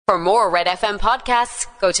For more Red FM podcasts,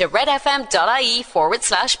 go to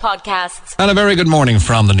redfm.ie/podcasts. And a very good morning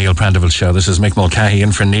from the Neil Prendeville Show. This is Mick Mulcahy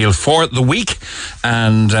in for Neil for the week,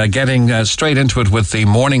 and getting straight into it with the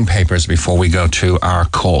morning papers before we go to our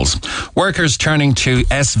calls. Workers turning to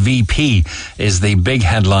SVP is the big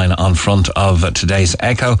headline on front of today's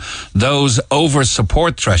Echo. Those over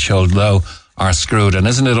support threshold, though, are screwed. And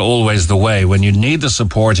isn't it always the way when you need the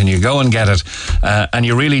support and you go and get it and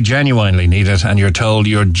you really genuinely need it and you're told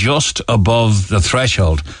you're just above the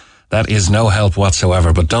threshold? That is no help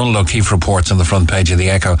whatsoever. But don't look, Keith reports on the front page of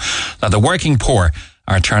the Echo that the working poor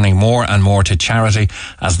are turning more and more to charity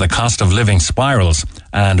as the cost of living spirals,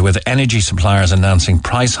 and with energy suppliers announcing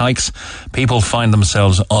price hikes, people find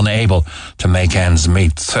themselves unable to make ends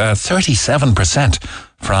meet. 37%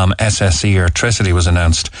 from SSE Electricity was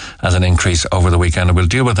announced as an increase over the weekend, and we'll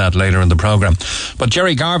deal with that later in the programme. But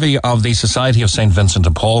Jerry Garvey of the Society of St. Vincent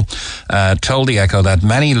de Paul told the Echo that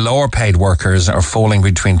many lower paid workers are falling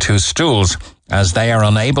between two stools as they are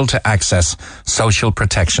unable to access social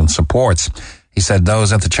protection supports. He said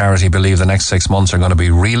those at the charity believe the next 6 months are going to be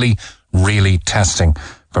really, really testing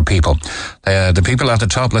for people. The people at the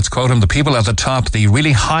top, let's quote him, the people at the top, the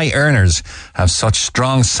really high earners, have such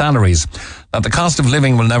strong salaries that the cost of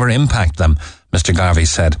living will never impact them, Mr. Garvey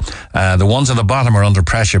said. The ones at the bottom are under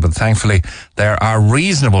pressure, but thankfully there are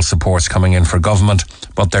reasonable supports coming in for government,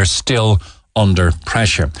 but they're still under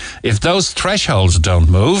pressure. If those thresholds don't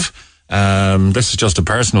move, this is just a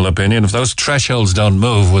personal opinion, if those thresholds don't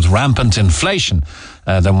move with rampant inflation,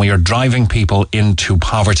 then we are driving people into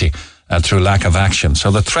poverty through lack of action.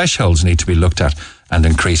 So the thresholds need to be looked at and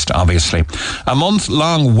increased, obviously. A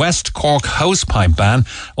month-long West Cork hosepipe ban,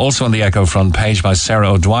 also on the Echo front page by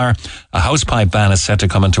Sarah O'Dwyer. A hosepipe ban is set to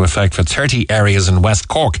come into effect for 30 areas in West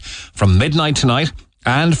Cork from midnight tonight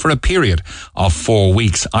and for a period of 4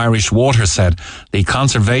 weeks. Irish Water said the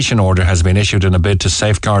conservation order has been issued in a bid to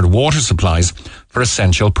safeguard water supplies for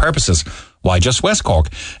essential purposes. Why just West Cork?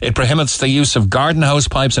 It prohibits the use of garden hose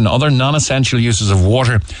pipes and other non-essential uses of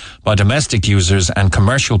water by domestic users and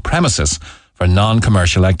commercial premises for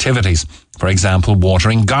non-commercial activities. For example,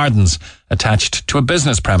 watering gardens attached to a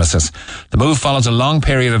business premises. The move follows a long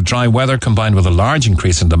period of dry weather combined with a large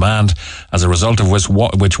increase in demand, as a result of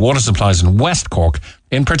which water supplies in West Cork,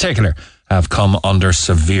 in particular, have come under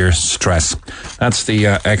severe stress. That's the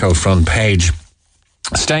Echo front page.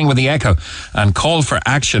 Staying with the Echo, and call for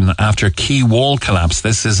action after quay wall collapse.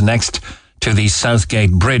 This is next to the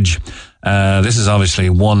Southgate Bridge. This is obviously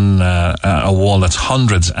a wall that's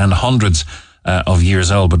hundreds and hundreds of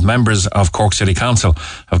years old, but members of Cork City Council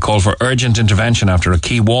have called for urgent intervention after a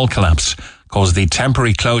quay wall collapse caused the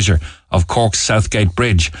temporary closure of Cork's Southgate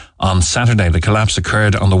Bridge on Saturday. The collapse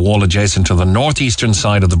occurred on the wall adjacent to the northeastern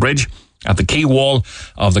side of the bridge, at the quay wall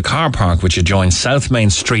of the car park, which adjoins South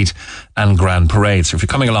Main Street and Grand Parade. So if you're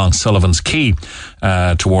coming along Sullivan's Quay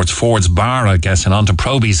towards Ford's Bar, I guess, and onto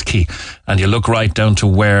Proby's Quay, and you look right down to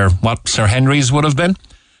where what Sir Henry's would have been,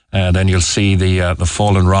 then you'll see the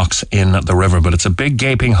fallen rocks in the river. But it's a big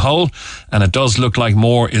gaping hole, and it does look like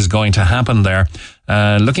more is going to happen there.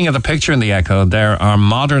 Looking at the picture in the Echo, there are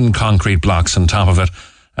modern concrete blocks on top of it.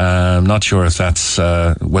 I'm not sure if that's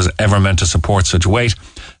was ever meant to support such weight,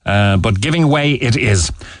 but giving way it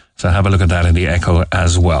is. So have a look at that in the Echo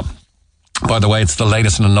as well. By the way, it's the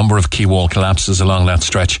latest in a number of quay wall collapses along that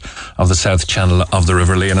stretch of the south channel of the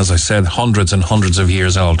River Lee, and as I said, hundreds and hundreds of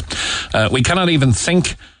years old. We cannot even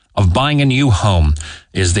think of buying a new home,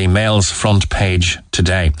 is the Mail's front page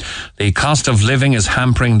today. The cost of living is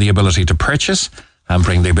hampering the ability to purchase,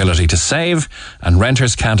 hampering the ability to save, and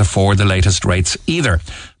renters can't afford the latest rates either.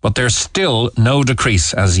 But there's still no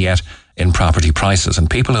decrease as yet in property prices, and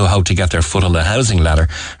people who hope to get their foot on the housing ladder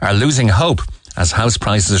are losing hope as house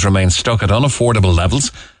prices remain stuck at unaffordable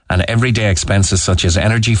levels and everyday expenses such as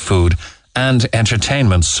energy, food and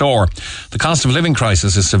entertainment soar. The cost of living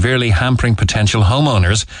crisis is severely hampering potential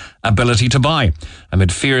homeowners' ability to buy,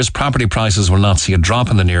 amid fears property prices will not see a drop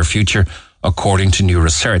in the near future, according to new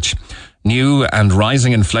research. New and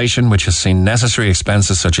rising inflation, which has seen necessary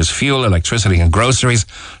expenses such as fuel, electricity and groceries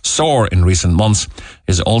soar in recent months,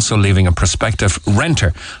 is also leaving a prospective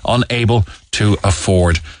renter unable to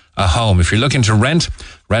afford a home. If you're looking to rent,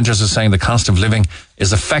 renters are saying the cost of living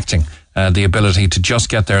is affecting the ability to just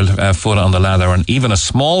get their foot on the ladder, and even a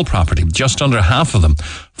small property, just under half of them,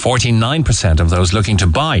 49% of those looking to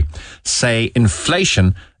buy, say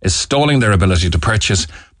inflation is stalling their ability to purchase.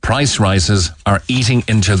 Price rises are eating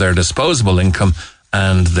into their disposable income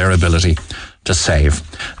and their ability to save.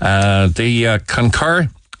 The Concur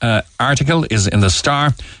article is in the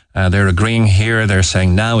Star. They're agreeing here. They're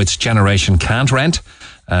saying now its generation can't rent.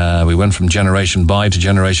 We went from generation buy to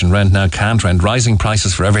generation rent, now can't rent. Rising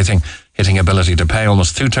prices for everything, hitting ability to pay.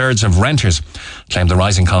 Almost 2/3 of renters claim the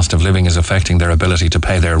rising cost of living is affecting their ability to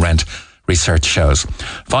pay their rent, research shows.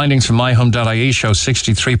 Findings from myhome.ie show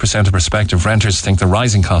 63% of prospective renters think the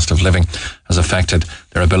rising cost of living has affected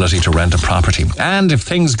their ability to rent a property. And if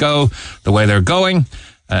things go the way they're going,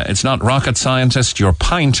 it's not rocket scientist, your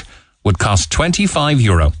pint would cost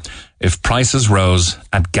 €25 if prices rose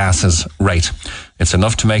at gas's rate. It's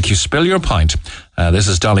enough to make you spill your pint. This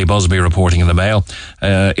is Dolly Busby reporting in the Mail.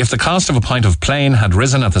 If the cost of a pint of plain had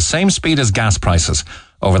risen at the same speed as gas prices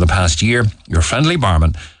over the past year, your friendly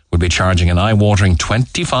barman would be charging an eye-watering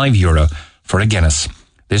 €25 for a Guinness.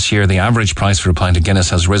 This year, the average price for a pint of Guinness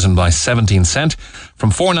has risen by 17 cent,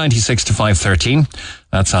 from $4.96 to $5.13.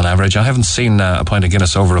 That's on average. I haven't seen a pint of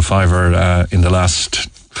Guinness over a fiver in the last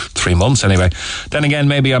 3 months anyway. Then again,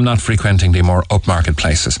 maybe I'm not frequenting the more upmarket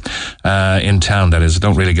places in town, that is. I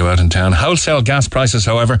don't really go out in town. Wholesale gas prices,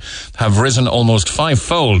 however, have risen almost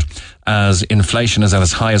fivefold as inflation is at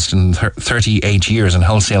its highest in 38 years, and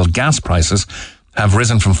wholesale gas prices have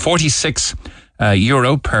risen from €46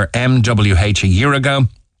 per MWH a year ago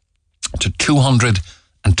to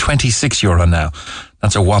 €226 now.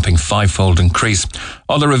 That's a whopping fivefold increase.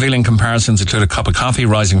 Other revealing comparisons include a cup of coffee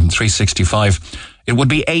rising from €3.65. It would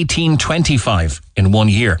be $18.25 in 1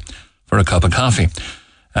 year for a cup of coffee.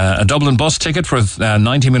 A Dublin bus ticket for a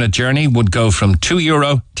 90-minute journey would go from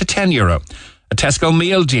 €2 to €10. A Tesco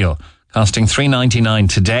meal deal costing $3.99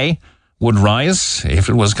 today would rise, if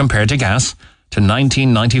it was compared to gas, to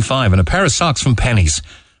 $19.95. And a pair of socks from Pennies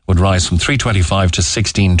would rise from $3.25 to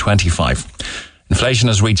 $16.25. Inflation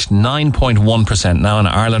has reached 9.1% now, and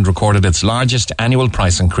Ireland recorded its largest annual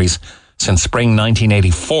price increase since spring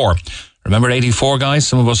 1984. Remember 84, guys?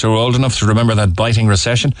 Some of us are old enough to remember that biting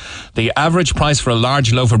recession. The average price for a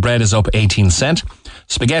large loaf of bread is up 18 cent.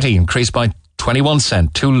 Spaghetti increased by 21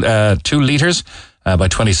 cent. 2 litres by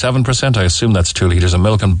 27%. I assume that's 2 litres of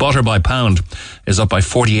milk. And butter by pound is up by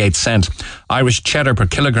 48 cent. Irish cheddar per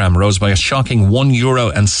kilogram rose by a shocking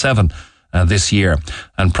 €1.07 this year.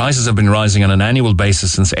 And prices have been rising on an annual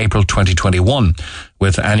basis since April 2021,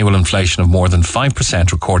 with annual inflation of more than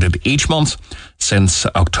 5% recorded each month since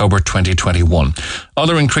October 2021.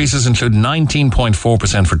 Other increases include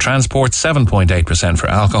 19.4% for transport, 7.8% for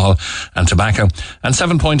alcohol and tobacco, and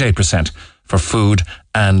 7.8% for food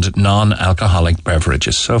and non-alcoholic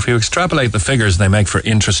beverages. So if you extrapolate the figures, they make for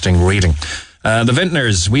interesting reading. The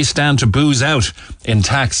vintners, we stand to booze out in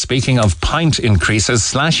tax. Speaking of pint increases,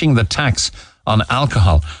 slashing the tax on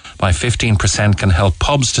alcohol by 15% can help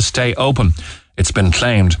pubs to stay open, it's been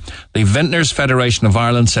claimed. The Vintners Federation of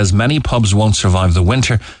Ireland says many pubs won't survive the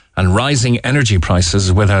winter and rising energy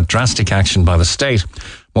prices without drastic action by the state.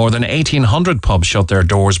 More than 1,800 pubs shut their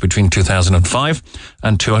doors between 2005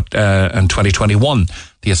 and 2021,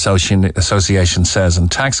 the association says,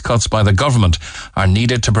 and tax cuts by the government are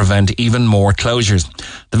needed to prevent even more closures.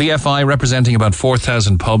 The VFI, representing about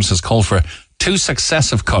 4,000 pubs, has called for 2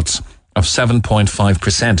 successive cuts of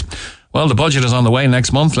 7.5%. Well, the budget is on the way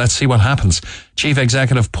next month. Let's see what happens. Chief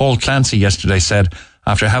Executive Paul Clancy yesterday said,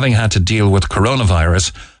 after having had to deal with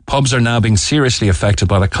coronavirus, pubs are now being seriously affected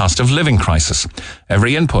by the cost of living crisis.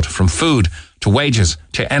 Every input, from food to wages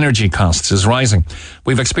to energy costs, is rising.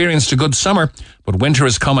 We've experienced a good summer, but winter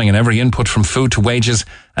is coming, and every input from food to wages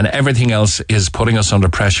and everything else is putting us under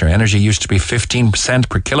pressure. Energy used to be 15 cent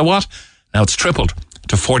per kilowatt. Now it's tripled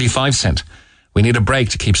to 45 cent. We need a break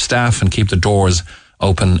to keep staff and keep the doors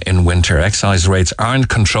open in winter. Excise rates aren't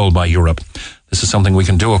controlled by Europe. This is something we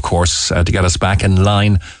can do, of course, to get us back in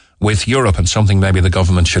line with Europe, and something maybe the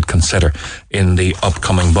government should consider in the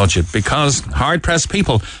upcoming budget, because hard-pressed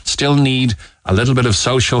people still need a little bit of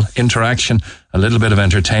social interaction, a little bit of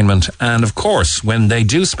entertainment, and of course, when they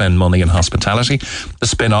do spend money in hospitality, the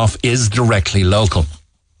spin-off is directly local.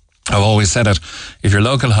 I've always said it, if your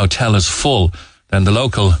local hotel is full, then the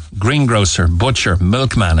local greengrocer, butcher,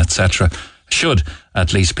 milkman, etc. should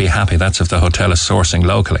at least be happy. That's if the hotel is sourcing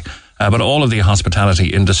locally. But all of the hospitality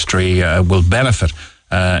industry will benefit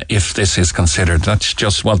if this is considered. That's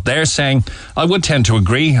just what they're saying. I would tend to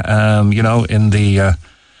agree. In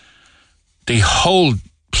the whole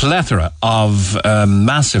plethora of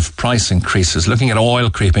massive price increases, looking at oil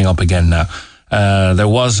creeping up again now. There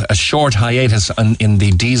was a short hiatus in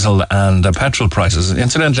the diesel and petrol prices.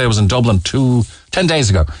 Incidentally, I was in Dublin 10 days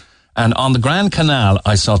ago, and on the Grand Canal,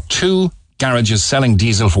 I saw 2 garages selling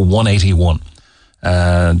diesel for $1.81.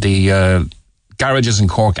 The garages in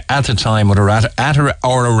Cork at the time were at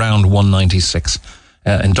or around $1.96.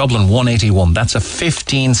 In Dublin, $1.81. That's a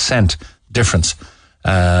 15 cent difference.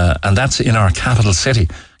 And that's in our capital city.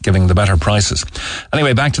 giving the better prices.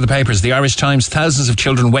 Anyway, back to the papers. The Irish Times, thousands of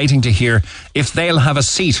children waiting to hear if they'll have a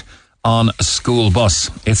seat on a school bus.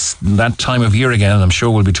 It's that time of year again, and I'm sure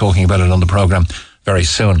we'll be talking about it on the programme very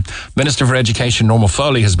soon. Minister for Education, Norma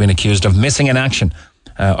Foley, has been accused of missing in action,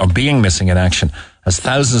 or being missing in action, as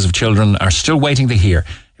thousands of children are still waiting to hear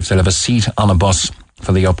if they'll have a seat on a bus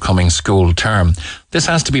for the upcoming school term. This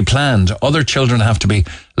has to be planned. Other children have to be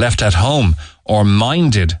left at home or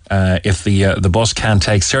minded if the bus can't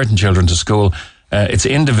take certain children to school. It's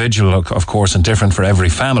individual, of course, and different for every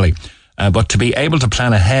family. But to be able to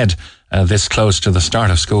plan ahead this close to the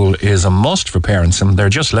start of school is a must for parents, and they're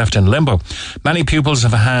just left in limbo. Many pupils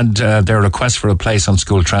have had their request for a place on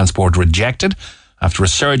school transport rejected after a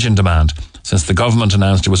surge in demand since the government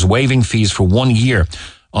announced it was waiving fees for 1 year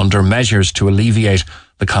under measures to alleviate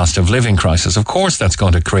the cost of living crisis. Of course, that's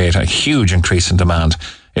going to create a huge increase in demand.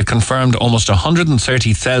 It confirmed almost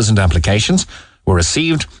 130,000 applications were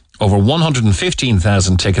received. Over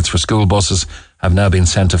 115,000 tickets for school buses have now been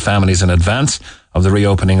sent to families in advance of the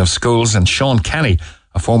reopening of schools. And Sean Kenny,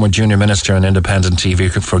 a former junior minister and independent TV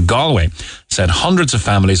for Galway, said hundreds of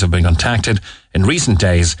families have been contacted in recent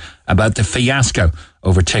days about the fiasco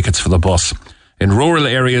over tickets for the bus. In rural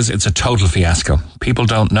areas, it's a total fiasco. People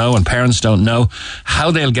don't know and parents don't know how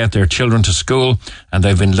they'll get their children to school, and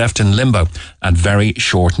they've been left in limbo at very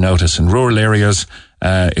short notice. In rural areas,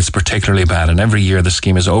 it's particularly bad, and every year the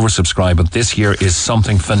scheme is oversubscribed, but this year is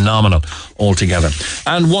something phenomenal altogether.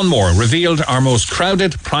 And one more, revealed our most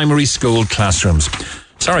crowded primary school classrooms.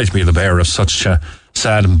 Sorry to be the bearer of such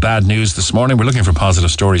sad and bad news this morning. We're looking for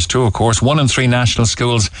positive stories too, of course. 1 in 3 national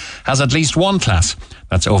schools has at least one class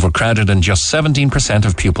that's overcrowded, and just 17%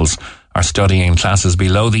 of pupils are studying in classes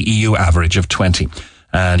below the EU average of 20.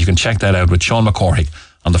 And you can check that out with Sean McCormick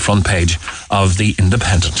on the front page of The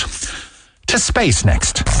Independent. To space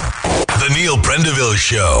next. The Neil Prendeville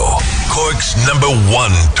Show, Cork's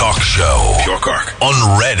 #1 talk show. Pure Cork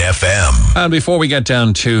on Red FM. And before we get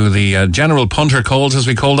down to the general punter calls, as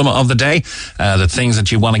we call them, of the day, the things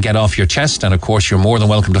that you want to get off your chest, and of course you're more than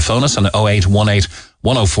welcome to phone us on 0818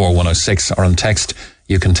 104 106 or on text.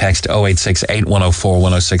 You can text 0868 104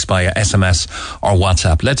 106 via SMS or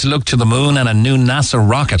WhatsApp. Let's look to the moon and a new NASA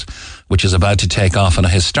rocket, which is about to take off on a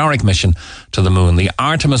historic mission to the moon. The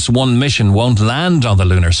Artemis 1 mission won't land on the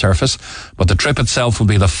lunar surface, but the trip itself will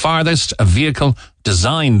be the farthest a vehicle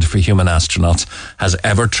designed for human astronauts has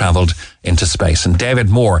ever travelled into space. And David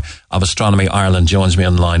Moore of Astronomy Ireland joins me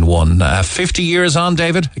on line 1. 50 years on,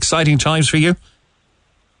 David. Exciting times for you?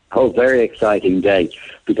 Oh, very exciting day,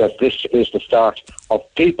 because this is the start of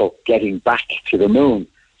people getting back to the moon,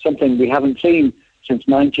 something we haven't seen since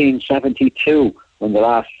 1972, when the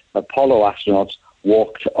last Apollo astronauts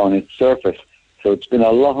walked on its surface. So it's been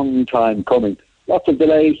a long time coming. Lots of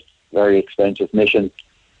delays, very expensive mission,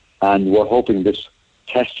 and we're hoping this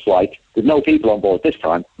test flight, with no people on board this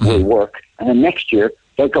time, will work. And then next year,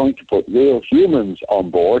 they're going to put real humans on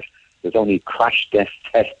board. There's only crash test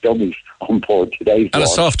dummies on board today. And a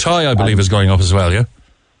soft toy, I believe, is going up as well, yeah?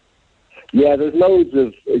 Yeah, there's loads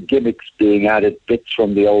of gimmicks being added, bits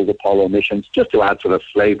from the old Apollo missions, just to add sort of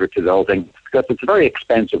flavour to the whole thing, because it's a very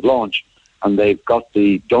expensive launch, and they've got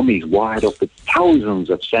the dummies wired up with thousands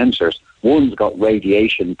of sensors. One's got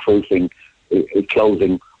radiation proofing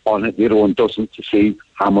clothing on it, the other one doesn't, to see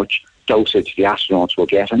how much dosage the astronauts will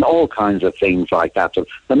get, and all kinds of things like that. So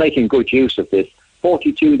they're making good use of this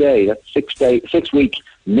 42-day, that's 6-week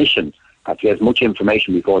mission, to get as much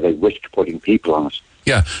information before they risk putting people on it.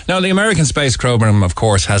 Yeah. Now, the American space program, of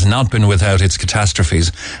course, has not been without its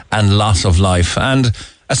catastrophes and loss of life. And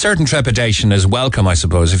a certain trepidation is welcome, I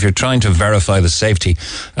suppose, if you're trying to verify the safety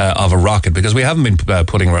of a rocket, because we haven't been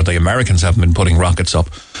the Americans haven't been putting rockets up,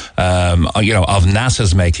 of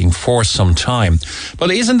NASA's making for some time.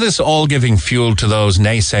 But isn't this all giving fuel to those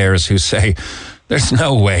naysayers who say, there's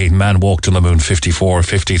no way man walked on the moon 54,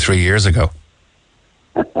 53 years ago?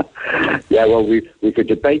 Yeah, well, we could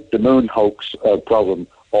debate the moon hoax problem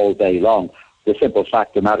all day long. The simple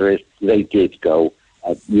fact of the matter is they did go.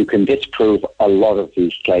 You can disprove a lot of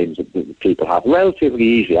these claims that people have relatively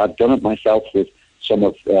easy. I've done it myself with some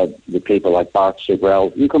of the people like Bart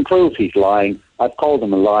Sibrel. You can prove he's lying. I've called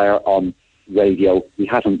him a liar on radio. He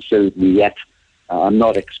hasn't sued me yet. I'm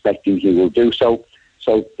not expecting he will do so.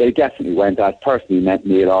 So they definitely went. I personally met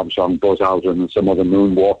Neil Armstrong, Buzz Aldrin, and some other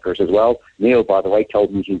moonwalkers as well. Neil, by the way,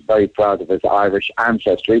 told me he's very proud of his Irish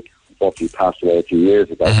ancestry. Unfortunately, he passed away a few years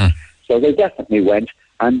ago. So they definitely went,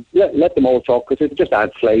 and let them all talk, because it just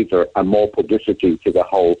adds flavour and more publicity to the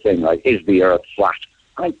whole thing. Like, is the Earth flat?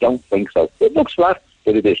 I don't think so. It looks flat,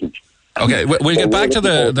 but it isn't. Okay, we'll get back to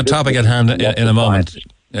the topic at hand in a moment.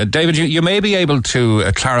 David, you may be able to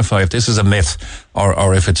clarify if this is a myth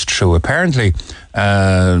or if it's true. Apparently,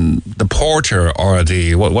 the porter or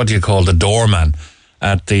the, what do you call, the doorman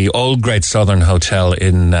at the old Great Southern Hotel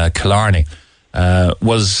in Killarney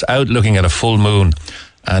was out looking at a full moon,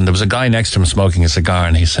 and there was a guy next to him smoking a cigar,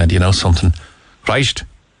 and he said, you know something, Christ,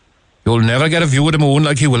 you'll never get a view of the moon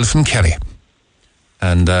like you will from Kerry.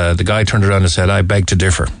 And the guy turned around and said, I beg to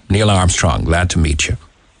differ. Neil Armstrong, glad to meet you.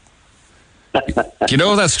 Do you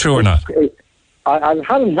know if that's true or not? I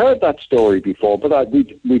hadn't heard that story before, but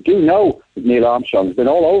we do know that Neil Armstrong has been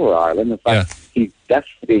all over Ireland. In fact, he's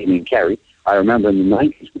definitely been in Kerry. I remember in the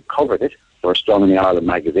 90s we covered it for Astronomy Ireland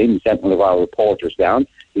magazine. We sent one of our reporters down.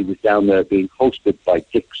 He was down there being hosted by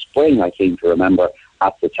Dick Spring, I seem to remember,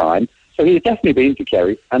 at the time. So he's definitely been to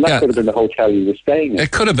Kerry, and that could have been the hotel he was staying in.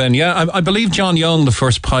 It could have been, yeah. I believe John Young, the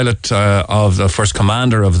first pilot of the first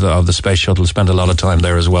commander of the space shuttle, spent a lot of time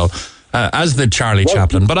there as well. As did Charlie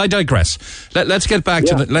Chaplin, but I digress. Let's get back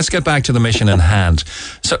to the mission in hand.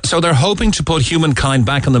 So they're hoping to put humankind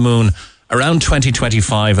back on the moon around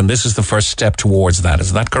 2025, and this is the first step towards that.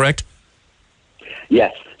 Is that correct?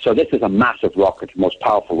 Yes. So this is a massive rocket, the most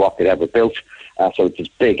powerful rocket ever built. So it's as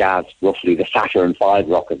big as roughly the Saturn V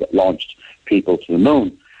rocket that launched people to the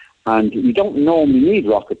moon. And you don't normally need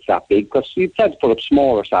rockets that big because you tend to put up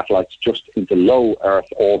smaller satellites just into low Earth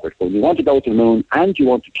orbit. But when you want to go to the moon and you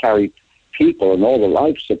want to carry people and all the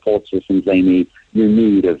life support systems they need, you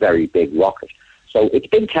need a very big rocket. So it's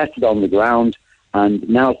been tested on the ground, and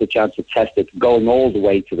now's the chance to test it going all the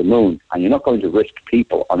way to the moon. And you're not going to risk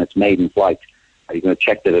people on its maiden flight. You're going to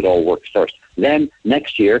check that it all works first. Then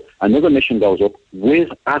next year, another mission goes up with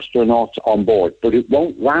astronauts on board, but it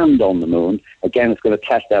won't land on the moon. Again, it's going to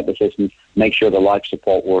test out the system, make sure the life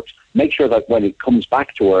support works, make sure that when it comes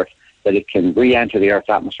back to Earth, that it can re-enter the Earth's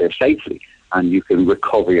atmosphere safely and you can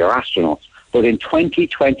recover your astronauts. But in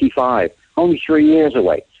 2025, only 3 years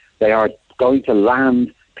away, they are going to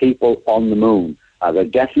land people on the moon. They're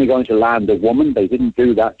definitely going to land a woman. They didn't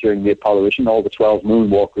do that during the Apollo mission. All the 12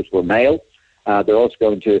 moonwalkers were male. They're also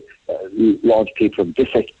going to launch people from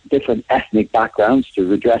different ethnic backgrounds to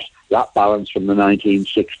redress that balance from the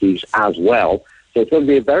 1960s as well. So it's going to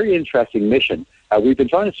be a very interesting mission. We've been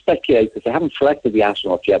trying to speculate because they haven't selected the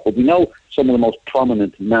astronauts yet, but we know some of the most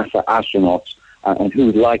prominent NASA astronauts and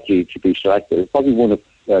who's likely to be selected. It's probably one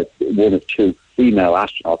of two female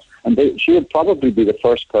astronauts, and she would probably be the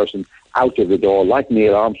first person out of the door, like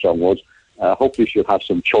Neil Armstrong was. Hopefully she'll have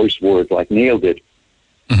some choice words like Neil did.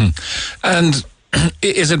 Mm-hmm.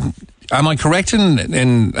 And am I correct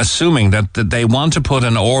in assuming that they want to put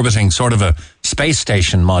an orbiting sort of a space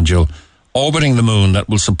station module orbiting the moon that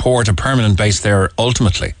will support a permanent base there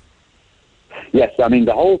ultimately? Yes, I mean,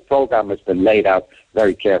 the whole program has been laid out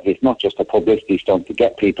very carefully. It's not just a publicity stunt to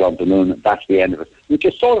get people on the moon, and that's the end of it, which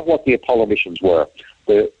is sort of what the Apollo missions were.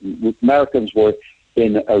 The Americans were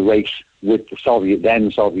in a race with the then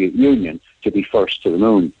Soviet Union to be first to the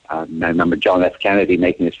moon. I remember John F. Kennedy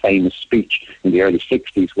making his famous speech in the early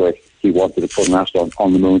 60s where he wanted to put an astronaut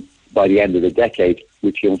on the moon by the end of the decade,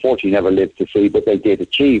 which he unfortunately never lived to see, but they did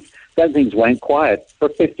achieve. Then things went quiet for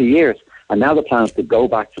 50 years, and now the plan is to go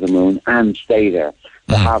back to the moon and stay there,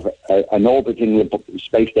 to have an orbiting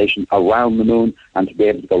space station around the moon and to be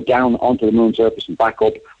able to go down onto the moon's surface and back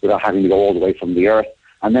up without having to go all the way from the Earth,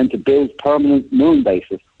 and then to build permanent moon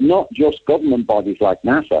bases. Not just government bodies like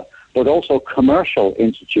NASA, but also commercial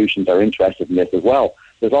institutions are interested in this as well.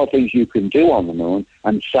 There's all things you can do on the moon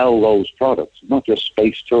and sell those products, not just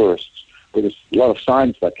space tourists, but there's a lot of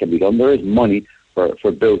science that can be done. There is money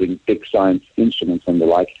for building big science instruments and the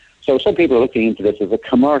like. So some people are looking into this as a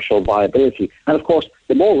commercial viability. And of course,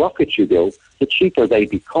 the more rockets you build, the cheaper they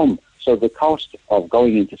become. So the cost of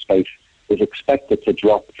going into space is expected to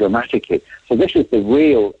drop dramatically. So this is the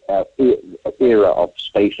real era of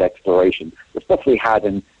space exploration. The stuff we had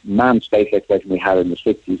in manned space exploration we had in the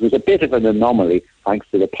 60s was a bit of an anomaly thanks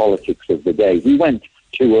to the politics of the day. We went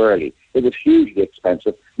too early. It was hugely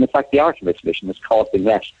expensive. And in fact, the Artemis mission is costing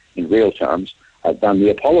less in real terms than the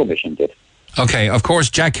Apollo mission did. Okay, of course,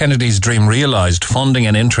 Jack Kennedy's dream realised. Funding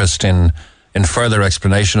and interest in further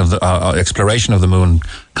exploration of the moon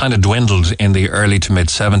kind of dwindled in the early to mid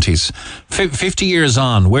 70s. 50 years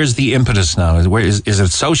on, where's the impetus now? Is it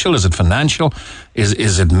social? Is it financial?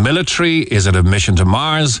 Is it military? Is it a mission to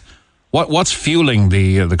Mars? What's fueling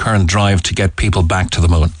the current drive to get people back to the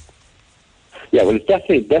moon? Yeah, well, it's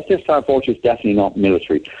definitely, this time fortune is definitely not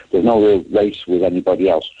military. There's no real race with anybody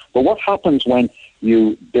else. But what happens when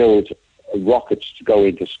you build rockets to go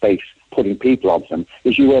into space, putting people on them,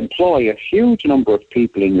 is you employ a huge number of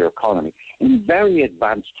people in your economy in very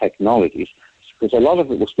advanced technologies, because a lot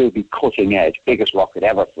of it will still be cutting edge, biggest rocket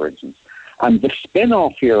ever, for instance. And the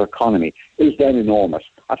spin-off for your economy is then enormous.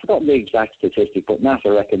 I've forgotten the exact statistic, but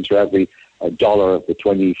NASA reckons for every dollar of the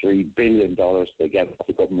 $23 billion they get off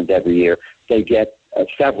the government every year, they get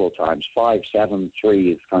several times, 5, 7,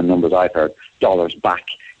 3 is the kind of numbers I've heard, dollars back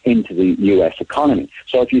into the U.S. economy.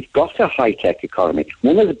 So if you've got a high-tech economy,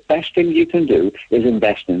 one of the best things you can do is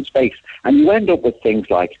invest in space. And you end up with things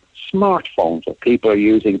like smartphones that people are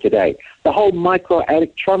using today. The whole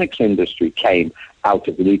microelectronics industry came out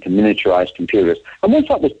of the need to miniaturize computers. And once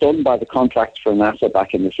that was done by the contracts for NASA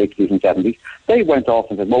back in the 60s and 70s, they went off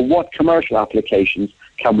and said, well, what commercial applications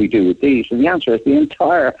can we do with these? And the answer is the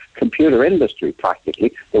entire computer industry,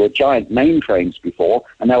 practically. There were giant mainframes before,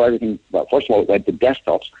 and now everything, well, first of all, it went to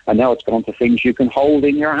desktops, and now it's gone to things you can hold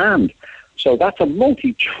in your hand. So that's a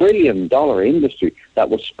multi-trillion-dollar industry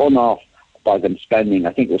that was spun off by them spending,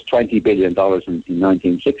 I think it was $20 billion in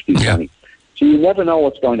 1960s money. So you never know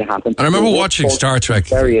what's going to happen. And I remember watching Star Trek.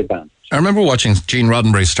 Very advanced. I remember watching Gene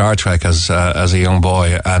Roddenberry's Star Trek as a young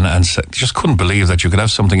boy, and just couldn't believe that you could have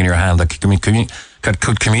something in your hand that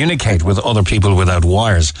could communicate with other people without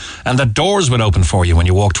wires, and that doors would open for you when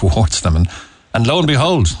you walk towards them. And lo and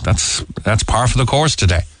behold, that's par for the course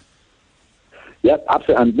today. Yep,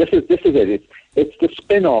 absolutely. And this is it. It's the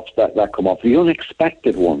spin-offs that come off, the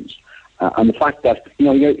unexpected ones. And the fact that,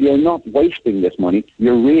 you're not wasting this money,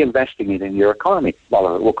 you're reinvesting it in your economy.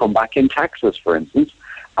 Well, it will come back in taxes, for instance,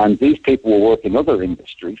 and these people will work in other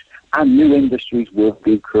industries, and new industries will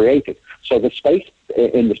be created. So the space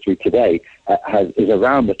industry today is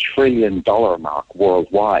around the $1 trillion mark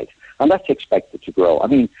worldwide, and that's expected to grow. I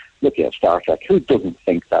mean, look at Star Trek. Who doesn't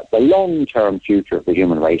think that the long-term future of the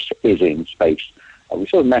human race is in space? We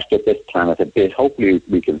sort of messed up this planet a bit. Hopefully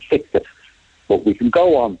we can fix it. But we can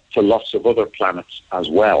go on to lots of other planets as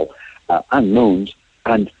well, and moons,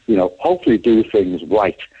 and, hopefully do things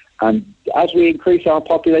right. And as we increase our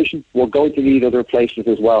population, we're going to need other places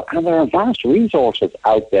as well. And there are vast resources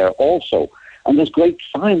out there also. And there's great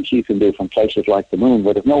science you can do from places like the moon,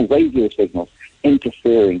 where there's no radio signals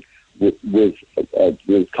interfering with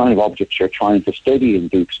kind of objects you're trying to study in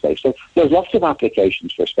deep space. So there's lots of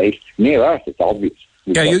applications for space. Near Earth, it's obvious.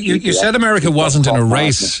 Yeah, you said America wasn't in a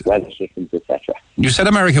race. Weather systems, etc. You said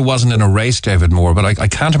America wasn't in a race, David Moore, but I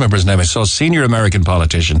can't remember his name. I saw a senior American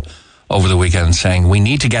politician over the weekend saying we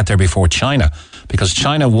need to get there before China, because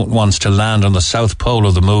China wants to land on the south pole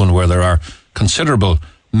of the moon, where there are considerable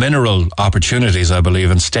mineral opportunities, I believe,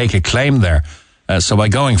 and stake a claim there. So by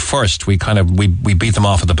going first, we beat them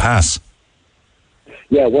off at the pass.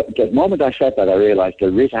 Yeah, the moment I said that, I realised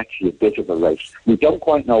there is actually a bit of a race. We don't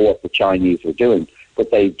quite know what the Chinese are doing, but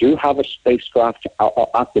they do have a spacecraft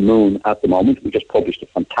at the moon at the moment. We just published a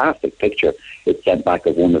fantastic picture. It's sent back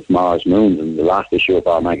of one of Mars' moons in the last issue of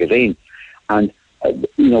our magazine. And,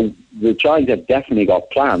 the Chinese have definitely got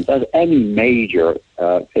plans, as any major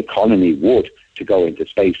economy would, to go into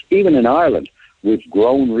space. Even in Ireland, we've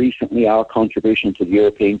grown recently our contribution to the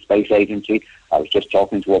European Space Agency. I was just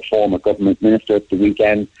talking to a former government minister at the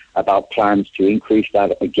weekend about plans to increase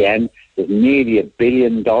that again. There's nearly €1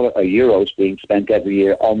 billion euros being spent every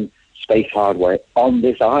year on space hardware on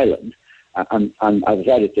this island. And as I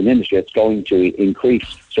said, it's an industry that's going to increase.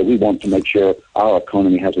 So we want to make sure our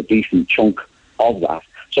economy has a decent chunk of that.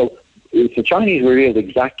 So if the Chinese revealed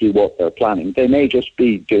exactly what they're planning, they may just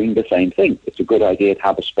be doing the same thing. It's a good idea to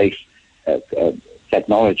have a space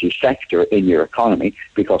technology sector in your economy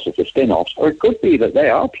because of the spin-offs, or it could be that they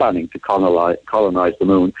are planning to colonize the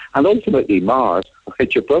moon and ultimately Mars,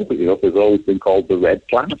 which appropriately enough has always been called the red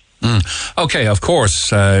planet. Okay, of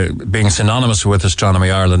course, being synonymous with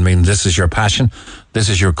Astronomy Ireland means this is your passion, this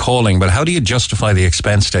is your calling, but how do you justify the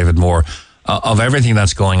expense, David Moore, of everything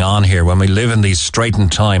that's going on here when we live in these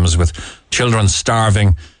straitened times with children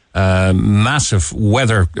starving, massive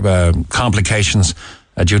weather complications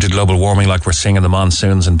due to global warming like we're seeing in the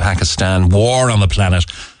monsoons in Pakistan, war on the planet?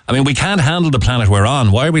 I mean, we can't handle the planet we're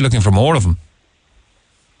on. Why are we looking for more of them?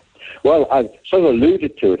 Well, I've sort of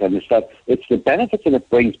alluded to it, and it's that it's the benefits that it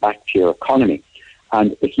brings back to your economy.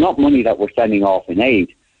 And it's not money that we're sending off in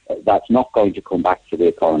aid that's not going to come back to the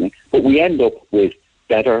economy, but we end up with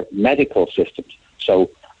better medical systems.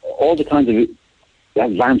 So all the kinds of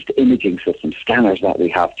advanced imaging systems, scanners that we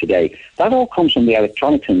have today, that all comes from the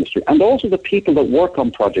electronics industry. And also the people that work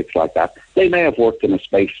on projects like that, they may have worked in a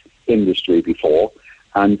space industry before,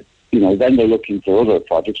 and then they're looking for other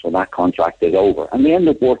projects when that contract is over, and they end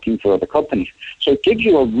up working for other companies. So it gives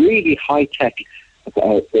you a really high-tech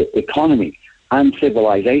economy and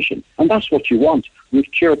civilization, and that's what you want. We've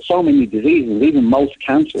cured so many diseases, even most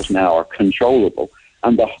cancers now are controllable,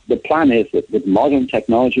 And the plan is that with modern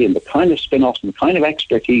technology and the kind of spin-offs and the kind of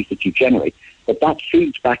expertise that you generate, that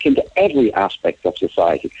feeds back into every aspect of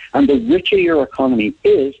society. And the richer your economy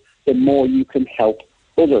is, the more you can help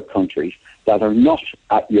other countries that are not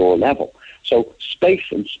at your level. So space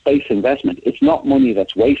and space investment, it's not money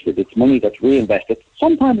that's wasted, it's money that's reinvested.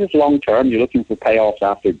 Sometimes it's long-term, you're looking for payoffs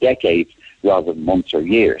after decades rather than months or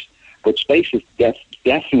years. But space is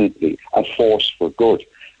definitely a force for good.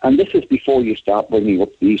 And this is before you start bringing up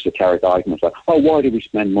the esoteric arguments like, oh, why do we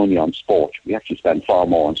spend money on sport? We actually spend far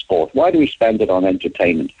more on sport. Why do we spend it on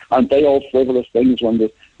entertainment? Aren't they all frivolous things when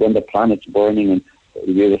the planet's burning and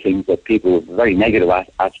the other things that people with a very negative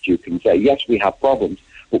attitude can say? Yes, we have problems,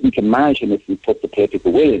 but we can manage them if we put the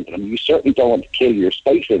political will into them. You certainly don't want to kill your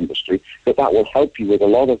space industry, but that will help you with a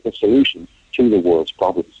lot of the solutions to the world's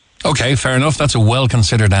problems. Okay, fair enough. That's a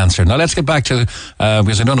well-considered answer. Now let's get back to,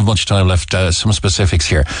 because I don't have much time left, some specifics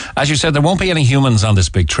here. As you said, there won't be any humans on this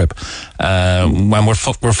big trip. When we're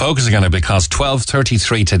focusing on it because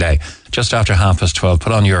 12:33 today, just after 12:30,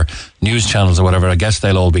 put on your news channels or whatever, I guess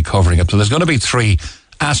they'll all be covering it. So there's going to be 3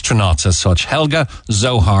 astronauts as such, Helga,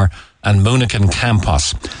 Zohar and Munikin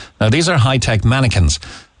Campos. Now these are high-tech mannequins.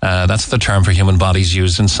 That's the term for human bodies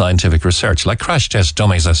used in scientific research, like crash test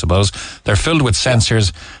dummies, I suppose. They're filled with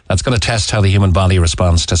sensors that's going to test how the human body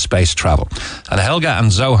responds to space travel. And Helga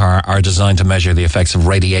and Zohar are designed to measure the effects of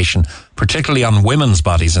radiation, particularly on women's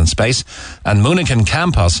bodies in space. And Munikin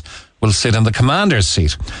Campos will sit in the commander's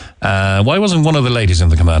seat. Why wasn't one of the ladies in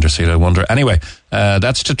the commander's seat, I wonder? Anyway,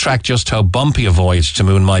 that's to track just how bumpy a voyage to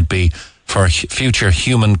Moon might be for future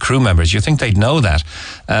human crew members. You think they'd know that?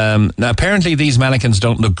 Now, apparently these mannequins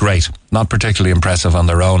don't look great, not particularly impressive on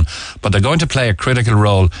their own, but they're going to play a critical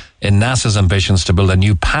role in NASA's ambitions to build a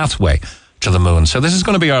new pathway to the moon. So this is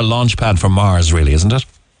going to be our launch pad for Mars, really, isn't it?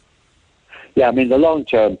 Yeah, I mean, the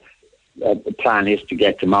long-term plan is to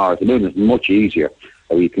get to Mars. The moon is much easier.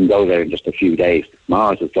 You can go there in just a few days.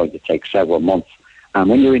 Mars is going to take several months. And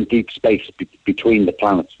when you're in deep space between the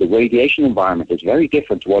planets, the radiation environment is very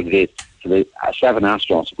different to what it is to the 7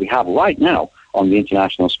 astronauts we have right now on the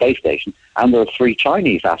International Space Station, and there are 3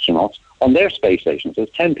 Chinese astronauts on their space stations.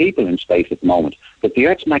 There's 10 people in space at the moment. But the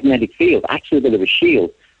Earth's magnetic field acts as a bit of a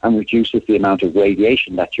shield and reduces the amount of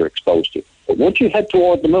radiation that you're exposed to. But once you head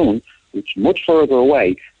toward the moon, which is much further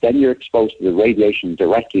away, then you're exposed to the radiation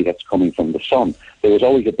directly that's coming from the sun. There was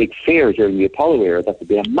always a big fear during the Apollo era that there'd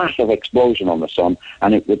be a massive explosion on the sun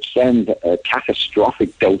and it would send a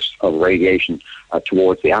catastrophic dose of radiation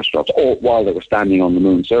towards the astronauts, or while they were standing on the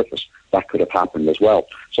moon's surface. That could have happened as well.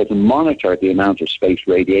 So to monitor the amount of space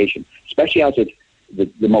radiation, especially as it's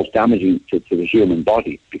the most damaging to the human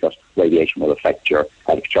body, because radiation will affect your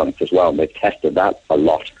electronics as well, and they've tested that a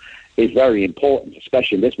lot, is very important,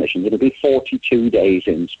 especially in this mission. It'll be 42 days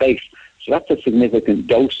in space. So that's a significant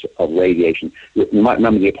dose of radiation. You might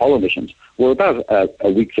remember the Apollo missions were about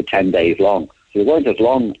a week to 10 days long. So they weren't as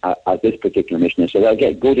long as this particular mission is. So they'll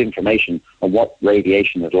get good information on what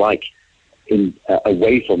radiation is like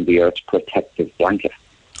away from the Earth's protective blanket.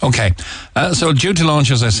 Okay. So due to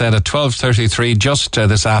launch, as I said, at 12:33, just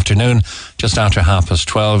this afternoon, just after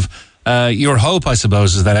 12:30. Your hope, I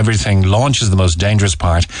suppose, is that everything launches the most dangerous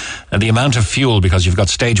part. The amount of fuel, because you've got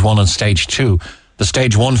stage 1 and stage 2. The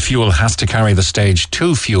stage 1 fuel has to carry the stage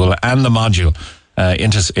 2 fuel and the module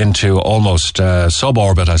into almost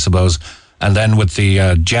suborbit, I suppose. And then with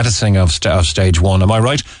the jettisoning of stage 1, am I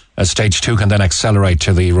right? Stage 2 can then accelerate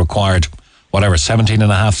to the required,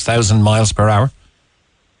 17,500 miles per hour?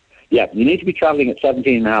 Yeah, you need to be travelling at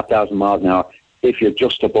 17,500 miles an hour if you're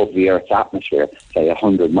just above the Earth's atmosphere, say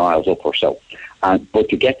 100 miles up or so. But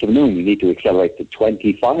to get to the moon, you need to accelerate to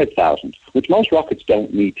 25,000, which most rockets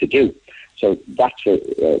don't need to do. So that's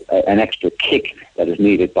an extra kick that is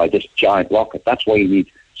needed by this giant rocket. That's why you need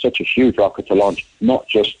such a huge rocket to launch, not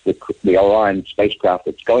just the Orion spacecraft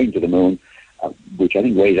that's going to the moon, which I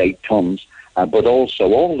think weighs 8 tons, but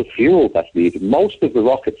also all the fuel that's needed. Most of the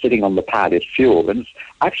rocket sitting on the pad is fuel, and it's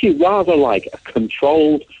actually rather like a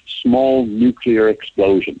controlled small nuclear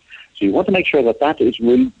explosion. So you want to make sure that that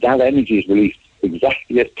energy is released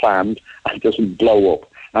exactly as planned and doesn't blow up.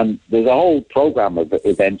 And there's a whole program of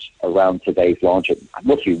events around today's launch at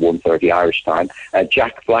roughly 1:30 Irish time.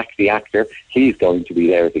 Jack Black, the actor, he's going to be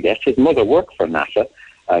there as a guest. His mother worked for NASA.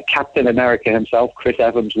 Captain America himself, Chris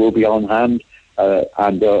Evans, will be on hand.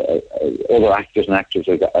 And other actors and actors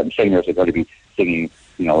and singers are going to be singing,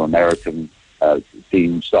 American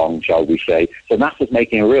theme song, shall we say. So NASA's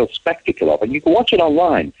making a real spectacle of it. And you can watch it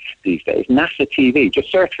online these days. NASA TV, just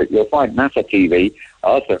search for it. You'll find NASA TV.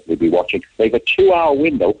 I'll certainly be watching. They have a 2-hour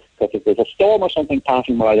window, because if there's a storm or something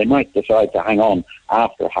passing by, they might decide to hang on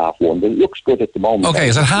after 1:30. But it looks good at the moment. Okay,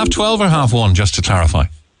 is it 12:30 or 1:30, just to clarify?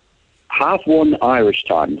 1:30 Irish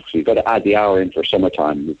time, so you've got to add the hour in for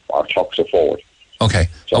summertime. Our clocks are forward. Okay,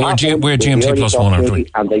 so we're GMT plus 1 or 3.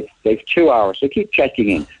 And they've 2 hours, so keep checking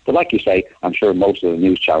in. But like you say, I'm sure most of the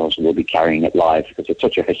news channels will be carrying it live, because it's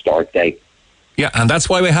such a historic day. Yeah, and that's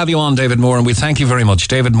why we have you on, David Moore, and we thank you very much.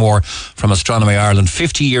 David Moore from Astronomy Ireland,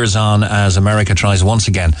 50 years on as America tries once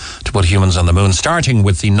again to put humans on the moon, starting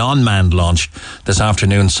with the non-manned launch this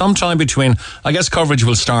afternoon, sometime between, I guess coverage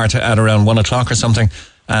will start at around 1 o'clock or something.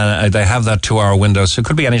 They have that 2-hour window, so it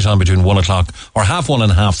could be any time between 1 o'clock or 1:30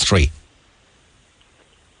 and 3:30.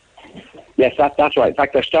 Yes, that's right. In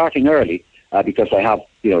fact, they're starting early because they'll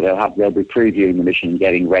be previewing the mission,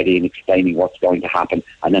 getting ready and explaining what's going to happen.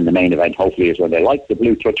 And then the main event, hopefully, is when they light the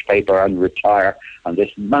blue touch paper and retire. And this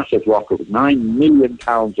massive rocket with 9 million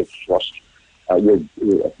pounds of thrust will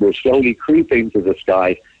slowly creep into the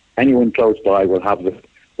sky. Anyone close by will have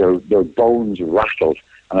their bones rattled.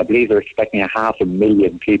 And I believe they're expecting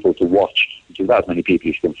 500,000 people to watch, which is about as many people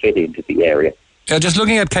as can fit into the area. Just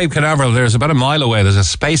looking at Cape Canaveral, there's about a mile away, there's a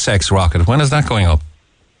SpaceX rocket. When is that going up?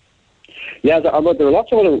 Yeah, there are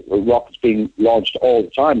lots of other rockets being launched all the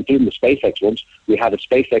time, including the SpaceX ones. We had a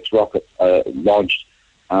SpaceX rocket launched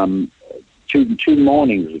two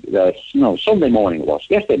mornings, Sunday morning it was,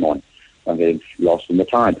 yesterday morning, and they lost in the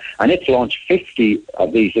time. And it's launched 50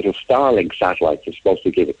 of these little Starlink satellites. They're supposed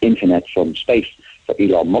to give internet from space for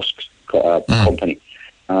Elon Musk's company.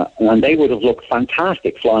 And they would have looked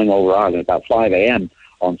fantastic flying over Ireland about 5 a.m.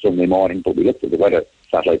 on Sunday morning, but we looked at the weather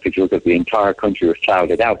satellite picture because the entire country was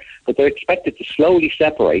clouded out. But they're expected to slowly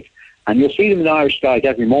separate, and you'll see them in Irish skies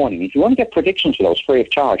every morning. If you want to get predictions for those free of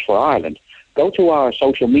charge for Ireland, go to our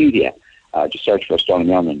social media. Just search for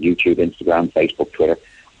Astronomy Ireland on YouTube, Instagram, Facebook, Twitter,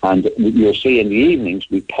 and you'll see in the evenings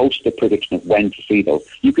we post the prediction of when to see those.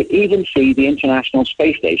 You could even see the International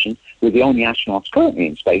Space Station, with the only astronauts currently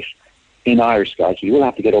in space, in Irish skies. So you will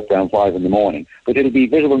have to get up around 5 in the morning, but it'll be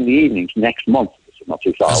visible in the evenings next month. It's not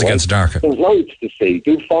too far away. As it gets darker. There's loads to see.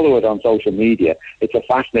 Do follow it on social media. It's a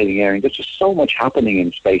fascinating area. There's just so much happening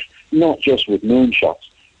in space, not just with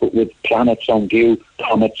moonshots, but with planets on view,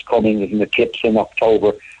 comets coming in the eclipse in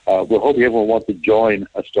October. We're hoping everyone wants to join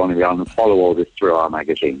Astronomy Ireland and follow all this through our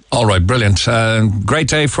magazine. All right, brilliant. Great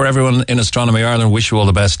day for everyone in Astronomy Ireland. Wish you all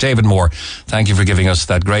the best. David Moore, thank you for giving us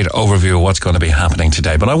that great overview of what's going to be happening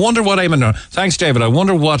today. But I wonder what thanks, David. I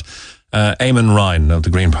wonder what Eamon Ryan of the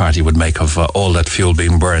Green Party would make of all that fuel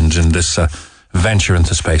being burned in this venture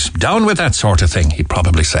into space. Down with that sort of thing, he'd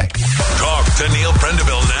probably say. Talk to Neil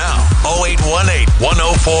Prendeville now. 0818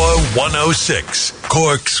 104 106.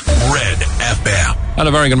 Cork's Red FM. And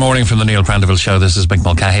a very good morning from the Neil Prendeville Show. This is Mick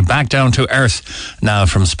Mulcahy. Back down to Earth now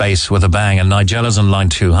from space with a bang. And Nigella's on line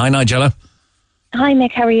 2. Hi, Nigella. Hi,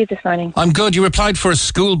 Mick. How are you this morning? I'm good. You applied for a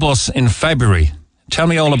school bus in February. Tell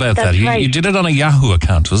me all about that. Right. You did it on a Yahoo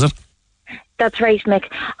account, was it? That's right, Mick.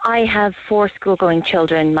 I have 4 school-going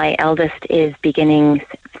children. My eldest is beginning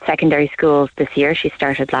secondary school this year. She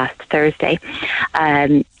started last Thursday.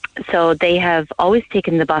 So they have always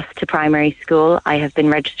taken the bus to primary school. I have been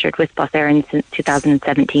registered with Bus Éireann since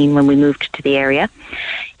 2017 when we moved to the area.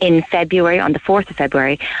 In February, on the 4th of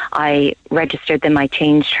February, I registered them. I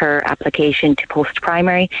changed her application to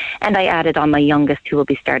post-primary, and I added on my youngest, who will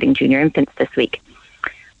be starting junior infants this week.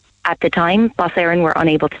 At the time, Bus Éireann were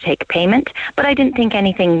unable to take payment, but I didn't think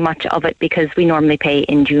anything much of it because we normally pay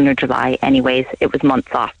in June or July anyways. It was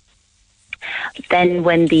months off. Then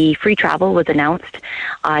when the free travel was announced,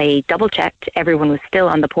 I double-checked. Everyone was still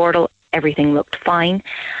on the portal. Everything looked fine.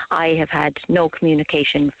 I have had no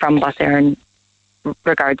communication from Bus Éireann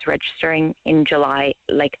regards registering in July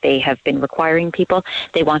like they have been requiring people.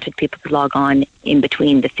 They wanted people to log on in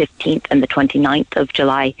between the 15th and the 29th of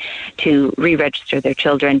July to re-register their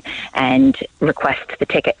children and request the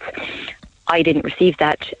tickets. I didn't receive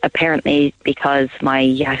that, apparently, because my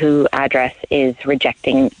Yahoo address is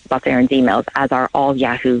rejecting Bus Éireann's emails, as are all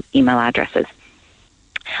Yahoo email addresses.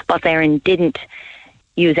 Bus Éireann didn't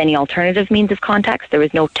use any alternative means of contact. There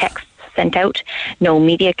was no text sent out, no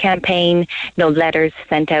media campaign, no letters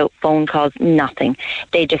sent out, phone calls, nothing.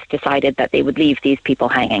 They just decided that they would leave these people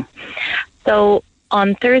hanging. So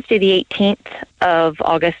on Thursday, the 18th of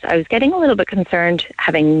August, I was getting a little bit concerned,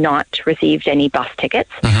 having not received any bus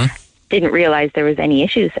tickets. Didn't realise there was any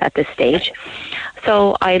issues at this stage.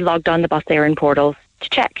 So I logged on the Bus Éireann portal to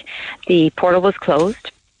check. The portal was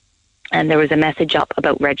closed, and there was a message up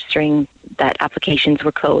about registering that applications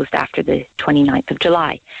were closed after the 29th of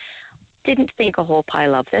July. Didn't think a whole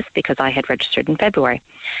pile of this because I had registered in February.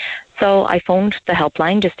 So I phoned the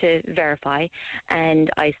helpline just to verify, and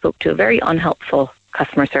I spoke to a very unhelpful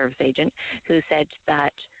customer service agent who said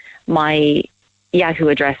that my Yahoo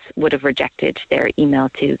address would have rejected their email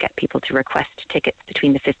to get people to request tickets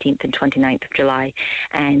between the 15th and 29th of July,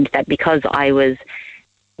 and that because I was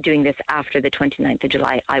doing this after the 29th of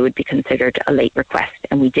July, I would be considered a late request,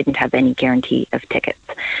 and we didn't have any guarantee of tickets.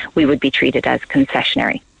 We would be treated as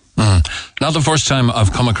concessionary. Not the first time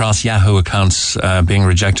I've come across Yahoo accounts being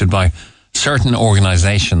rejected by certain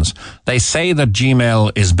organisations. They say that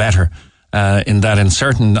Gmail is better in that in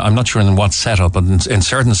certain, I'm not sure in what setup, but in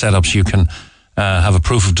certain setups you can have a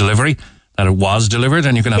proof of delivery, that it was delivered,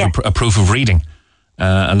 and you can have a proof of reading.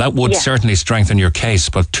 And that would certainly strengthen your case,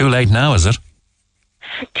 but too late now, is it?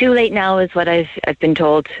 Too late now is what I've been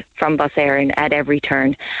told from Bus Éireann at every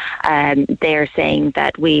turn. They're saying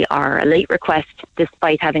that we are a late request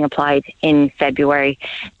despite having applied in February,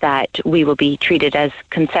 that we will be treated as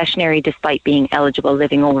concessionary despite being eligible,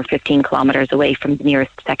 living over 15 kilometres away from the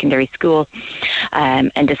nearest secondary school,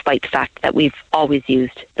 and despite the fact that we've always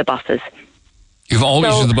used the buses. You've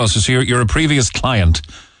always used the buses, so you're a previous client.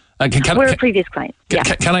 We're a previous client,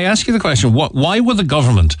 Can I ask you the question, why would the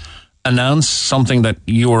government announce something that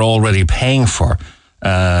you were already paying for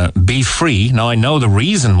be free? Now, I know the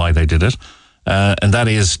reason why they did it, and that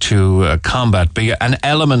is to be an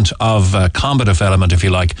element of, combative element, if you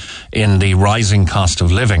like, in the rising cost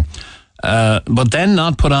of living. But then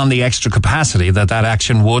not put on the extra capacity that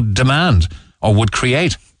action would demand or would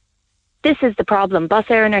create. This is the problem. Bus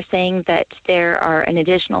Éireann are saying that there are an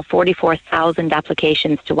additional 44,000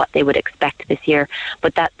 applications to what they would expect this year,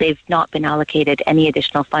 but that they've not been allocated any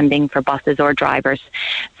additional funding for buses or drivers.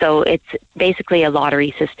 So it's basically a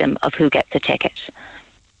lottery system of who gets a ticket.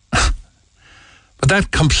 But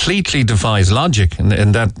that completely defies logic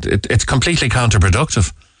in that it's completely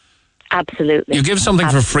counterproductive. Absolutely. You give something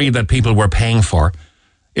for free that people were paying for.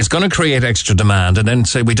 It's going to create extra demand and then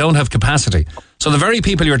say we don't have capacity. So the very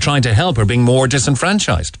people you're trying to help are being more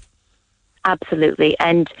disenfranchised. Absolutely.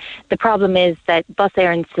 And the problem is that Bus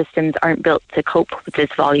Éireann systems aren't built to cope with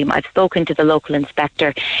this volume. I've spoken to the local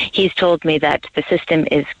inspector. He's told me that the system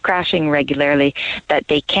is crashing regularly, that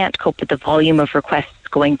they can't cope with the volume of requests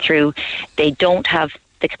going through. They don't have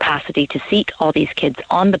the capacity to seat all these kids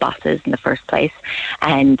on the buses in the first place,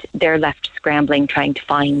 and they're left scrambling trying to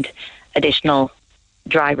find additional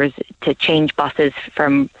drivers to change buses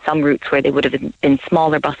from some routes where they would have been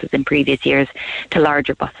smaller buses in previous years to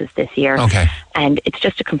larger buses this year. Okay. And it's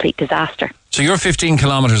just a complete disaster. So you're 15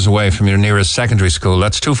 kilometres away from your nearest secondary school.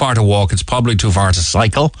 That's too far to walk. It's probably too far to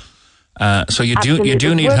cycle. So you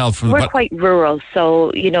do need help from... We're quite rural,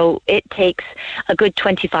 so, it takes a good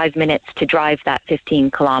 25 minutes to drive that 15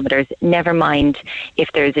 kilometres, never mind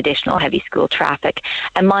if there's additional heavy school traffic.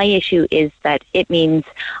 And my issue is that it means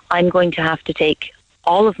I'm going to have to take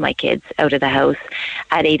all of my kids out of the house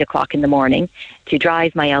at 8 o'clock in the morning to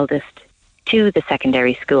drive my eldest to the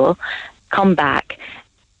secondary school, come back,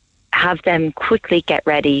 have them quickly get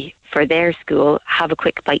ready for their school, have a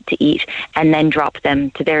quick bite to eat, and then drop them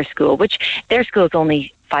to their school, which their school is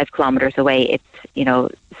only 5 kilometres away. It's,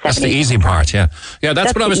 that's the easy part, yeah. Yeah,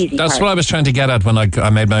 that's what I was trying to get at when I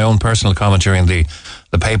made my own personal comment during the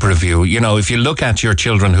paper review. If you look at your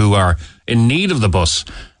children who are in need of the bus,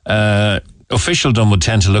 officialdom would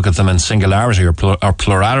tend to look at them in singularity or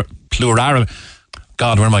plurality.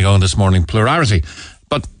 God, where am I going this morning? Plurality.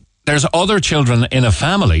 But there's other children in a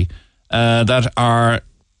family that are,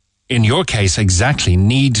 in your case, exactly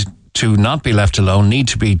need to not be left alone, need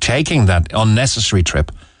to be taking that unnecessary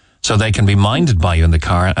trip so they can be minded by you in the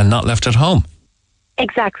car and not left at home.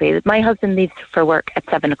 Exactly. My husband leaves for work at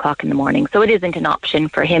 7 o'clock in the morning, so it isn't an option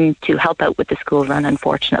for him to help out with the school run,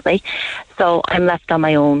 unfortunately. So I'm left on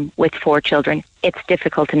my own with 4 children. It's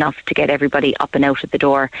difficult enough to get everybody up and out of the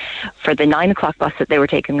door. For the 9 o'clock bus that they were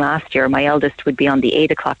taking last year, my eldest would be on the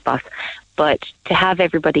 8 o'clock bus. But to have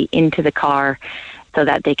everybody into the car so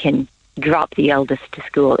that they can drop the eldest to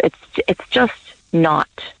school, it's just not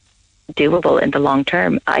doable in the long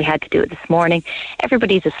term. I had to do it this morning.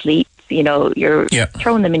 Everybody's asleep. You're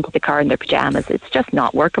throwing them into the car in their pajamas. It's just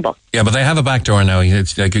not workable. Yeah, but they have a back door now.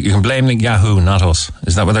 It's like you can blame Yahoo, not us.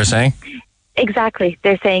 Is that what they're saying? Exactly.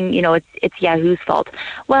 They're saying, it's Yahoo's fault.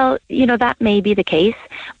 Well, that may be the case,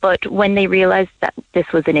 but when they realized that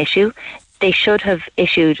this was an issue, they should have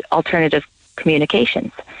issued alternative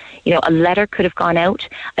communications. A letter could have gone out,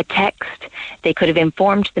 a text. They could have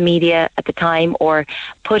informed the media at the time or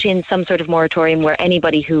put in some sort of moratorium where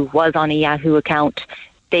anybody who was on a Yahoo account,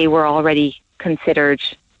 they were already considered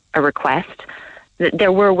a request.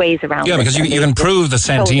 There were ways around it. Yeah, because you can prove the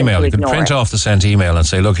sent email. You can print off the sent email and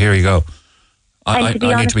say, look, here you go. I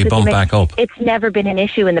need to be bumped back up. It's never been an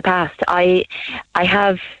issue in the past. I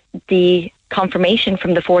have the confirmation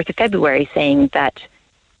from the 4th of February saying that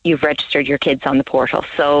you've registered your kids on the portal.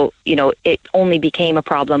 So, it only became a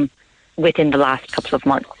problem within the last couple of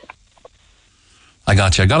months. I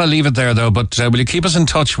got you. I got to leave it there, though, but will you keep us in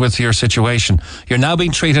touch with your situation? You're now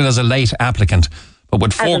being treated as a late applicant. But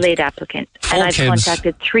with as a late applicant. And I've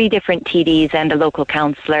contacted 3 different TDs and a local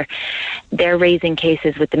councillor. They're raising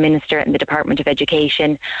cases with the Minister and the Department of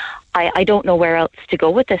Education. I don't know where else to go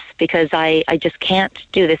with this because I just can't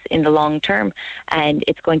do this in the long term, and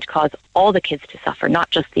it's going to cause all the kids to suffer, not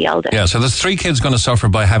just the eldest. Yeah, so there's 3 kids going to suffer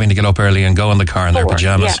by having to get up early and go in the car in 4, their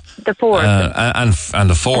pajamas. Yeah, the 4. And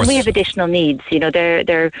the 4th. And we have additional needs.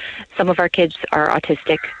 Some of our kids are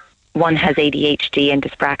autistic. One has ADHD and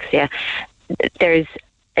dyspraxia. There's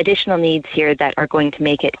additional needs here that are going to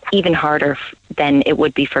make it even harder than it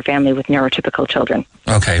would be for a family with neurotypical children.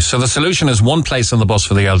 Okay, so the solution is 1 place on the bus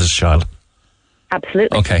for the eldest child.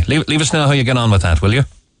 Absolutely. Okay, leave us know how you get on with that, will you?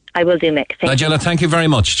 I will do, Mick. Nigella, thank you very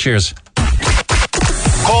much. Cheers.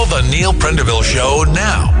 Call the Neil Prendeville Show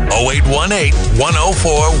now. 0818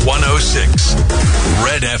 104 106.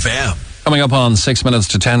 Red FM. Coming up on 6 minutes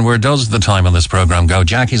to 10, where does the time on this programme go?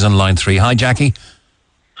 Jackie's on line 3. Hi, Jackie.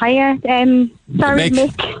 Hiya, sorry,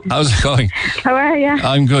 Mick. How's it going? How are you?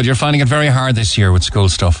 I'm good. You're finding it very hard this year with school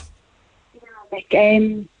stuff.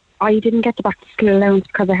 Mick, I didn't get the back to school allowance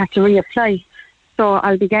because I had to reapply. So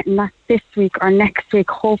I'll be getting that this week or next week,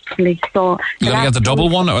 hopefully. So you're going to get the double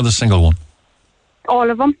one or the single one? All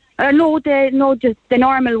of them. Just the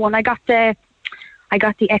normal one. I got the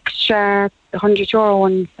extra €100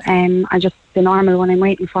 ones. The normal one I'm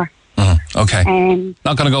waiting for. Okay.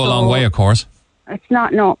 Not going to go a long way, of course. It's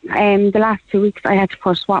not, no. The last 2 weeks I had to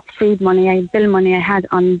put swap food money, bill money I had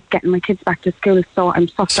on getting my kids back to school, so I'm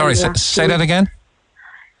suffering. Sorry, say that again?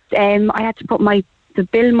 I had to put the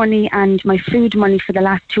bill money and my food money for the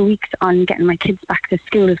last 2 weeks on getting my kids back to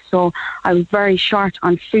school, so I was very short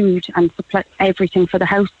on food and supply, everything for the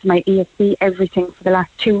house, my ESB, everything for the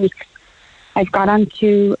last 2 weeks. I've got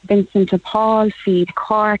onto Vincent de Paul, Feed,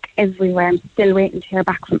 Cork, everywhere. I'm still waiting to hear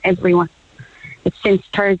back from everyone. It's since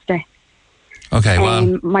Thursday. Okay,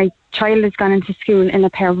 well... my child has gone into school in a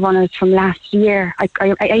pair of runners from last year. I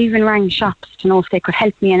even rang shops to know if they could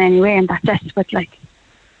help me in any way, and that's desperate, like.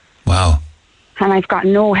 Wow. And I've got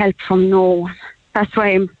no help from no one. That's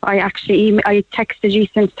why I texted you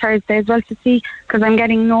since Thursday as well to see, because I'm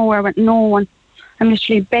getting nowhere with no one. I'm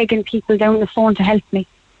literally begging people down the phone to help me.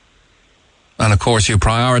 And of course you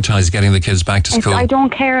prioritise getting the kids back to school. I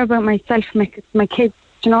don't care about myself, Mick. It's my kids.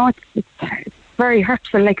 It's very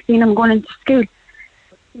hurtful, like seeing them going into school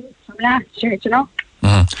from last year,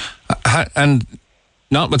 Mm-hmm. And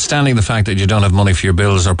notwithstanding the fact that you don't have money for your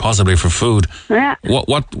bills or possibly for food, yeah.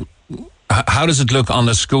 How does it look on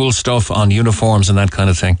the school stuff, on uniforms and that kind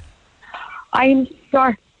of thing? I'm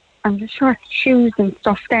just short shoes and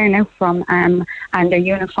stuff there now from and their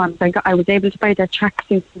uniforms. I was able to buy their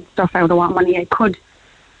tracksuits and stuff out of what money I could.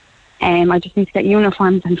 I just need to get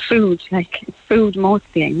uniforms and food, like food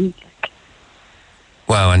mostly I need.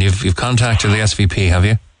 Wow, and you've contacted the SVP, have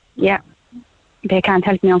you? Yeah. They can't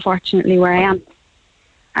help me, unfortunately, where I am.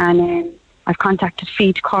 And I've contacted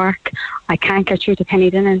Feed Cork. I can't get through to Penny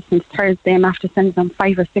Dinner since Thursday. I'm after sending them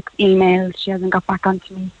 5 or 6 emails. She hasn't got back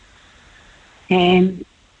onto me.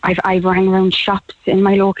 I've rang around shops in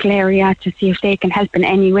my local area to see if they can help in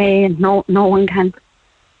any way, and no one can.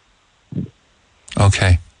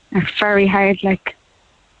 Okay. It's very hard, like...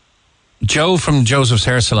 Joe from Joseph's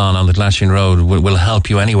Hair Salon on the Glasheen Road will help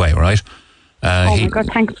you anyway, right? My God,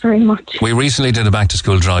 thanks very much. We recently did a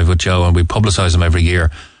back-to-school drive with Joe, and we publicise them every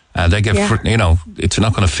year. They get, it's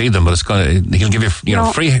not going to feed them, but he'll give you,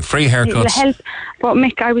 free haircuts. It'll help. But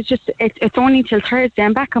Mick, it's only till Thursday.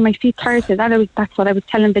 I'm back on my feet Thursday. That's what I was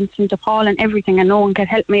telling Vincent de Paul and everything, and no one can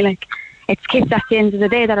help me. Like, it's kids at the end of the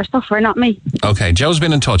day that are suffering, not me. Okay, Joe's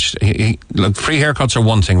been in touch. Look, free haircuts are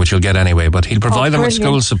one thing, which you'll get anyway, but he'll provide them with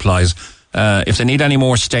school supplies. If they need any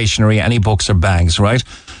more stationery, any books or bags, right?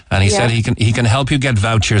 And he said he can help you get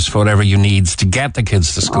vouchers for whatever you need to get the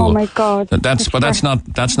kids to school. Oh my God! That's not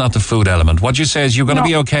the food element. What you say is you're going to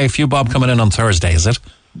be okay if you Bob coming in on Thursday, is it?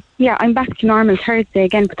 Yeah, I'm back to normal Thursday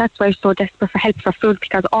again, but that's why I was so desperate for help for food,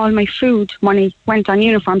 because all my food money went on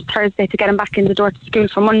uniforms Thursday to get them back in the door to school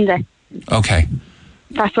for Monday. Okay.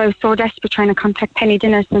 That's why I was so desperate trying to contact Penny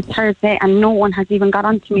Dinner since Thursday, and no one has even got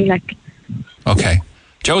on to me. Like. Okay.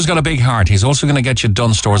 Joe's got a big heart. He's also going to get you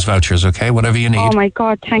Dunn Stores vouchers, okay? Whatever you need. Oh, my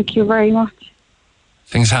God. Thank you very much.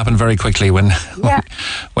 Things happen very quickly when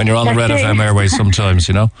you're on the Red FM airways sometimes,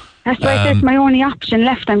 you know. That's right, that's my only option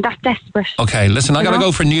left. I'm that desperate. Okay, listen, I got to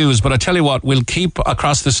go for news, but I tell you what, we'll keep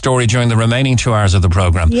across the story during the remaining 2 hours of the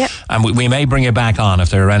programme. Yep. And we may bring you back on if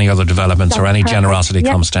there are any other developments or any generosity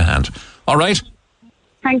comes to hand. All right?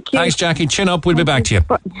 Thank you. Thanks, Jackie. Chin up. We'll be back to you.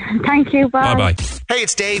 Thank you. Bye. Bye-bye. Hey,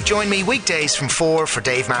 it's Dave. Join me weekdays from 4 for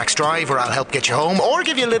Dave Max Drive, where I'll help get you home or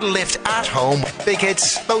give you a little lift at home. Big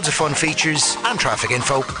hits, loads of fun features and traffic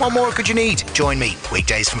info. What more could you need? Join me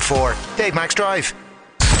weekdays from 4. Dave Max Drive.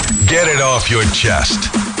 Get it off your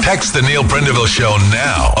chest. Text the Neil Prendeville Show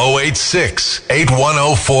now. 086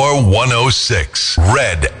 8104 106.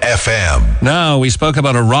 Red FM. Now, we spoke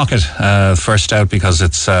about a rocket first out because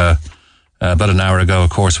it's about an hour ago, of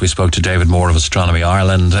course, we spoke to David Moore of Astronomy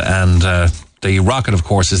Ireland, and the rocket, of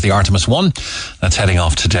course, is the Artemis 1 that's heading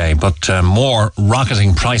off today. But more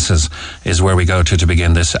rocketing prices is where we go to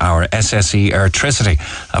begin this hour. SSE Airtricity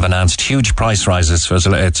have announced huge price rises for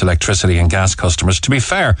its electricity and gas customers. To be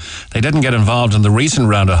fair, they didn't get involved in the recent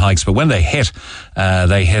round of hikes, but when they hit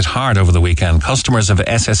hard over the weekend. Customers of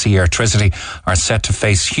SSE Airtricity are set to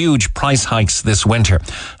face huge price hikes this winter,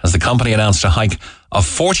 as the company announced a hike of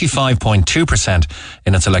 45.2%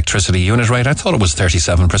 in its electricity unit rate. I thought it was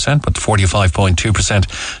 37%, but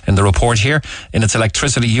 45.2% in the report here in its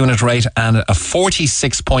electricity unit rate, and a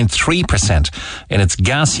 46.3% in its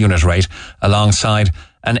gas unit rate, alongside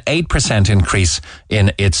an 8% increase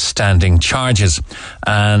in its standing charges.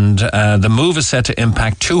 And the move is set to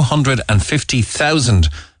impact 250,000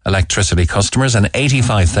 electricity customers and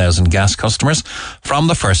 85,000 gas customers from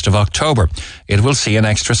the 1st of October. It will see an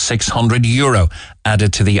extra €600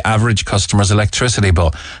 added to the average customer's electricity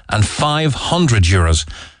bill and €500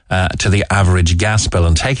 to the average gas bill.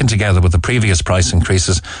 And taken together with the previous price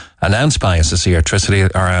increases announced by SSE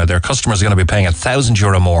Airtricity, their customers are going to be paying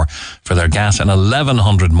 €1,000 more for their gas and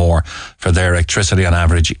 $1,100 more for their electricity on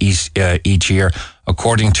average each year,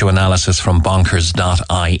 according to analysis from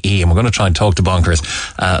bonkers.ie. And we're going to try and talk to Bonkers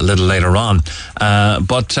a little later on.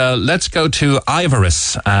 But let's go to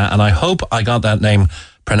Ivorus, and I hope I got that name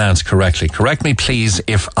pronounced correctly. Correct me, please,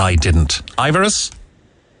 if I didn't. Ivorus?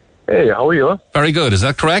 Hey, how are you? Very good. Is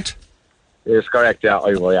that correct? It's correct, yeah.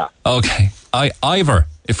 Ivor, yeah. Okay. Ivor,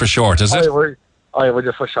 if for short, is it? Ivor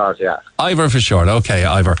just for short, yeah. Ivor for short. Okay,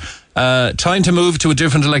 Ivor. Time to move to a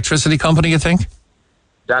different electricity company, you think?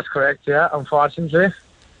 That's correct, yeah, unfortunately.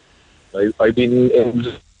 I've been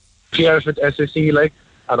in years with SSE,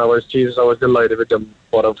 and I was delighted with them.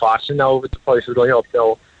 But unfortunately now, with the prices going up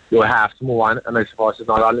now, you have to move on, and I suppose it's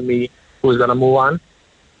not only me who's going to move on.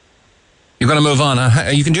 You're going to move on.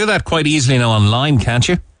 You can do that quite easily now online, can't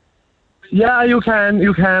you? Yeah, you can,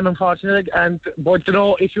 unfortunately. But,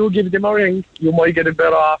 if you give them a ring, you might get a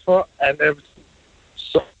better offer. And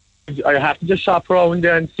so I have to just shop around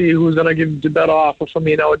there and see who's going to give the better offer for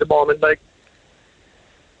me now at the moment.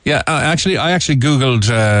 Yeah, I actually Googled,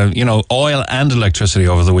 oil and electricity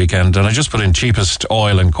over the weekend, and I just put in cheapest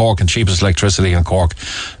oil in Cork and cheapest electricity in Cork.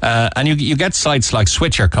 And you get sites like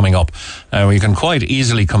Switcher coming up, where you can quite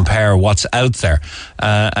easily compare what's out there.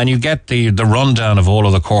 And you get the rundown of all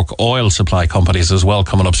of the Cork oil supply companies as well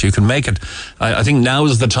coming up, so you can make it. I think now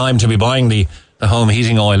is the time to be buying the home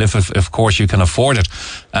heating oil, if of course you can afford it.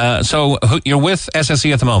 So you're with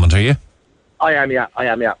SSE at the moment, are you? I am, yeah.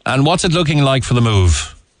 And what's it looking like for the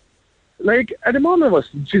move? At the moment,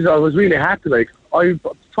 I was really happy. I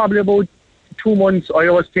probably about 2 months, I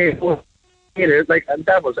was paying it, and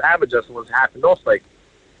that was average, just was happy enough,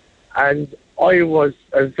 And I was,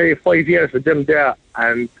 I'd say, 5 years with them there,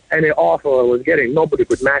 and any offer I was getting, nobody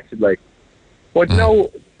could match it, But now,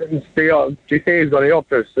 since they say it's going up,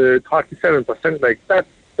 there's 37%,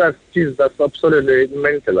 that's absolutely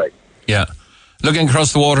mental, Yeah. Looking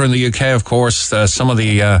across the water in the UK, of course, some of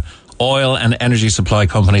the oil and energy supply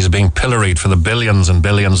companies are being pilloried for the billions and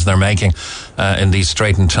billions they're making in these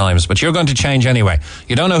straitened times. But you're going to change anyway.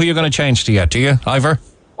 You don't know who you're going to change to yet, do you, Ivor?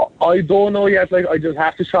 I don't know yet. I just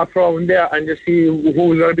have to shop around there and just see who's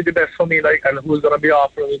going to be the best for me, and who's going to be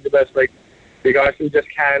offering me the best, because we just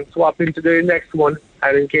can't swap into the next one,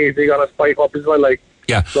 and in case they're going to spike up as well,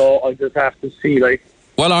 Yeah. So I just have to see,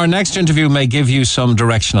 Well, our next interview may give you some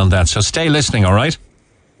direction on that, so stay listening, all right?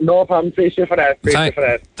 No problem. Appreciate for that.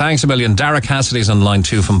 Thanks a million. Dara Cassidy's on line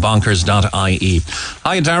 2 from bonkers.ie.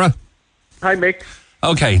 Hi, Dara. Hi, Mick.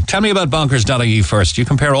 Okay, tell me about bonkers.ie first. You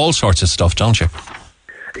compare all sorts of stuff, don't you?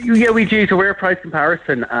 Yeah, we do. So we're a price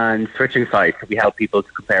comparison and switching site. So we help people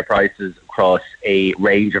to compare prices across a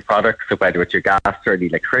range of products. So whether it's your gas or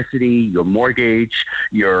electricity, your mortgage,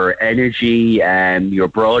 your energy, your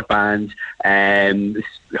broadband,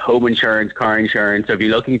 home insurance, car insurance. So if you're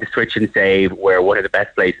looking to switch and save, we're one of the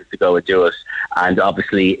best places to go and do it. And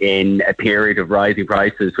obviously in a period of rising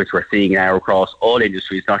prices, which we're seeing now across all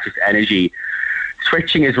industries, not just energy,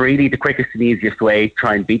 switching is really the quickest and easiest way to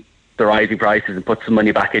try and beat the rising prices and put some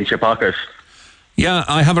money back into your pocket. Yeah,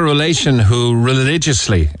 I have a relation who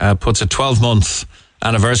religiously puts a 12-month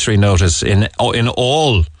anniversary notice in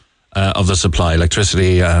all of the supply,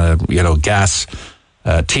 electricity, gas,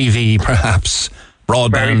 TV perhaps,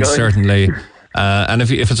 broadband certainly. And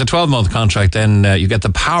if it's a 12-month contract, then you get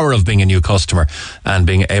the power of being a new customer and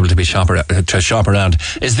being able to shop around.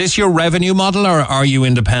 Is this your revenue model, or are you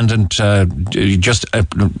independent, just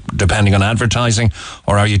depending on advertising,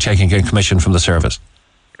 or are you taking a commission from the service?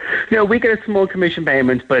 No, we get a small commission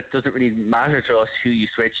payment, but it doesn't really matter to us who you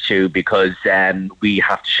switch to, because we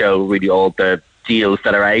have to show really all the deals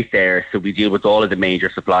that are out there. So we deal with all of the major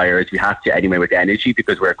suppliers. We have to anyway with energy,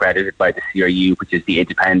 because we're accredited by the CRU, which is the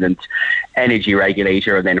independent energy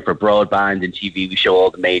regulator. And then for broadband and TV, we show all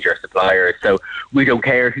the major suppliers. So we don't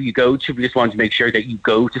care who you go to. We just want to make sure that you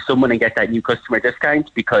go to someone and get that new customer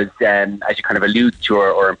discount, because as you kind of allude to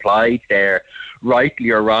or implied there, rightly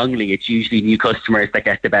or wrongly, it's usually new customers that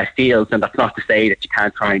get the best deals. And that's not to say that you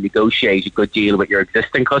can't try and negotiate a good deal with your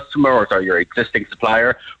existing customer or your existing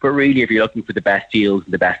supplier. But really, if you're looking for the best deals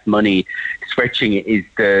and the best money, switching is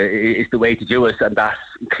the way to do it. And that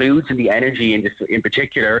includes in the energy industry in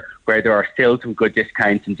particular, where there are still some good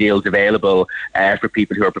discounts and deals available for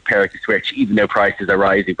people who are prepared to switch, even though prices are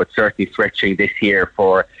rising. But certainly switching this year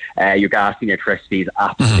for your gas and electricity is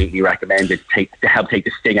absolutely recommended to help take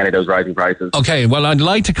the sting out of those rising prices. Okay, well, I'd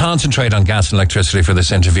like to concentrate on gas and electricity for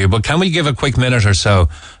this interview, but can we give a quick minute or so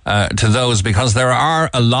to those, because there are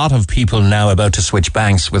a lot of people now about to switch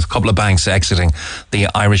banks, with a couple of banks exiting the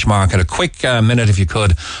Irish market. A quick minute, if you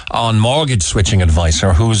could, on mortgage switching advice,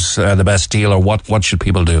 or who's the best deal, or what should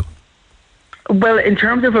people do? Well, in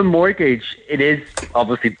terms of a mortgage, it is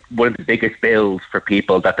obviously one of the biggest bills for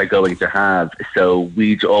people that they're going to have. So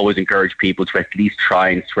we'd always encourage people to at least try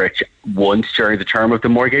and switch once during the term of the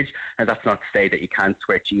mortgage. And that's not to say that you can't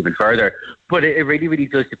switch even further. But it really, really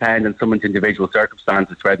does depend on someone's individual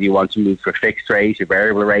circumstances, whether you want to move to a fixed rate, a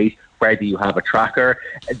variable rate, whether you have a tracker.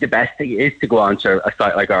 The best thing is to go onto a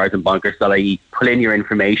site like ours in bonkers.ie, pull in your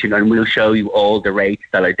information, and we'll show you all the rates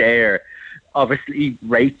that are there. Obviously,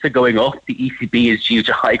 rates are going up. The ECB is due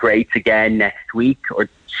to hike rates again next week or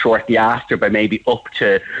shortly after by maybe up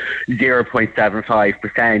to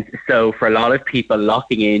 0.75%. So for a lot of people,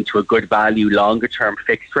 locking into a good value, longer term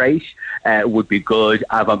fixed rate would be good.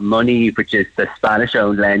 Avant Money, which is the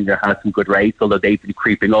Spanish-owned lender, has some good rates, although they've been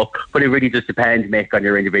creeping up. But it really just depends, Mick, on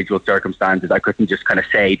your individual circumstances. I couldn't just kind of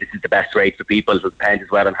say this is the best rate for people. It depends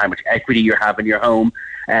as well on how much equity you have in your home.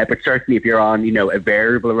 But certainly if you're on, a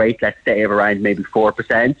variable rate, let's say of around maybe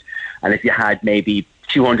 4%, and if you had maybe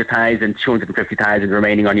 200,000, 250,000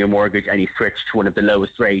 remaining on your mortgage and you switched to one of the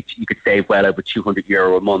lowest rates, you could save well over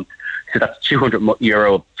 €200 a month. So that's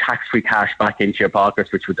 €200 tax-free cash back into your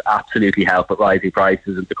pockets, which would absolutely help with rising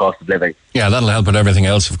prices and the cost of living. Yeah, that'll help with everything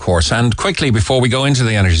else, of course. And quickly, before we go into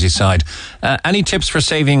the energy side, any tips for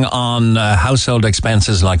saving on household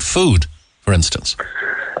expenses like food, for instance?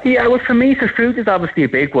 Yeah, well, for me, so food is obviously a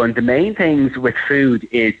big one. The main things with food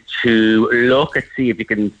is to look and see if you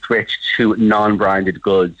can switch to non-branded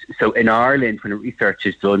goods. So in Ireland, when research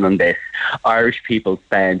is done on this, Irish people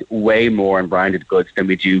spend way more on branded goods than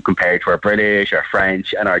we do compared to our British, our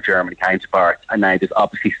French and our German counterparts. And now there's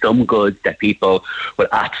obviously some goods that people will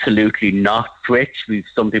absolutely not switch.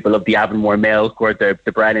 Some people love the Avonmore milk or the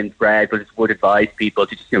Brennan's bread, but I just would advise people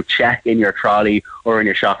to just check in your trolley or in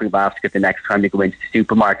your shopping basket the next time you go into the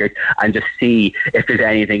supermarket and just see if there's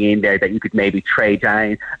anything in there that you could maybe trade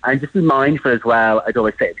down. And just be mindful as well, I'd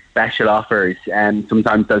always say, special offers. And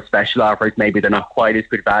sometimes those special offers, maybe they're not quite as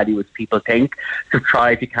good value as people think. So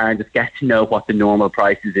try, if you can, just get to know what the normal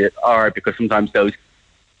prices are, because sometimes those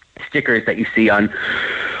stickers that you see on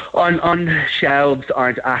shelves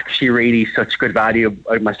aren't actually really such good value.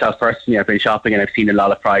 Myself personally, I've been shopping and I've seen a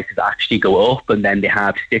lot of prices actually go up, and then they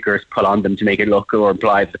have stickers put on them to make it look or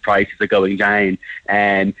imply that the prices are going down.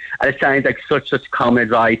 And it sounds like such common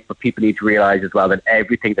advice, but people need to realise as well that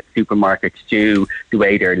everything that supermarkets do, the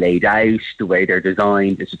way they're laid out, the way they're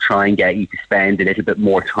designed, is to try and get you to spend a little bit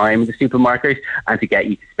more time in the supermarket and to get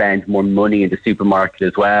you to spend more money in the supermarket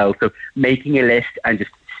as well. So making a list and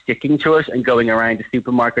just sticking to it and going around the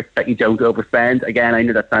supermarkets that you don't overspend. Again, I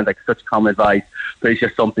know that sounds like such common advice, but it's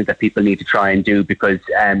just something that people need to try and do because,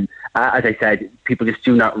 as I said, people just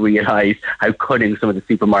do not realise how cunning some of the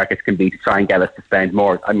supermarkets can be to try and get us to spend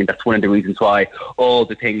more. I mean, that's one of the reasons why all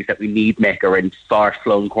the things that we need make are in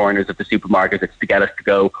far-flung corners of the supermarkets. It's to get us to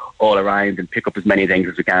go all around and pick up as many things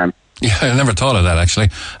as we can. Yeah, I never thought of that, actually.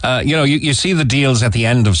 You see the deals at the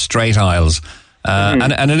end of straight aisles.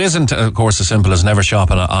 And it isn't, of course, as simple as never shop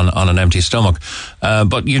on an empty stomach.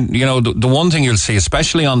 But the one thing you'll see,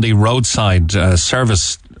 especially on the roadside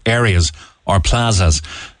service areas or plazas,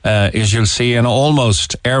 is you'll see an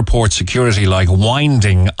almost airport security like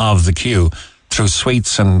winding of the queue through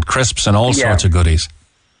sweets and crisps and all sorts of goodies.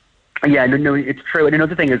 Yeah, no, it's true. And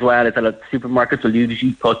another thing as well is that supermarkets will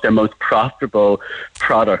usually put their most profitable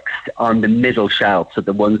products on the middle shelf, so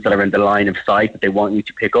the ones that are in the line of sight that they want you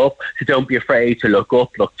to pick up. So don't be afraid to look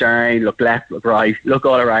up, look down, look left, look right, look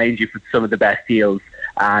all around you for some of the best deals.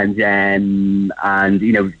 And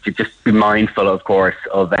just be mindful, of course,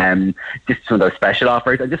 of just some of those special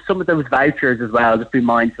offers and just some of those vouchers as well. Just be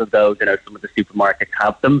mindful of those. Some of the supermarkets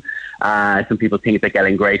have them. Some people think they're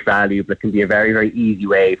getting great value, but it can be a very, very easy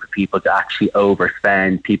way for people to actually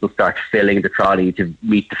overspend. People start filling the trolley to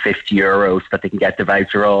meet the €50 so that they can get the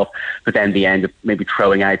voucher off, but then they end up maybe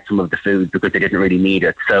throwing out some of the food because they didn't really need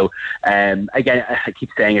it. So, again, I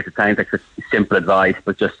keep saying it sounds like simple advice,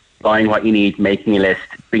 but just buying what you need, making a list,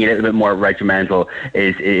 being a little bit more regimental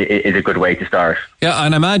is a good way to start. Yeah,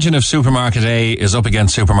 and imagine if Supermarket A is up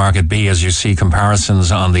against Supermarket B, as you see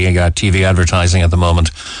comparisons on the TV advertising at the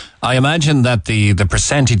moment. I imagine that the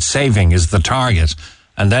percentage saving is the target,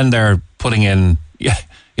 and then they're putting in,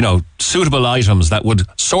 suitable items that would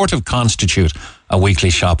sort of constitute a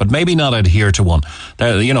weekly shop, but maybe not adhere to one.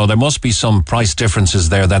 There must be some price differences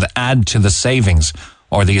there that add to the savings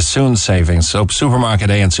or the assumed savings. So Supermarket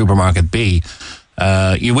A and Supermarket B,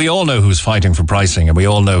 we all know who's fighting for pricing, and we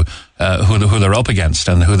all know who they're up against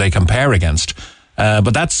and who they compare against.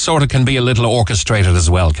 But that sort of can be a little orchestrated as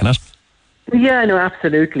well, can it? Yeah, no,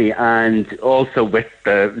 absolutely. And also with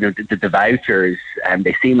the vouchers,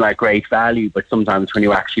 they seem like great value, but sometimes when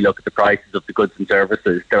you actually look at the prices of the goods and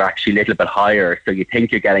services, they're actually a little bit higher. So you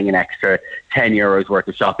think you're getting an extra €10 worth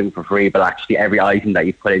of shopping for free, but actually every item that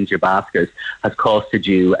you put into your basket has costed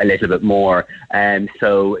you a little bit more.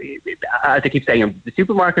 So as I keep saying, the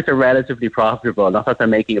supermarkets are relatively profitable, not that they're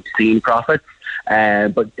making obscene profits.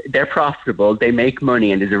 But they're profitable, they make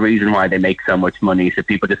money, and there's a reason why they make so much money. So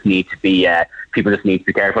people just need to be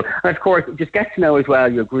careful. And of course, just get to know as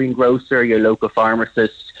well your greengrocer, your local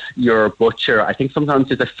pharmacist, your butcher. I think sometimes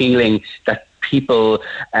there's a feeling that people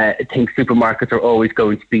think supermarkets are always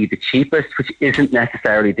going to be the cheapest, which isn't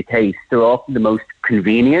necessarily the case. They're often the most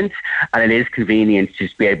convenient, and it is convenient to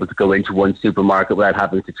just be able to go into one supermarket without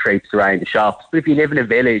having to traipse around the shops. But if you live in a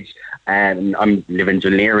village, and I live in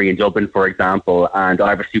Dunleary in Dublin, for example, and I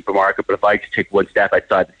have a supermarket, but if I just take one step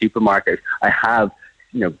outside the supermarket, I have,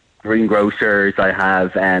 greengrocers, I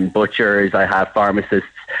have butchers, I have pharmacists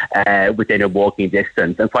within a walking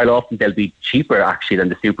distance, and quite often they'll be cheaper actually than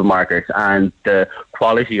the supermarket, and the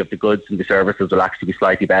quality of the goods and the services will actually be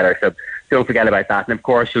slightly better. So don't forget about that. And of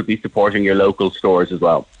course, you'll be supporting your local stores as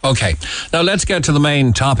well. Okay. Now let's get to the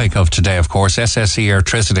main topic of today, of course. SSE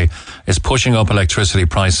Electricity is pushing up electricity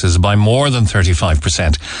prices by more than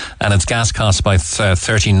 35% and its gas costs by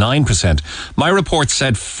 39%. My report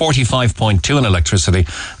said 45.2% in electricity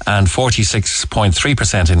and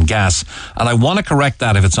 46.3% in gas. And I want to correct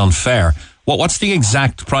that if it's unfair. What's the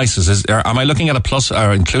exact prices? Am I looking at a plus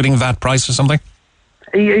or including VAT price or something?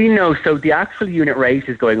 So the actual unit rate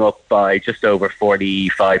is going up by just over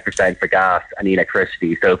 45% for gas and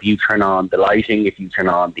electricity. So if you turn on the lighting, if you turn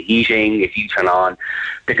on the heating, if you turn on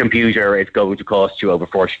the computer, it's going to cost you over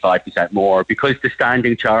 45% more, because the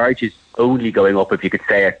standing charge is only going up, if you could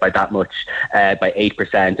say it, by that much, by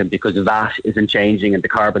 8%, and because VAT isn't changing and the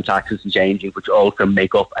carbon tax isn't changing, which also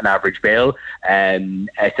make up an average bill.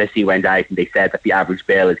 SSE went out and they said that the average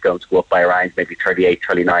bill is going to go up by around maybe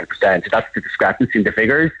 38-39%. So that's the discrepancy in the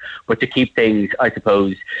figures. But to keep things, I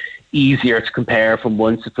suppose, easier to compare from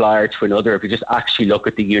one supplier to another, if you just actually look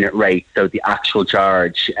at the unit rate, so the actual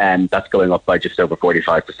charge, that's going up by just over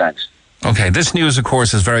 45%. Okay, this news, of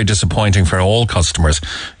course, is very disappointing for all customers.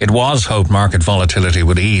 It was hoped market volatility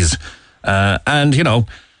would ease. We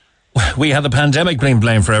had the pandemic being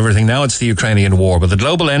blamed for everything. Now it's the Ukrainian war. But the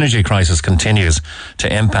global energy crisis continues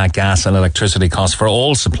to impact gas and electricity costs for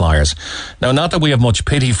all suppliers. Now, not that we have much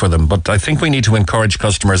pity for them, but I think we need to encourage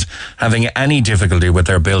customers having any difficulty with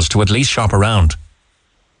their bills to at least shop around.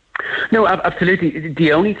 No, absolutely.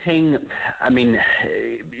 The only thing, I mean,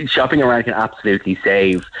 shopping around can absolutely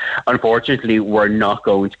save. Unfortunately, we're not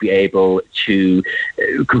going to be able to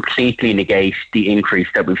completely negate the increase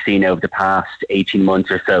that we've seen over the past 18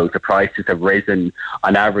 months or so. The prices have risen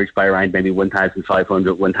on average by around maybe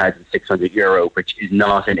 1,500, 1,600 euro, which is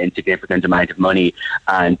not an insignificant amount of money.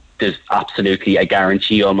 And there's absolutely a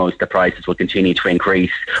guarantee almost that prices will continue to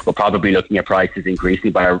increase. We're probably looking at prices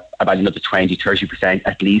increasing by about another 20, 30%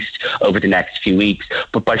 at least over the next few weeks.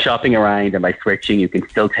 But by shopping around and by switching, you can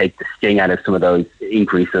still take the sting out of some of those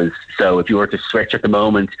increases. So if you were to switch at the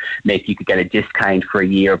moment, maybe you could get a discount for a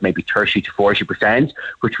year of maybe 30 to 40%,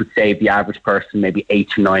 which would save the average person maybe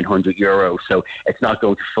 800 to 900 euro. So it's not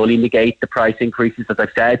going to fully negate the price increases, as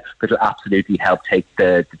I've said, but it'll absolutely help take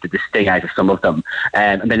the sting out of some of them.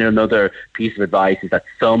 And then another piece of advice is that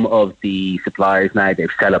some of the suppliers now,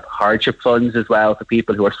 they've set up hardship funds as well for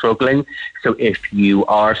people who are struggling. So if you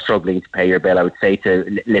are struggling to pay your bill, I would say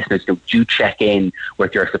to listeners, do check in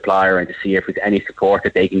with your supplier and to see if there's any support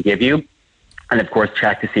that they can give you. And of course,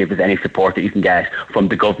 check to see if there's any support that you can get from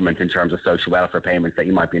the government in terms of social welfare payments that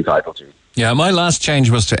you might be entitled to. Yeah, my last change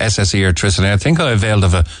was to SSE electricity. I think I availed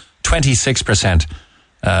of a 26%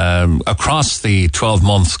 across the 12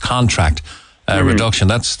 months contract reduction.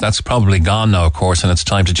 That's probably gone now, of course, and it's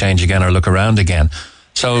time to change again or look around again.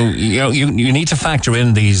 So, you need to factor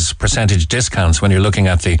in these percentage discounts when you're looking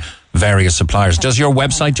at the various suppliers. Does your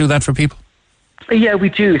website do that for people? Yeah, we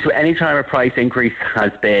do. So anytime a price increase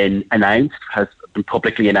has been announced, has been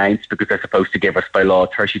publicly announced, because they're supposed to give us by law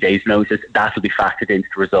 30 days notice, that will be factored into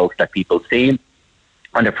the results that people see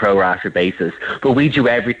on a pro rata basis. But we do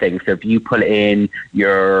everything. So if you put in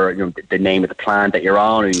the name of the plan that you're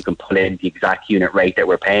on, or you can put in the exact unit rate that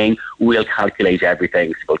we're paying, we'll calculate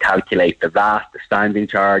everything. So we'll calculate the VAT, the standing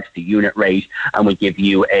charge, the unit rate, and we'll give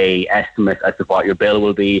you a estimate as to what your bill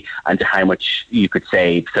will be and to how much you could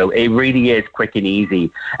save. So it really is quick and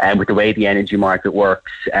easy. And with the way the energy market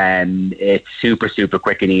works, it's super, super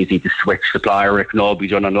quick and easy to switch supplier. It can all be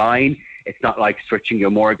done online. It's not like switching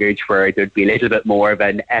your mortgage where there'd be a little bit more of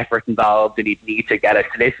an effort involved and you'd need to get a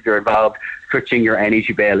solicitor involved. Switching your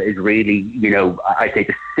energy bill is really, I say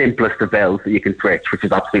the simplest of bills that you can switch, which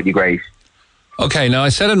is absolutely great. Okay, now I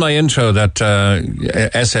said in my intro that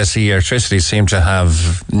SSE electricity seemed to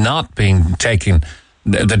have not been taking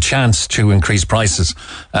the chance to increase prices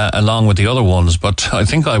along with the other ones, but I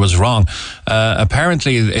think I was wrong.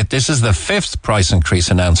 Apparently, this is the 5th price increase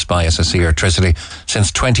announced by SSE Electricity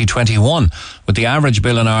since 2021, with the average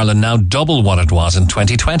bill in Ireland now double what it was in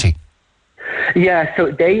 2020. Yeah,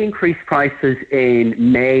 so they increased prices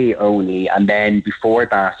in May only, and then before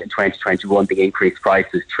that, in 2021, they increased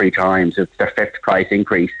prices 3 times. It's their 5th price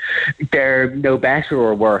increase. They're no better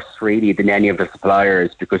or worse, really, than any of the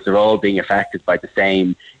suppliers, because they're all being affected by the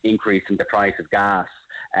same increase in the price of gas.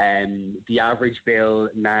 The average bill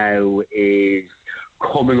now is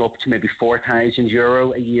coming up to maybe 4,000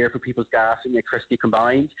 euro a year for people's gas and electricity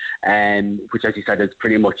combined, which, as you said, has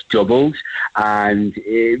pretty much doubled. And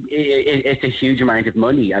it's a huge amount of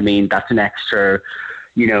money. I mean, that's an extra,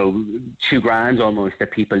 $2,000 almost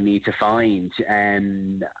that people need to find.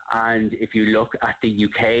 And if you look at the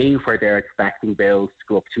UK, where they're expecting bills to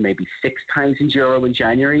go up to maybe 6,000 euro in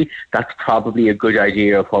January, that's probably a good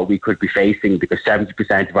idea of what we could be facing, because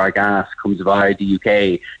 70% of our gas comes via the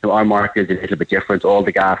UK. Now, our market is a little bit different. All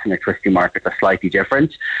the gas and electricity markets are slightly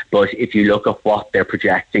different. But if you look at what they're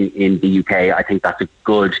projecting in the UK, I think that's a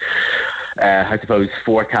good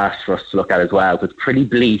forecast for us to look at as well. So it's pretty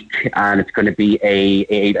bleak, and it's going to be a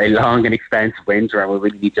long and expensive winter, and we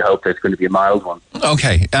really need to hope that it's going to be a mild one.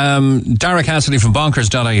 Okay. Derek Cassidy from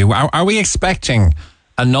bonkers.ie. Are we expecting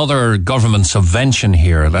another government subvention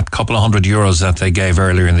here, that couple of €100 that they gave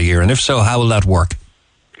earlier in the year? And if so, how will that work?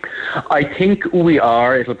 I think we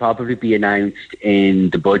are. It'll probably be announced in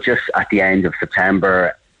the budget at the end of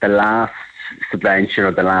September. The last subvention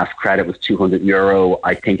or the last credit was €200.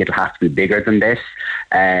 I think it'll have to be bigger than this,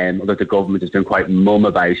 although the government has been quite mum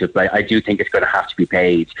about it. But I do think it's going to have to be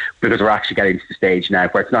paid, because we're actually getting to the stage now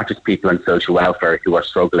where it's not just people on social welfare who are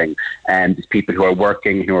struggling, and there's people who are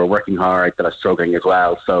working hard that are struggling as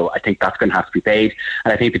well. So I think that's going to have to be paid,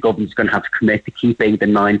 and I think the government's going to have to commit to keeping the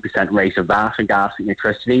 9% rate of VAT on gas and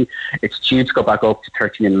electricity. It's due to go back up to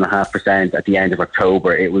 13.5% at the end of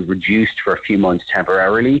October. It was reduced for a few months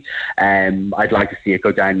temporarily. I'd like to see it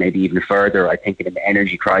go down maybe even further. I think in an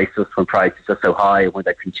energy crisis, when prices are so high, when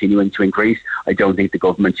they're continuing to increase, I don't think the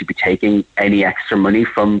government should be taking any extra money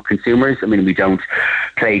from consumers. I mean, we don't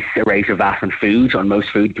place a rate of VAT on food, on most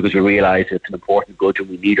food, because we realise it's an important good and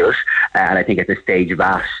we need it. And I think at this stage,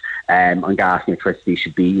 VAT on gas and electricity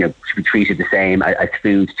should be treated the same as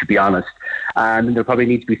food, to be honest. And there probably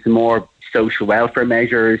needs to be some more social welfare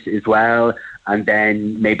measures as well. And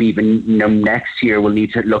then maybe even next year we'll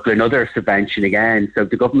need to look at another subvention again. So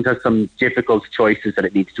the government has some difficult choices that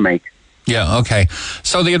it needs to make. Yeah, okay.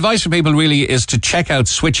 So the advice for people really is to check out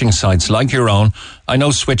switching sites like your own. I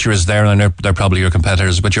know Switcher is there, and I know they're probably your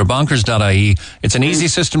competitors, but your bonkers.ie, it's an easy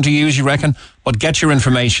system to use, you reckon? But get your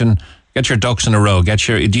information, get your ducks in a row.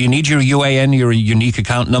 Do you need your UAN, your unique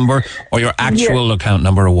account number, or your actual account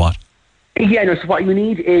number, or what? Yeah, no, so what you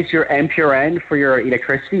need is your MPRN for your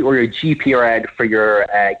electricity or your GPRN for your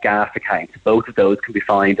gas account. Both of those can be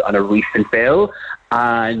found on a recent bill.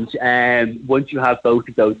 And once you have both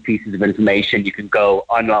of those pieces of information, you can go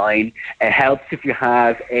online. It helps if you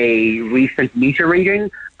have a recent meter reading,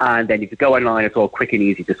 and then if you go online, it's all quick and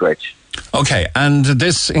easy to switch. Okay, and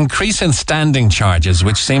this increase in standing charges,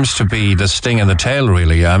 which seems to be the sting in the tail,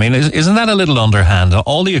 really, I mean, isn't that a little underhand?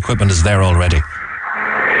 All the equipment is there already.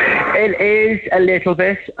 It is a little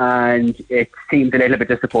bit, and it seems a little bit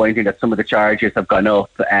disappointing that some of the charges have gone up.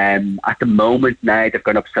 At the moment now, they've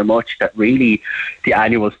gone up so much that really the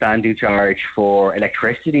annual standing charge for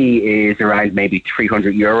electricity is around maybe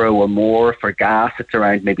 €300 or more. For gas, it's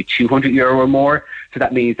around maybe €200 or more. So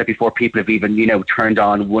that means that before people have even, turned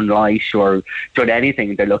on one light or done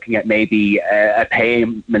anything, they're looking at maybe a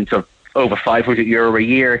payment of over €500 a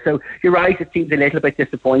year. So you're right, it seems a little bit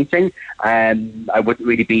disappointing. I wouldn't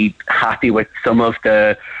really be happy with some of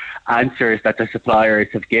the answers that the suppliers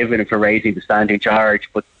have given for raising the standing charge,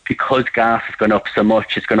 but because gas has gone up so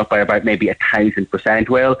much, it's gone up by about maybe 1,000%.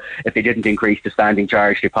 Well, if they didn't increase the standing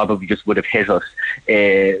charge, they probably just would have hit us,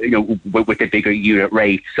 with a bigger unit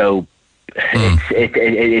rate. So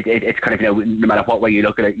it's kind of, no matter what way you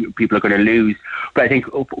look at it, people are going to lose. But I think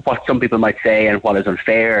what some people might say and what is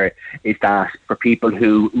unfair is that for people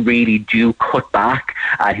who really do cut back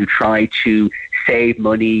and who try to save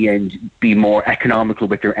money and be more economical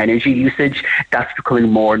with their energy usage, that's becoming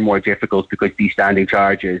more and more difficult because these standing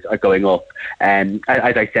charges are going up. As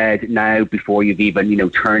I said, now before you've even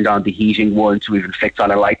turned on the heating once or even fixed on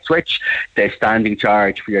a light switch, the standing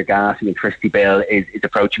charge for your gas and electricity bill is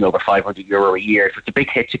approaching over €500 a year. So it's a big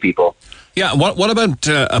hit to people. Yeah, what about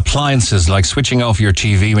appliances, like switching off your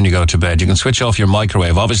TV when you go to bed? You can switch off your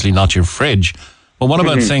microwave, obviously not your fridge. But what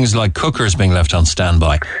about things like cookers being left on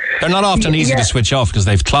standby? They're not often easy to switch off because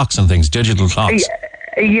they've clocks and things, digital clocks.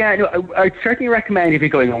 Yeah, no, I'd certainly recommend if you're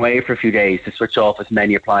going away for a few days to switch off as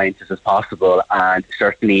many appliances as possible, and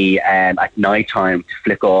certainly at night time to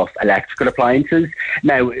flick off electrical appliances.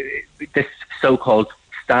 Now, this so-called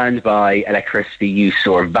standby electricity use,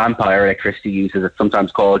 or vampire electricity use as it's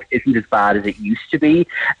sometimes called, isn't as bad as it used to be.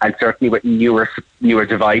 And certainly with newer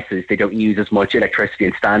devices, they don't use as much electricity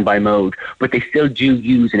in standby mode, but they still do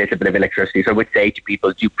use a little bit of electricity. So I would say to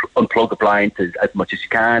people, do unplug appliances as much as you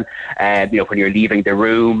can. When you're leaving the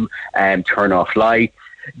room, turn off lights.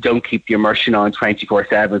 Don't keep the immersion on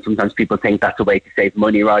 24/7. Sometimes people think that's a way to save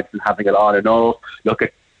money rather than having it on and off. Look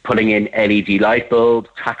at putting in LED light bulbs,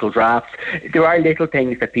 tackle drafts. There are little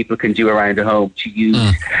things that people can do around the home to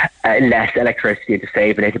use less electricity and to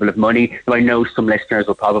save a little bit of money. Now, I know some listeners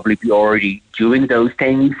will probably be already doing those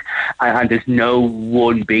things, and there's no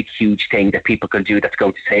one big, huge thing that people can do that's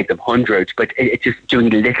going to save them hundreds, but it's just doing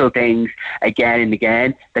little things again and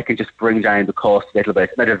again that can just bring down the cost a little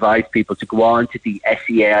bit. And I'd advise people to go on to the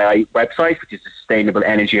SEAI website, which is the Sustainable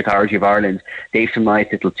Energy Authority of Ireland. They have some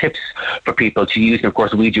nice little tips for people to use, and of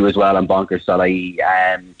course we do as well on bonkers.ie.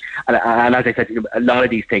 And as I said, a lot of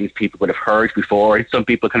these things people would have heard before. Some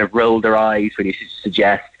people kind of roll their eyes when you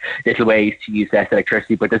suggest little ways to use less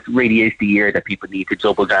electricity, but this really is the year that people need to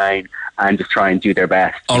double down and just try and do their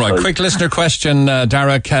best. All right, quick listener question,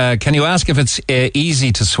 Derek. Can you ask if it's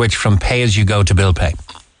easy to switch from pay-as-you-go to bill pay?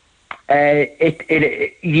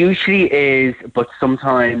 It usually is, but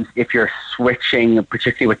sometimes if you're switching,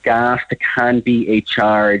 particularly with gas, there can be a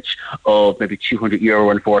charge of maybe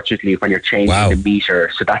 €200, unfortunately, when you're changing the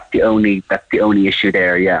meter. So that's the only issue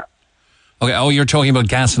there. Yeah. Okay. Oh, you're talking about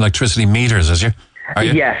gas and electricity meters, is you? Are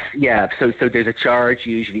you? Yes. Yeah. So there's a charge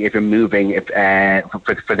usually if you're moving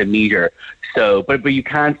for the meter. So, but you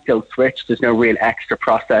can still switch. There's no real extra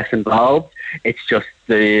process involved. It's just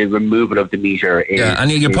the removal of the meter.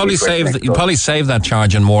 And you probably save that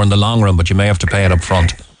charge and more in the long run, but you may have to pay it up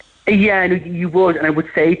front. Yeah, you would. And I would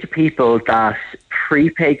say to people that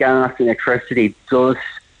prepay gas and electricity does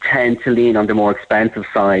tend to lean on the more expensive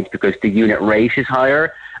side because the unit rate is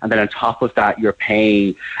higher. And then on top of that, you're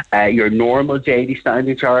paying your normal daily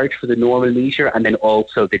standing charge for the normal meter, and then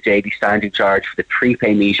also the daily standing charge for the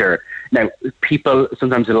prepay meter. Now, people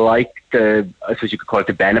sometimes like I suppose you could call it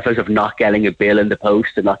the benefit of not getting a bill in the post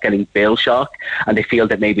and not getting bill shock, and they feel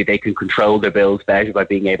that maybe they can control their bills better by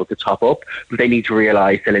being able to top up, but they need to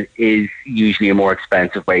realise that it is usually a more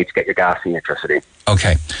expensive way to get your gas and electricity.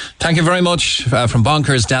 Okay. Thank you very much from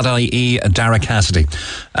bonkers.ie, Dara Cassidy.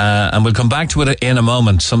 And we'll come back to it in a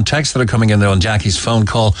moment. Some texts that are coming in there on Jackie's phone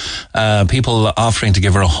call. People offering to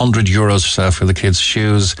give her €100 for the kids'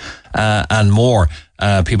 shoes and more.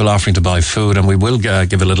 People offering to buy food, and we will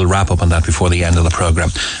give a little wrap up on that before the end of the programme.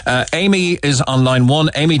 Amy is on line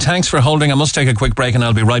 1. Amy, thanks for holding. I must take a quick break and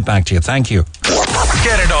I'll be right back to you. Thank you.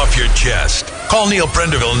 Get it off your chest. Call Neil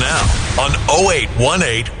Prendeville now on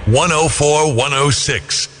 0818 104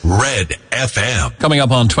 106 Red FM. Coming up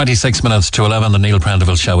on 26 minutes to 11, the Neil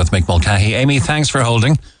Prendeville Show with Mick Mulcahy. Amy, thanks for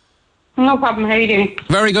holding. No problem. How are you doing?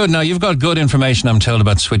 Very good. Now, you've got good information, I'm told,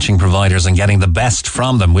 about switching providers and getting the best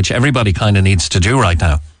from them, which everybody kind of needs to do right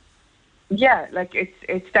now. Yeah, like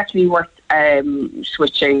it's definitely worth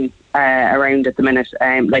switching around at the minute.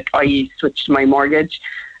 Like I switched my mortgage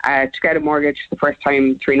to get a mortgage for the first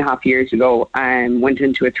time 3.5 years ago, and went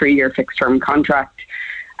into a 3-year fixed term contract.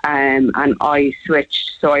 And I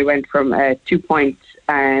switched, so I went from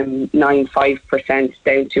 2.95%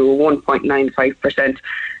 down to 1.95%.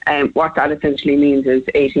 What that essentially means is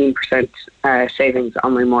 18% savings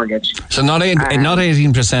on my mortgage. So not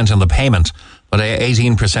 18% on the payment, but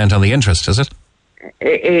 18% on the interest, is it?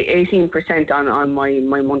 18% on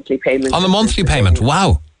my monthly payment. On the monthly payment,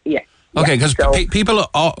 wow. Yeah. Okay, because people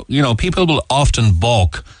will often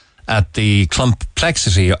balk at the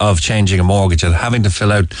complexity of changing a mortgage and having to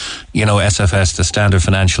fill out, SFS, the standard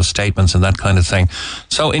financial statements and that kind of thing.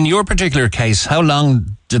 So in your particular case, how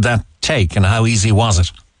long did that take and how easy was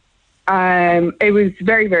it? It was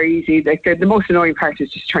very, very easy. Like the most annoying part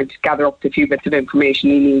is just trying to gather up the few bits of information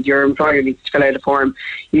you need. Your employer needs to fill out a form.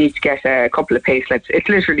 You need to get a couple of pay slips. It's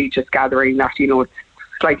literally just gathering that, it's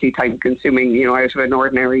slightly time consuming, out of an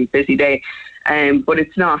ordinary busy day. But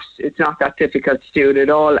it's not that difficult to do it at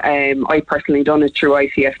all. I personally done it through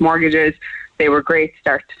ICS Mortgages. They were great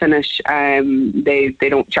start to finish. They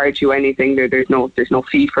don't charge you anything. There's no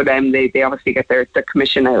fee for them. They obviously get their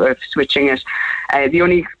commission out of switching it. The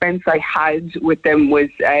only expense I had with them was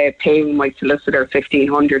paying my solicitor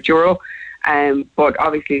 €1,500. But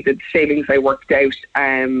obviously the savings I worked out,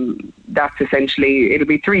 that's essentially, it'll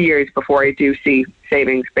be 3 years before I do see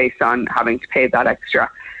savings based on having to pay that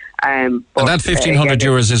extra. But and that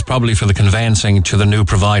 €1,500 is probably for the conveyancing to the new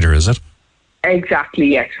provider, is it? Exactly,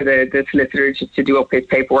 yes. For the solicitor just to do up his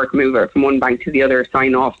paperwork, move it from one bank to the other,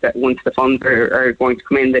 sign off that once the funds are going to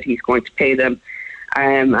come in that he's going to pay them,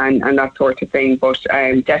 and that sort of thing. But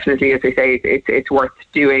definitely, as I say, it's worth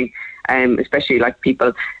doing. Especially like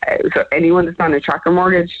people, so anyone that's on a tracker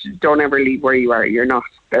mortgage, don't ever leave where you are. They're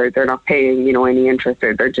not paying, any interest.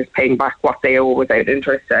 They're just paying back what they owe without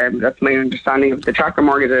interest. That's my understanding of the tracker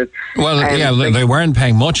mortgages. Well, they weren't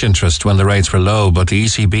paying much interest when the rates were low, but the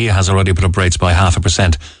ECB has already put up rates by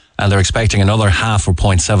 0.5%, and they're expecting another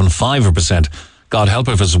 0.75%. God help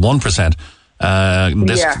if it's 1%.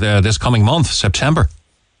 This coming month, September.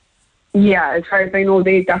 Yeah, as far as I know,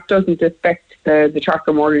 that doesn't affect the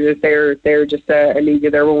tracker mortgages. They're just a league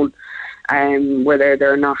of their own, where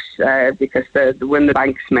they're not because when the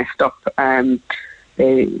banks messed up,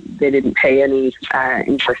 they didn't pay any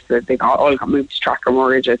interest. They all got moved to tracker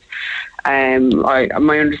mortgages.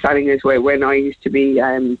 My understanding is when I used to be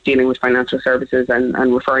dealing with financial services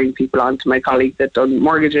and referring people on to my colleague that done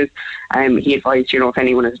mortgages, he advised, if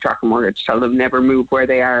anyone has a tracker mortgage, tell them never move where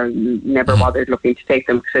they are, and never bothered looking to take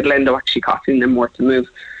them because it'll end up actually costing them more to move.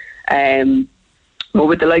 But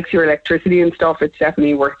with the likes of your electricity and stuff, it's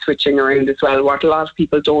definitely worth switching around as well. What a lot of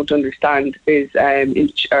people don't understand is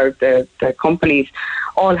the companies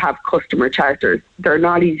all have customer charters. They're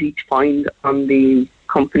not easy to find on the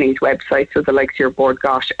company's website, so the likes of your Board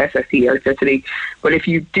Gosh, SSE, Electricity. But if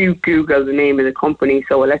you do Google the name of the company,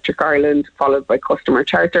 so Electric Ireland followed by customer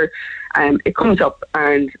charter, it comes up,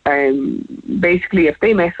 and basically if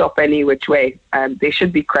they mess up any which way, they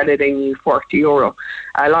should be crediting you €40.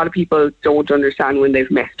 A lot of people don't understand when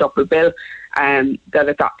they've messed up a bill, that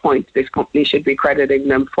at that point this company should be crediting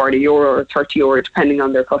them €40 or €30 depending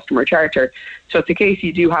on their customer charter. So it's a case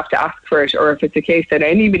you do have to ask for it, or if it's a case that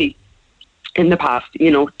anybody in the past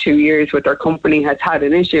 2 years with their company has had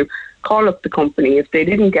an issue, call up the company. If they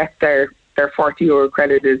didn't get their €40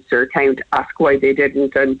 credited to their account, ask why they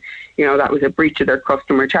didn't, and that was a breach of their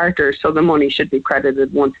customer charter, so the money should be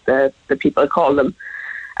credited once the people call them.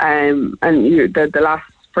 And the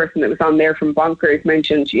last person that was on there from Bonkers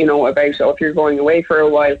mentioned, about if you're going away for a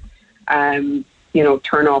while,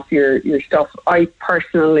 turn off your stuff. I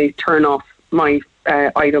personally turn off my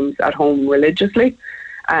items at home religiously.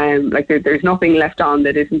 There's nothing left on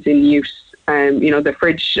that isn't in use. The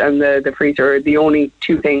fridge and the freezer are the only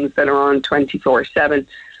two things that are on 24/7.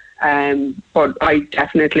 But I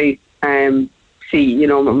definitely see,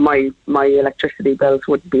 my electricity bills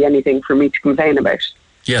wouldn't be anything for me to complain about.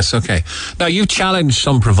 Yes, okay. Now, you've challenged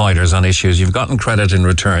some providers on issues. You've gotten credit in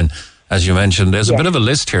return, as you mentioned. There's a bit of a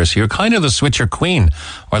list here. So you're kind of the switcher queen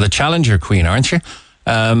or the challenger queen, aren't you?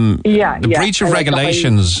 The breach of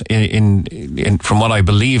regulations, in from what I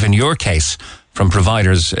believe in your case, from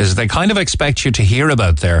providers, is they kind of expect you to hear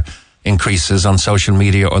about their increases on social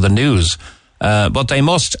media or the news. But they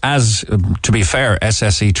must, to be fair,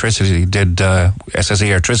 SSE Electricity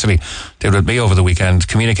did with me over the weekend,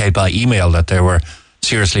 communicate by email that they were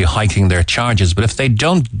seriously hiking their charges. But if they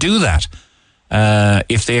don't do that,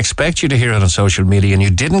 if they expect you to hear it on social media and you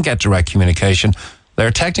didn't get direct communication, they're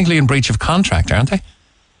technically in breach of contract, aren't they?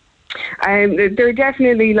 They're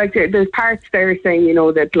definitely, there's parts there saying,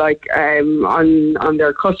 on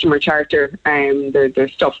their customer charter,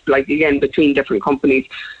 there's stuff, again, between different companies,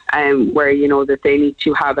 where, that they need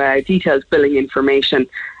to have detailed billing information.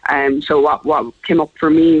 So what came up for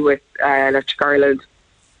me with Electric Ireland,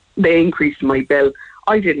 they increased my bill.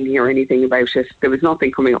 I didn't hear anything about it. There was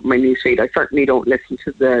nothing coming up my newsfeed. I certainly don't listen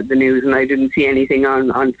to the news, and I didn't see anything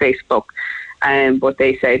on Facebook. But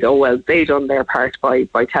they said, they done their part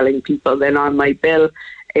by telling people. Then on my bill,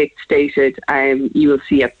 it stated you will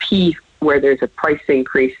see a P where there's a price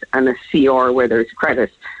increase and a CR where there's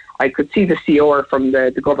credit. I could see the CR from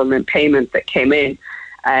the government payment that came in,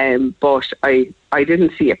 but I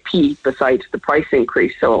didn't see a P besides the price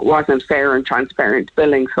increase, so it wasn't fair and transparent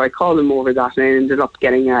billing. So I called them over that, and I ended up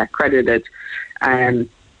getting credited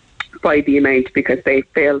by the amount because they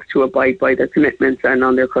failed to abide by their commitments, and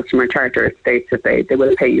on their customer charter it states that they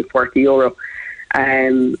will pay you €40.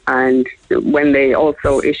 And when they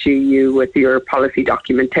also issue you with your policy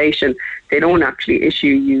documentation, they don't actually issue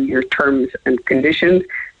you your terms and conditions.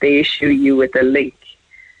 They issue you with a link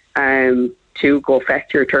to go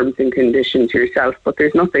fetch your terms and conditions yourself, but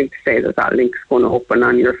there's nothing to say that link's going to open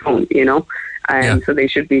on your phone, So they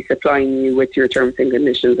should be supplying you with your terms and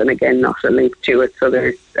conditions, and again, not a link to it. So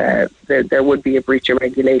there's there would be a breach of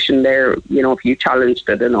regulation there. If you challenged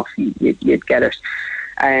it enough, you'd get it.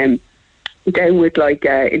 Down with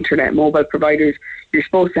internet mobile providers, you're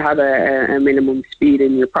supposed to have a minimum speed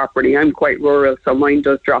in your property. I'm quite rural, so mine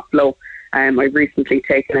does drop low. I've recently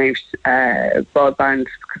taken out broadband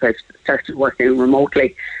because I've started working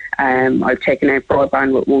remotely. I've taken out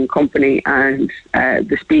broadband with one company, and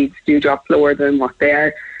the speeds do drop lower than what they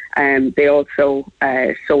are. They also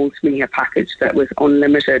sold me a package that was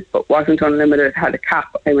unlimited, but wasn't unlimited, had a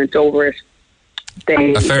cap. I went over it.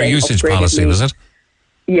 A fair usage policy, was it?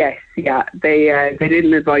 Yes, yeah. They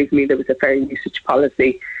didn't advise me there was a fair usage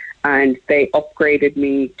policy, and they upgraded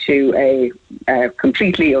me to a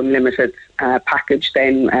completely unlimited package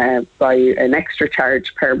then by an extra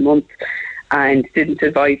charge per month, and didn't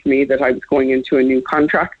advise me that I was going into a new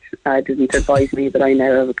contract. Didn't advise me that I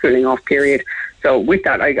now have a cooling off period. So with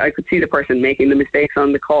that, I could see the person making the mistakes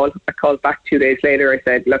on the call. I called back 2 days later. I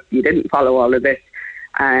said, look, you didn't follow all of this.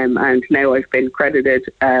 And now I've been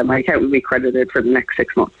credited. My account will be credited for the next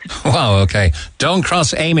 6 months. Wow, okay. Don't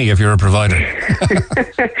cross Amy if you're a provider.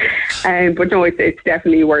 But no, it's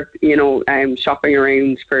definitely worth, shopping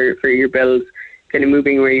around for your bills, kind of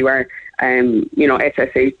moving where you are.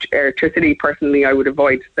 SSE Electricity, personally, I would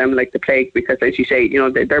avoid them like the plague because, as you say,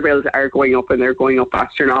 their bills are going up, and they're going up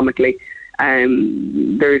astronomically.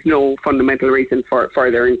 There's no fundamental reason for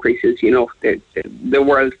their increases. The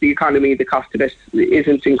world, the economy, the cost of it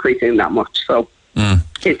isn't increasing that much. So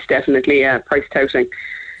it's definitely price touting.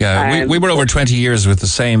 Yeah, we were over 20 years with the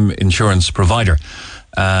same insurance provider.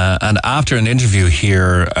 And after an interview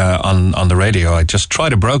here on the radio, I just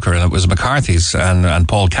tried a broker, and it was McCarthy's and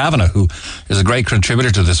Paul Kavanagh, who is a great contributor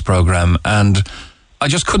to this programme. And I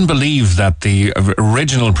just couldn't believe that the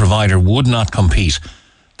original provider would not compete.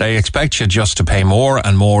 They expect you just to pay more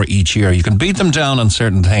and more each year. You can beat them down on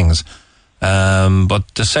certain things, but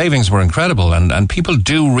the savings were incredible. And people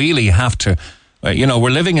do really have to, we're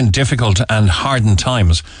living in difficult and hardened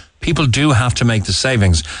times. People do have to make the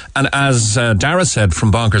savings. And as Dara said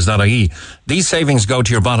from bonkers.ie, these savings go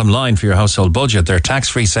to your bottom line for your household budget. They're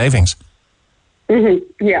tax-free savings.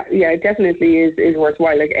 Mm-hmm. Yeah, it definitely is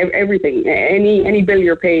worthwhile. Like everything, any bill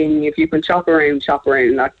you're paying, if you can shop around.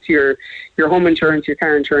 That's your home insurance, your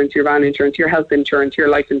car insurance, your van insurance, your health insurance, your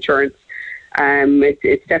life insurance.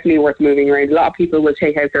 It's definitely worth moving around. A lot of people will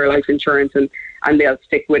take out their life insurance and they'll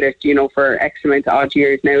stick with it, for X amount of odd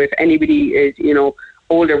years. Now, if anybody is,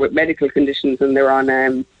 older with medical conditions and they're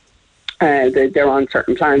on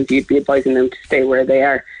certain plans, you'd be advising them to stay where they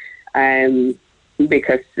are,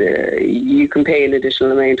 because you can pay an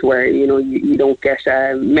additional amount where you don't get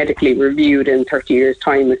medically reviewed in 30 years'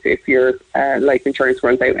 time if your life insurance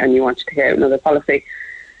runs out and you want to take out another policy.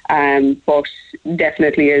 But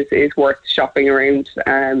definitely is worth shopping around.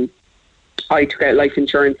 I took out life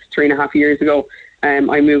insurance 3.5 years ago.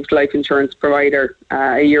 I moved life insurance provider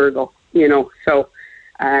a year ago. So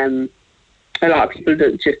a lot of people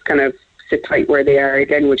just kind of sit tight where they are.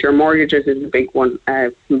 Again, with your mortgages is a big one.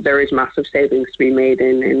 There is massive savings to be made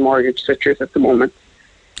in mortgage switchers at the moment.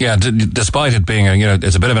 Yeah, despite it being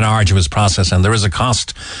it's a bit of an arduous process, and there is a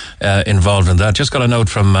cost involved in that. Just got a note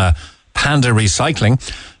from Panda Recycling.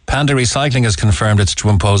 Panda Recycling has confirmed it's to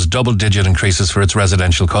impose double-digit increases for its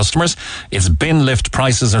residential customers. Its bin lift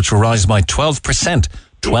prices are to rise by 12%.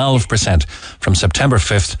 12% from September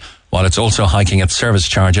 5th, while it's also hiking its service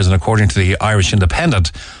charges. And according to the Irish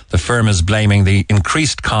Independent, the firm is blaming the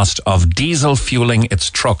increased cost of diesel fueling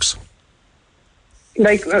its trucks.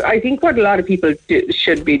 I think what a lot of people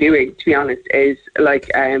should be doing, to be honest, is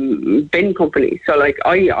bin companies. So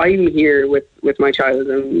I'm here with my child,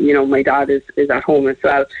 and my dad is at home as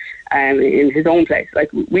well, in his own place.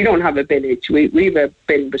 We don't have a binnage. We have a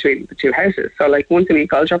bin between the two houses. So once a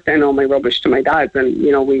week I'll drop down all my rubbish to my dad's, and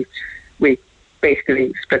we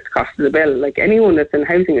basically split the cost of the bill. Anyone that's in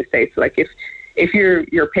housing estates, if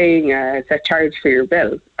you're paying a set charge for your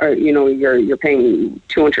bill, or you're paying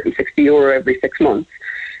 €260 every 6 months,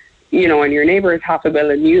 and your neighbour has half a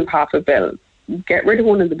bill and you have half a bill, get rid of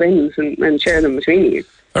one of the bins and share them between you.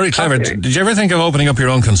 Very clever. Did you ever think of opening up your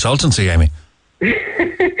own consultancy, Amy?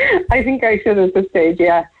 I think I should at this stage,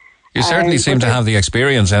 yeah. You certainly seem to have the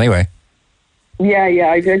experience anyway. Yeah,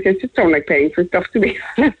 I just don't like paying for stuff, to be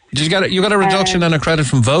honest. You got a reduction and a credit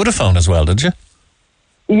from Vodafone as well, did you?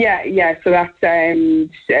 Yeah. So that's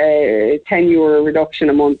 €10 reduction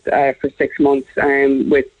a month for 6 months.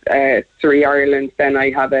 With 3 Ireland, then I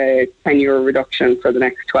have a €10 reduction for the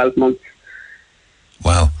next 12 months.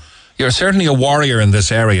 Wow, you're certainly a warrior in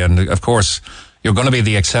this area, and of course, you're going to be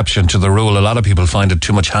the exception to the rule. A lot of people find it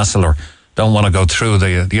too much hassle or don't want to go through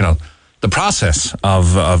the process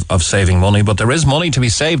of saving money. But there is money to be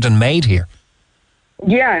saved and made here.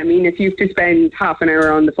 Yeah, I mean, if you have to spend half an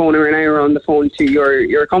hour on the phone or an hour on the phone to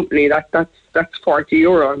your company, that's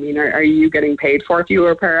 €40. I mean, are you getting paid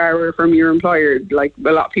 €40 per hour from your employer?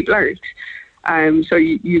 A lot of people aren't. So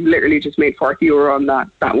you've literally just made €40 on that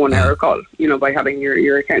 1 hour call, by having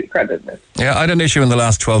your account credited. Yeah, I had an issue in the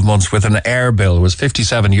last 12 months with an air bill. It was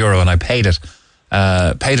 €57 and I paid it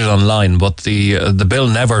online, but the bill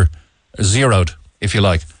never zeroed, if you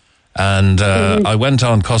like. And I went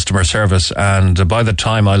on customer service, and by the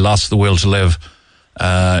time I lost the will to live,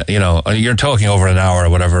 you're talking over an hour or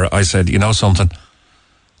whatever, I said, something,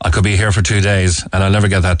 I could be here for 2 days and I'll never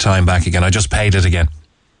get that time back again. I just paid it again.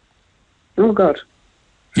 Oh God.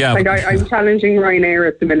 Yeah. I'm challenging Ryanair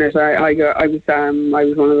at the minute. I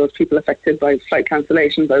was one of those people affected by flight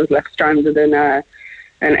cancellations. I was left stranded in an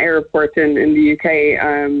airport in the UK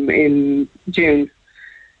in June.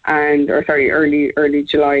 Early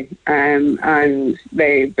July, and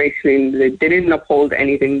they didn't uphold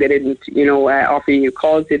anything. They didn't, offer you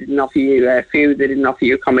calls. They didn't offer you food. They didn't offer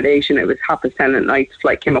you accommodation. It was 10:30 at night.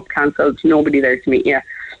 Flight came up cancelled. Nobody there to meet you.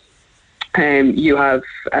 You have,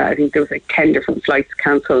 I think there was 10 different flights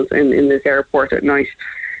cancelled in this airport at night,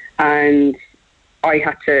 and I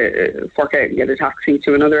had to fork out and get a taxi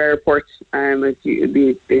to another airport.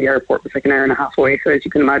 The airport was an hour and a half away, so as you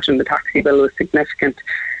can imagine, the taxi bill was significant.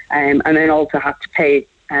 And then also had to pay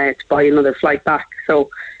to buy another flight back. So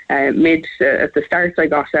at the start, I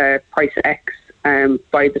got price X.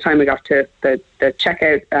 By the time I got to the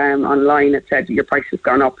checkout online, it said your price has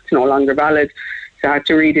gone up. It's no longer valid. So I had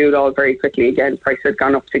to redo it all very quickly again. Price had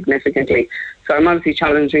gone up significantly. So I'm obviously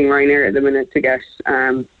challenging Ryanair at the minute to get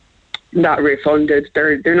that refunded.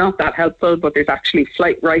 They're not that helpful, but there's actually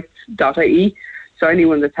flightrights.ie. So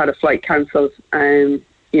anyone that's had a flight cancelled,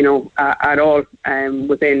 at all,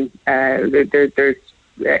 within there's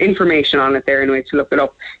information on it there anyway to look it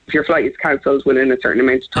up if your flight is cancelled within a certain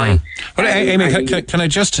amount of time. But Amy, can I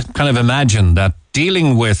just kind of imagine that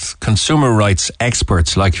dealing with consumer rights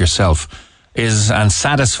experts like yourself and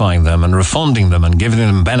satisfying them and refunding them and giving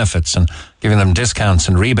them benefits and giving them discounts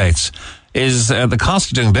and rebates is the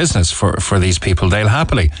cost of doing business for these people. They'll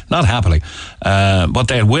but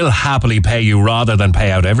they will happily pay you rather than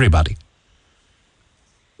pay out everybody.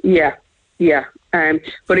 Yeah.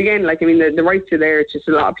 But again, the rights are there. It's just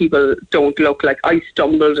a lot of people don't look. I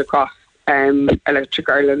stumbled across Electric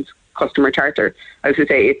Ireland's customer charter. As I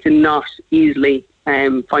say, it's not easily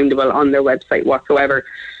findable on their website whatsoever.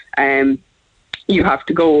 You have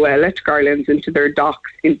to go Electric Ireland's into their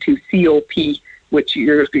docs into COP, which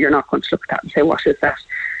you're not going to look at that and say, what is that?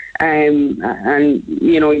 And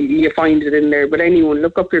you find it in there. But anyone,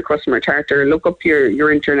 look up your customer charter, look up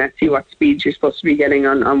your internet, see what speeds you're supposed to be getting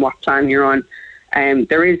on what plan you're on.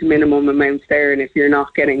 There is minimum amounts there, and if you're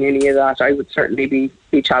not getting any of that, I would certainly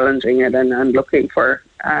be challenging it and looking for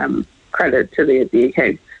credit to the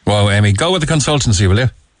account. Well, Amy, go with the consultancy, will you?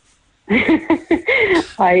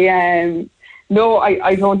 No,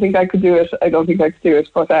 I don't think I could do it.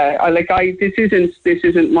 But this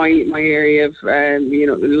isn't my area of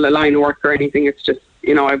line of work or anything. It's just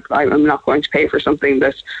I'm not going to pay for something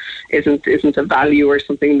that isn't of value or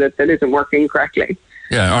something that isn't working correctly.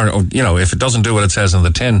 Yeah, or if it doesn't do what it says in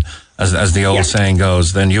the tin, as the old saying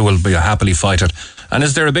goes, then you will be happily fight it. And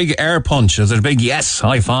is there a big air punch? Is there a big yes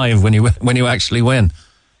high five when you actually win?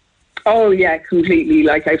 Oh yeah, completely.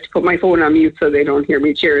 Like, I have to put my phone on mute so they don't hear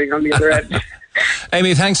me cheering on the other end.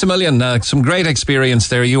 Amy, thanks a million. Some great experience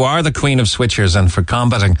there. You are the queen of switchers and for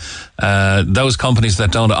combating those companies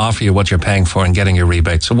that don't offer you what you're paying for and getting your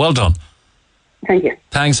rebate. So well done. Thank you.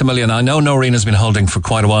 Thanks a million. I know Noreen has been holding for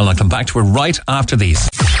quite a while, and I'll come back to her right after these.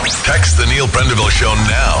 Text the Neil Prendeville Show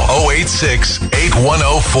now. 086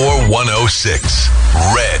 8104 106.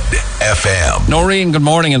 Red FM. Noreen, good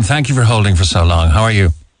morning, and thank you for holding for so long. How are you?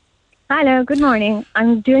 Hello, good morning.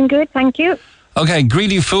 I'm doing good, thank you. Okay,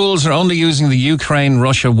 greedy fools are only using the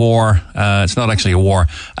Ukraine-Russia war, it's not actually a war,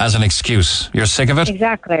 as an excuse. You're sick of it?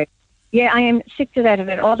 Exactly. Yeah, I am sick to death of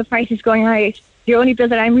it. All the prices going high. The only bill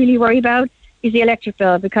that I'm really worried about is the electric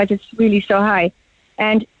bill, because it's really so high.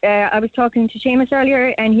 And I was talking to Seamus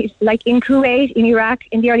earlier, and he's like in Kuwait, in Iraq,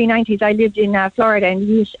 in the early 90s. I lived in Florida in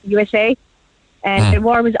the USA, and the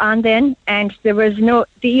war was on then, and there was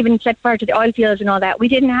they even set fire to the oil fields and all that. We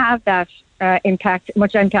didn't have that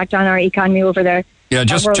much impact on our economy over there. Yeah,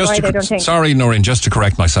 sorry, Noreen, just to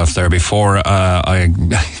correct myself there before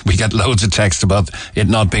we get loads of text about it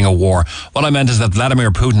not being a war. What I meant is that Vladimir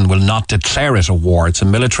Putin will not declare it a war. It's a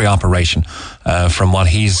military operation from what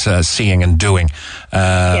he's seeing and doing.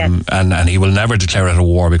 And he will never declare it a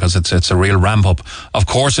war because it's a real ramp up. Of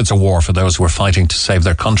course it's a war for those who are fighting to save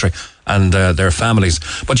their country and their families.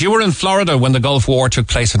 But you were in Florida when the Gulf War took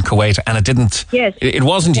place in Kuwait, and it didn't. Yes. It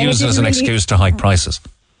wasn't used as an excuse to hike prices.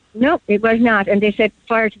 No, it was not. And they set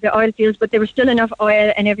fire to the oil fields, but there was still enough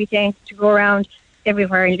oil and everything to go around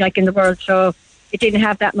everywhere, like in the world. So it didn't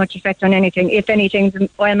have that much effect on anything. If anything, the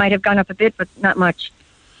oil might have gone up a bit, but not much.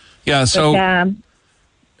 Yeah, so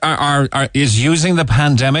is using the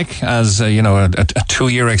pandemic as a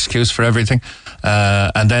 2-year excuse for everything,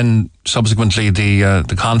 and then subsequently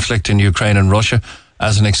the conflict in Ukraine and Russia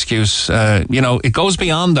as an excuse. It goes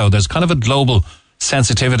beyond, though. There's kind of a global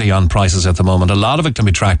sensitivity on prices at the moment. A lot of it can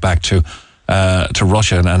be tracked back to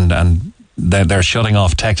Russia, and they're shutting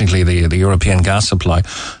off technically the European gas supply.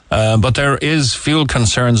 But there is fuel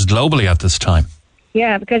concerns globally at this time.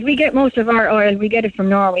 Yeah, because we get most of our oil, we get it from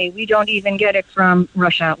Norway. We don't even get it from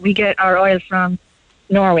Russia. We get our oil from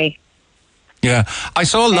Norway. Yeah, I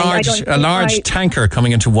saw a large tanker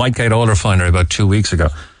coming into Whitegate Oil Refinery about 2 weeks ago,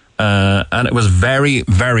 and it was very,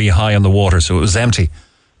 very high in the water, so it was empty.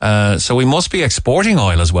 So we must be exporting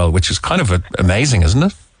oil as well, which is kind of amazing, isn't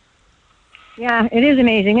it? Yeah, it is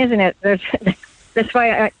amazing, isn't it? That's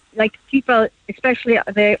why people, especially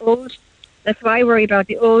the old, that's why I worry about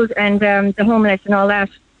the old and the homeless and all that.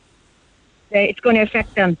 It's going to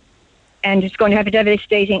affect them, and it's going to have a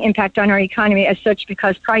devastating impact on our economy as such,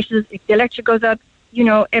 because prices, if the electric goes up,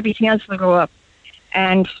 everything else will go up.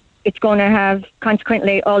 And it's going to have,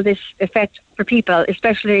 consequently, all this effect for people,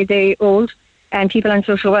 especially the old and people on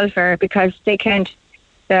social welfare, because they can't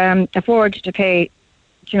afford to pay,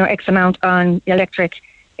 X amount on electric.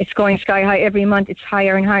 It's going sky high every month. It's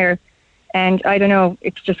higher and higher. And I don't know,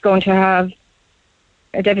 it's just going to have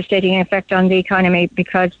a devastating effect on the economy,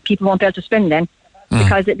 because people won't be able to spend then,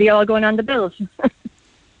 because it'll be all going on the bills.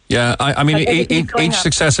 Yeah, I mean, each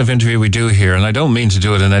successive interview we do here, and I don't mean to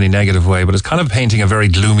do it in any negative way, but it's kind of painting a very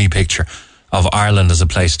gloomy picture of Ireland as a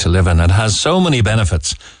place to live in. It has so many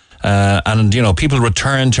benefits. And people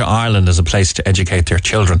return to Ireland as a place to educate their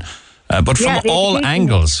children. But from all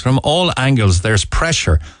angles, there's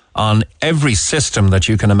pressure on every system that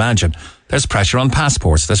you can imagine. There's pressure on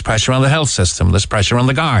passports. There's pressure on the health system. There's pressure on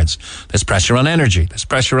the guards. There's pressure on energy. There's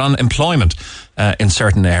pressure on employment in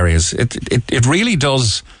certain areas. It really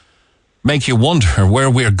does make you wonder where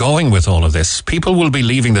we're going with all of this. People will be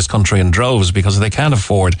leaving this country in droves because they can't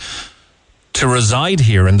afford to reside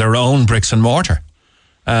here in their own bricks and mortar.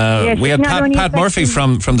 We had Pat Murphy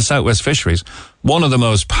from the Southwest Fisheries. One of the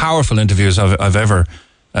most powerful interviews I've ever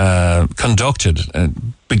conducted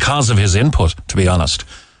because of his input, to be honest,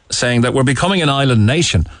 saying that we're becoming an island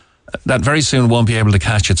nation that very soon won't be able to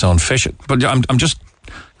catch its own fish. But I'm just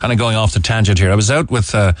kind of going off the tangent here. I was out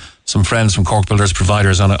with some friends from Cork Builders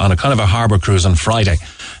Providers on a kind of a harbour cruise on Friday,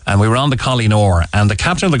 and we were on the Colleenore, and the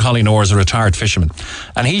captain of the Colleenore is a retired fisherman,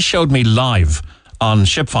 and he showed me live on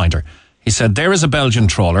Shipfinder. He said, there is a Belgian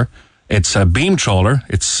trawler. It's a beam trawler.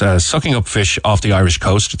 It's sucking up fish off the Irish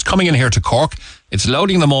coast. It's coming in here to Cork. It's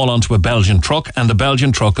loading them all onto a Belgian truck, and the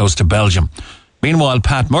Belgian truck goes to Belgium. Meanwhile,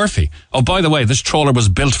 Pat Murphy, oh, by the way, this trawler was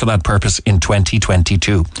built for that purpose in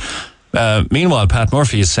 2022. Meanwhile, Pat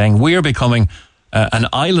Murphy is saying we're becoming an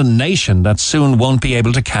island nation that soon won't be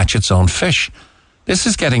able to catch its own fish. This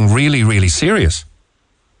is getting really, really serious.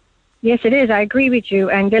 Yes, it is. I agree with you.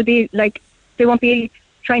 And they'll be they won't be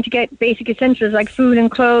trying to get basic essentials like food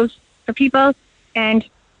and clothes for people. And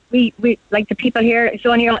we like the people here,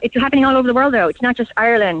 it's happening all over the world though. It's not just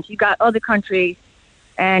Ireland. You've got other countries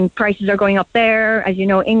and prices are going up there. As you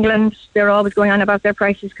know, England, they're always going on about their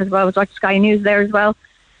prices because I was watching Sky News there as well.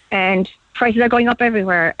 And prices are going up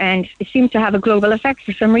everywhere. And it seems to have a global effect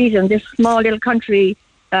for some reason. This small little country,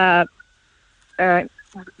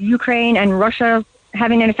 Ukraine and Russia,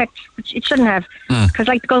 having an effect which it shouldn't have. Because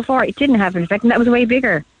like the Gulf War, it didn't have an effect, and that was way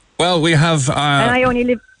bigger. Well, we have... and I only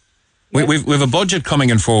live... We've a budget coming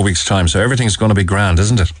in 4 weeks' time, so everything's going to be grand,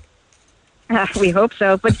 isn't it? We hope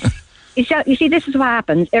so. But you see, this is what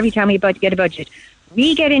happens every time we get a budget.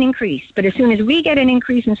 We get an increase, but as soon as we get an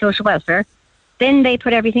increase in social welfare, then they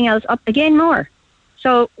put everything else up again more.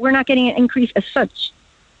 So we're not getting an increase as such.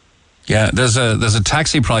 Yeah, there's a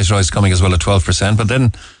taxi price rise coming as well at 12%, but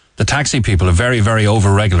then the taxi people are very, very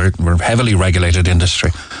over-regulated. We're a heavily regulated industry.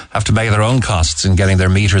 Have to pay their own costs in getting their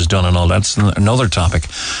meters done and all. That's another topic.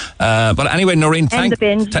 But anyway, Noreen, and the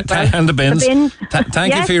bins. And the bins.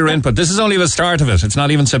 Thank you for your input. This is only the start of it. It's not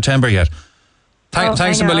even September yet.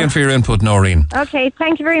 Thanks a million for your input, Noreen. Okay,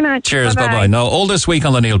 thank you very much. Cheers, bye-bye. Now, all this week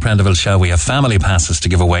on the Neil Prendeville Show, we have family passes to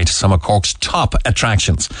give away to some of Cork's top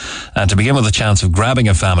attractions. And to begin with a chance of grabbing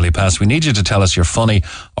a family pass, we need you to tell us your funny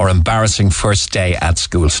or embarrassing first day at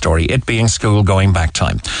school story, it being school going back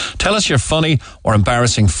time. Tell us your funny or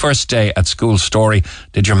embarrassing first day at school story.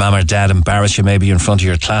 Did your mum or dad embarrass you maybe in front of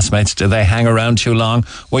your classmates? Did they hang around too long?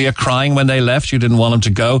 Were you crying when they left? You didn't want them to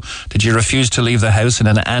go? Did you refuse to leave the house in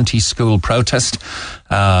an anti-school protest?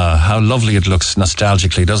 How lovely it looks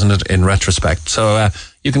nostalgically, doesn't it, in retrospect? So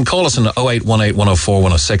you can call us on 0818 104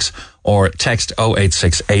 106 or text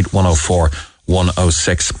 0868 104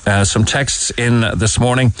 106. Some texts in this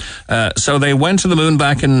morning. So they went to the moon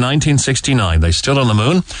back in 1969. They stood on the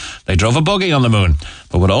moon. They drove a buggy on the moon.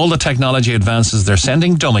 But with all the technology advances, they're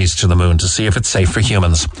sending dummies to the moon to see if it's safe for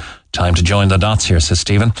humans. Time to join the dots here, says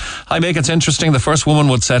Stephen. Hi, Mick, it's interesting. The first woman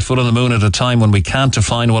would set foot on the moon at a time when we can't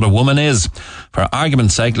define what a woman is. For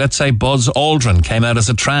argument's sake, let's say Buzz Aldrin came out as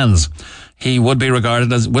a trans. Would he be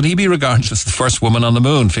regarded as the first woman on the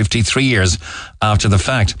moon 53 years after the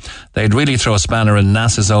fact? They'd really throw a spanner in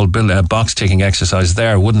NASA's old box-ticking exercise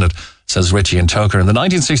there, wouldn't it? Says Richie and Toker. And the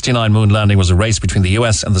 1969 moon landing was a race between the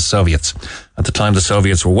US and the Soviets. At the time, the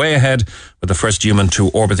Soviets were way ahead with the first human to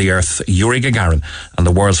orbit the Earth, Yuri Gagarin, and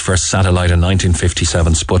the world's first satellite in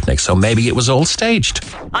 1957, Sputnik. So maybe it was all staged.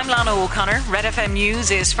 I'm Lana O'Connor. Red FM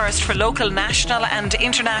News is first for local, national and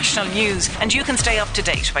international news. And you can stay up to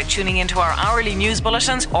date by tuning into our hourly news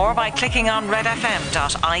bulletins or by clicking on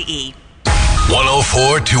redfm.ie.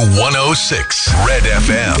 104 to 106 Red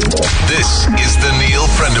FM. This is the Neil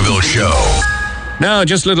Prendeville Show. Now,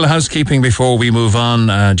 just a little housekeeping before we move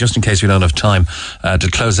on, just in case we don't have time to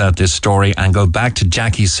close out this story and go back to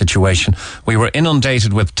Jackie's situation. We were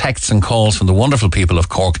inundated with texts and calls from the wonderful people of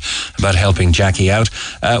Cork about helping Jackie out.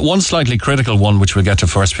 One slightly critical one, which we'll get to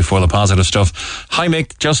first before the positive stuff. Hi,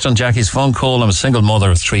 Mick. Just on Jackie's phone call, I'm a single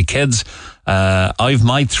mother of 3 kids. I've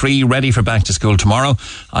my 3 ready for back to school tomorrow.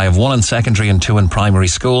 I have 1 in secondary and 2 in primary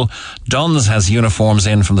school. Duns has uniforms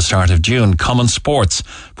in from the start of June. Common Sports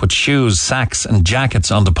put shoes, sacks and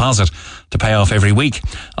jackets on deposit to pay off every week.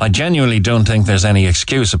 I genuinely don't think there's any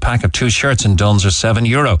excuse. A pack of 2 shirts in Duns are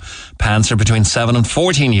 €7. Pants are between €7 and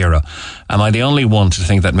 €14. Am I the only one to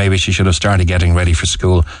think that maybe she should have started getting ready for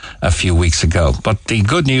school a few weeks ago? But the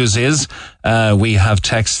good news is we have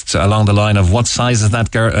texts along the line of what size is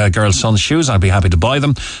that girl's son's shoes? I'd be happy to buy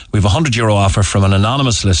them. We have a €100 offer from an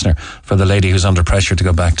anonymous listener for the lady who's under pressure to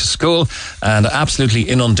go back to school, and absolutely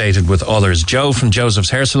inundated with others. Joe from Joseph's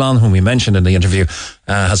Hair Salon, whom we mentioned in the interview,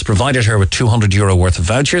 has provided her with €200 worth of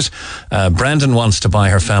vouchers. Brendan wants to buy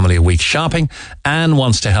her family a week's shopping. Anne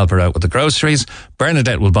wants to help her out with the groceries.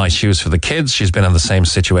 Bernadette will buy shoes for the kids. She's been in the same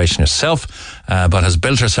situation herself, but has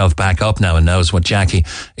built herself back up now and knows what Jackie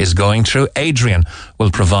is going through. Adrian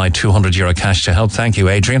will provide €200 cash to help. Thank you,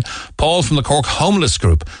 Adrian. Paul from the Cork Homeless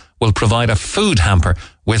Group will provide a food hamper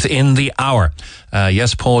within the hour.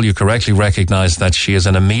 Yes, Paul, you correctly recognise that she is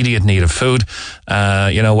in immediate need of food.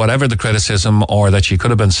 Whatever the criticism, or that she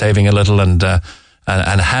could have been saving a little and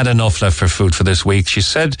had enough left for food for this week. She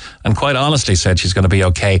said, and quite honestly said, she's going to be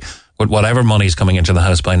okay with whatever money's coming into the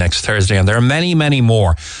house by next Thursday. And there are many, many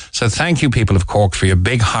more. So thank you, people of Cork, for your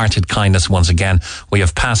big-hearted kindness once again. We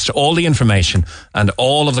have passed all the information and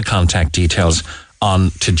all of the contact details on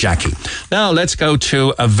to Jackie. Now let's go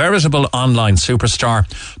to a veritable online superstar,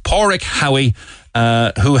 Pádraig Howley,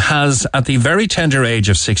 who has, at the very tender age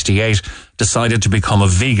of 68, decided to become a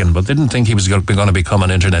vegan, but didn't think he was going to become an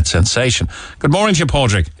internet sensation. Good morning to you,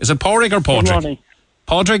 Pádraig. Is it Pádraig or Pádraig? Good morning.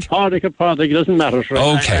 Pádraig? Pádraig or Pádraig, it doesn't matter.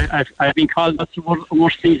 Right? Okay. I've been called lots of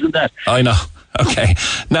worse things than that. I know. Okay.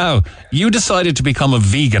 Now, you decided to become a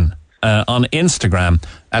vegan on Instagram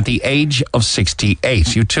at the age of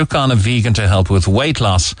 68. You took on a vegan to help with weight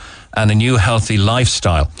loss and a new healthy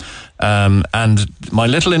lifestyle. And my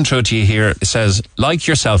little intro to you here says, like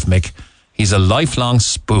yourself, Mick, he's a lifelong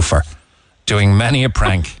spoofer, doing many a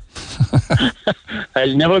prank.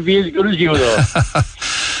 I'll never be as good as you, though.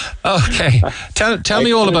 Okay. Tell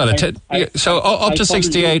me all about it. So up to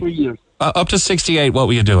 68, what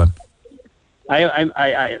were you doing?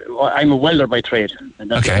 I'm a welder by trade,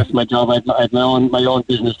 and that's my job. I had my own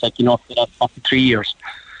business, for the last 43 years.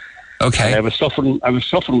 Okay. And I was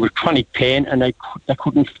suffering with chronic pain, and I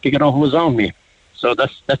couldn't figure out what was wrong with me. So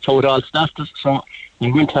that's how it all started. So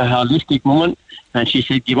I went to a holistic woman, and she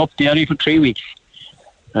said, give up dairy for 3 weeks.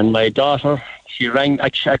 And my daughter, she rang. I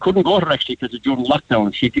couldn't go to her actually because during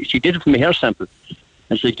lockdown. She did it for my hair sample,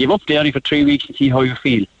 and she said, give up dairy for 3 weeks and see how you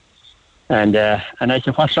feel. And I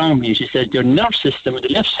said, what's wrong with me? She said, your nerve system on the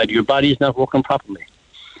left side of your body is not working properly.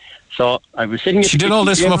 So I was sitting... She did all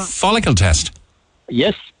this from a follicle test?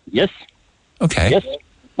 Yes. Okay. Yes,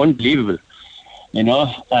 unbelievable. And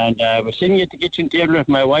I was sitting at the kitchen table with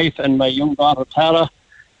my wife and my young daughter, Tara,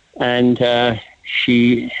 and Tara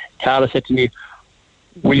said to me,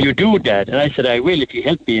 will you do that? And I said, I will if you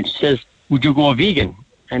help me. And she says, would you go vegan?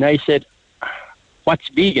 And I said, what's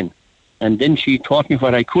vegan? And then she taught me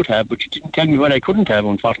what I could have, but she didn't tell me what I couldn't have,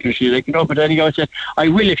 unfortunately. She's like, but anyhow, I said, I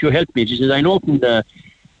will if you help me. She says, I'll open an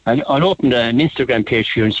Instagram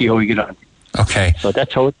page for you and see how we get on. Okay. So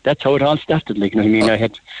that's how it all started. Like, you know what I mean?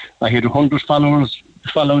 I had 100 followers the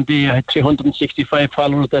following day. I had 365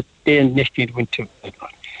 followers that day, and next day it went to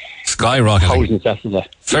skyrocketing. Thousands after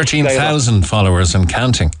that. 13,000 followers and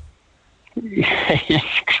counting. Yes,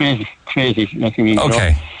 crazy. Like, I mean,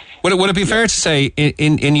 okay. Would it be fair to say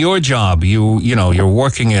in your job, you're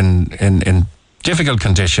working in difficult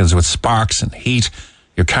conditions with sparks and heat,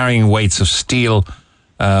 you're carrying weights of steel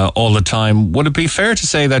all the time. Would it be fair to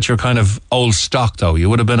say that you're kind of old stock, though? You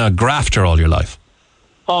would have been a grafter all your life.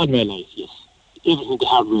 All my life, yes. Everything the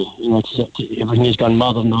hard way. Everything has gone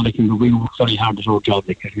modern now. But we worked very hard at our job.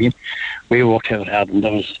 Like, I mean, we worked very hard, and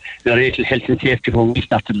there was very little health and safety when we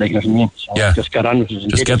started. Like, I mean, so just got on with it.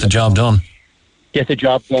 Just get the job done. Get the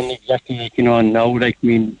job done, exactly. And now, like, I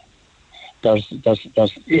mean, there's,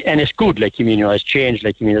 and it's good. Like, you mean, it's changed.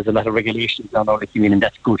 Like, you mean, there's a lot of regulations now. Like, you mean, and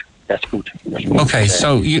that's good. Okay,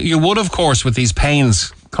 so you would, of course, with these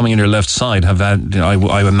pains coming in your left side, have had,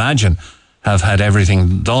 I imagine, have had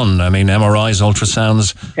everything done. I mean, MRIs,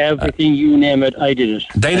 ultrasounds. Everything, you name it, I did it.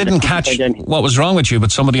 They didn't catch what was wrong with you,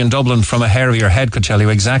 but somebody in Dublin from a hair of your head could tell you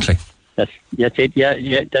exactly. That's it.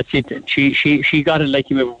 Yeah, that's it. She got it like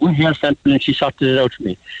you remember one hair sample, and she sorted it out for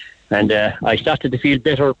me, and I started to feel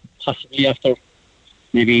better possibly after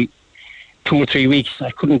maybe 2 or 3 weeks.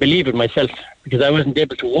 I couldn't believe it myself because I wasn't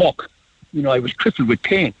able to walk. I was crippled with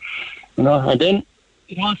pain. And then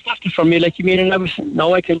it all started for me, like you mean, and I'm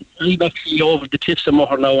actually over the cliffs of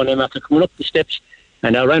Moore now, and I'm after coming up the steps,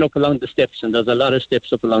 and I ran up along the steps, and there's a lot of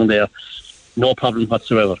steps up along there. No problem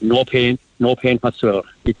whatsoever. No pain whatsoever.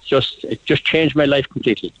 It just changed my life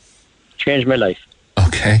completely. Changed my life.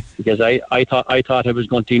 Okay. Because I thought I was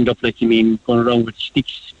going to end up, like you mean, going around with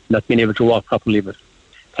sticks, not being able to walk properly, but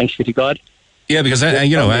thanks be to God. Yeah, because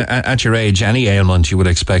at your age, any ailment you would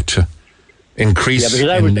expect to increase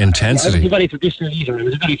in intensity. I was a very traditional eater.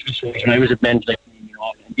 I was a man, like,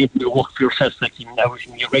 you work for yourself, like, I was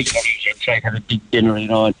in your regular eater, try to have a big dinner,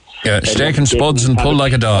 and steak and spuds and pull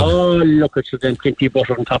like a dog. Oh, look at you, then plenty of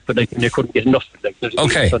butter on top of it, and they couldn't get enough of it.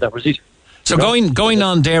 Okay. So that was it. So going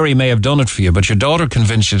on dairy may have done it for you, but your daughter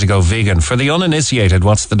convinced you to go vegan. For the uninitiated,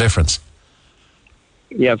 what's the difference?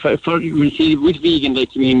 Yeah, you see, with vegan, like,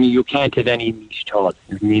 I mean, you can't have any meat at all.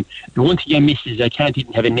 I mean, the one thing I miss is I can't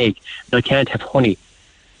even have an egg. I can't have honey.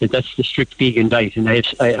 That's the strict vegan diet, and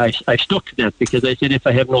I've stuck to that because I said if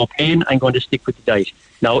I have no pain, I'm going to stick with the diet.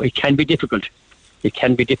 Now, it can be difficult. It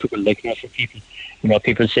can be difficult, like, for people.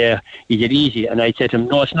 People say, is it easy? And I said to them,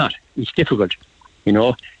 no, it's not. It's difficult.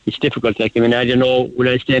 It's difficult. Like, I mean, I don't know, will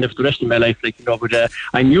I stand up for the rest of my life? Like, but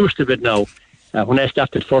I'm used to it now. When I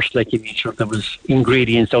started first, like, there was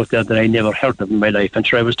ingredients out there that I never heard of in my life. And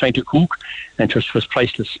sure, I was trying to cook, and it was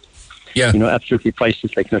priceless. Yeah. Absolutely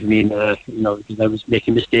priceless. Like, because I was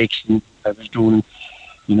making mistakes, and I was doing,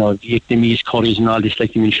 Vietnamese curries and all this.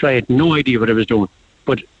 Like, sure, I had no idea what I was doing.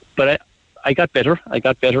 But I got better.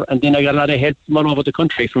 And then I got a lot of help from all over the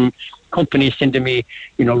country, from companies sending me,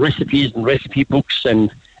 recipes and recipe books and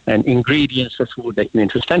ingredients for food. Like,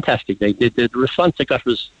 it was fantastic. The response I got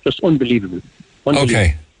was just unbelievable.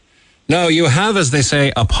 Okay. Now, you have, as they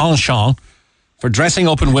say, a penchant for dressing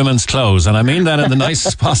up in women's clothes, and I mean that in the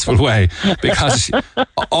nicest possible way, because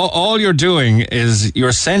all you're doing is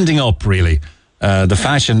you're sending up, really, the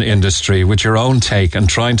fashion industry with your own take and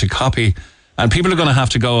trying to copy. And people are going to have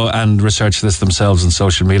to go and research this themselves on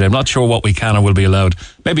social media. I'm not sure what we can or will be allowed.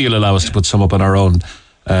 Maybe you'll allow us to put some up on our own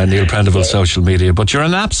Neil Prendeville social media. But you're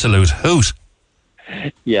an absolute hoot.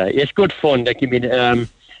 Yeah, it's good fun. Like,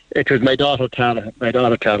 it was my daughter Tara.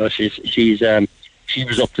 She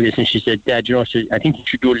was up for this, and she said, "Dad, I think you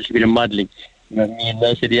should do a little bit of modelling." You know what I mean? And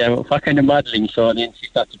I said, "Yeah, what kind of modelling?" So then she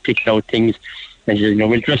started picking out things, and she said,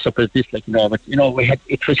 "We'll dress up as this, like, But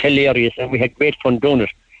it was hilarious, and we had great fun doing it.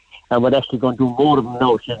 And we're actually going to do more of them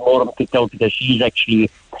now. She has more of them picked out because she's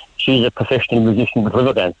a professional musician with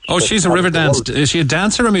Riverdance. Oh, she's a Riverdance. Is she a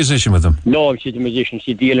dancer or a musician with them? No, she's a musician.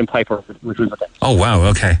 She's the Ellen Piper with Riverdance. Oh, wow,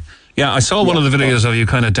 okay. Yeah, I saw one of the videos of you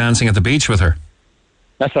kind of dancing at the beach with her.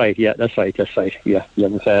 That's right, yeah, that's right. Yeah,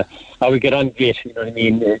 how we get on great, you know what I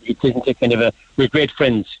mean? It isn't a kind of we're great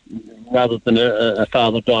friends rather than a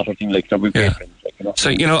father-daughter thing like that. We're great friends. Like,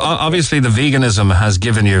 So, obviously the veganism has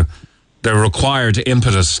given you the required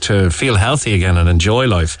impetus to feel healthy again and enjoy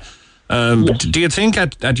life. Yes. Do you think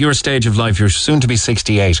at your stage of life, you're soon to be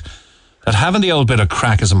 68, that having the old bit of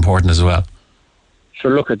crack is important as well?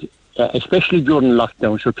 Sure, look at especially during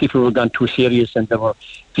lockdown, so people were gone too serious and they were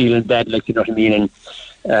feeling bad, like, you know what I mean? And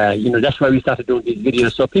that's why we started doing these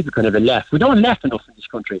videos, so people can have a laugh. We don't laugh enough in this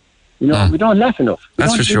country. We don't laugh enough.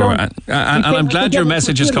 That's for sure. And I'm glad your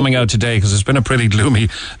message is coming out today, because it's been a pretty gloomy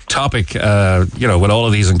topic, with all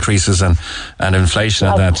of these increases and inflation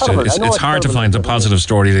and that. It's hard to find a positive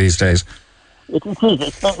story these days. It is.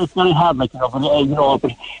 It's very hard, like, but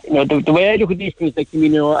the way I look at these things, like,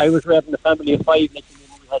 I was raising a family of 5, like,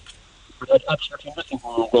 we had absolutely nothing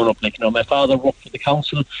growing up. Like, my father worked for the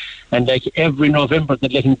council, and like every November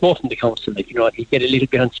they'd let him go from the council. Like, he'd get a little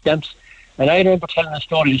bit on stamps. And I remember telling a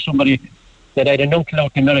story to somebody that I had an uncle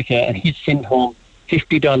out in America, and he'd send home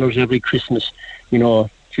 $50 every Christmas,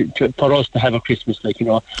 for us to have a Christmas, like,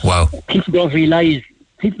 Wow. People don't realise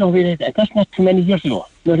that. That's not too many years ago.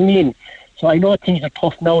 You know what I mean? So I know things are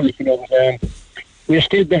tough now, like, but we're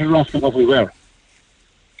still better off than what we were.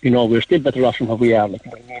 We're still better off than what we are, like,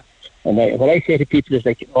 you know what I mean? And what I say to people is,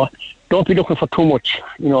 like, don't be looking for too much.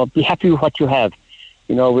 Be happy with what you have.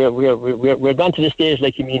 We're gone to the stage,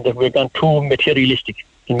 like, that we're gone too materialistic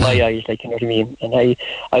in my eyes, like, you know what I mean? And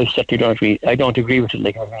I certainly don't agree. I don't agree with it,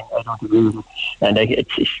 like, I don't agree with it. And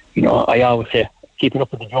it's I always say, keeping up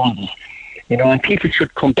with the Joneses, and people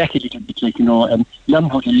should come back a little bit, like, and learn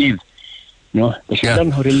how to live. They should learn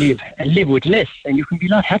how to live and live with less, and you can be a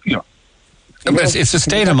lot happier. But it's a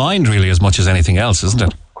state of mind, really, as much as anything else, isn't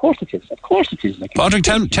it? Of course it is. Like,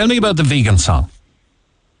 Pádraig, tell me about the vegan song.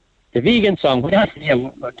 The vegan song,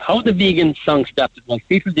 how the vegan song started, like,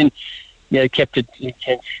 people then kept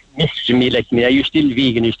messaging me, like, are you still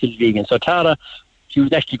vegan? So Tara, she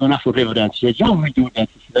was actually going off with Riverdance. She said, we'll do that.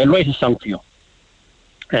 She said, I'll write a song for you.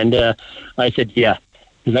 And I said, yeah,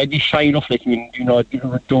 because I'd be shy enough, like,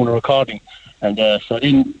 doing a recording. And so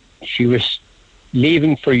then she was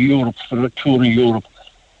leaving for Europe, for a tour in Europe,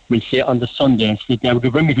 we'll say on the Sunday, and she said, they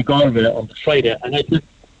would bring me to Galway on the Friday. And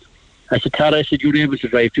I said, Tara, you're able to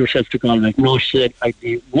drive yourself to Galway? No, she said, I'd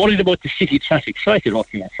be worried about the city traffic. So I said,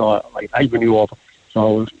 okay, so I'll bring you over.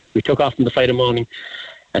 So we took off on the Friday morning,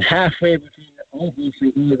 and halfway between August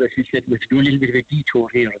and Galway, she said, we'll do a little bit of a detour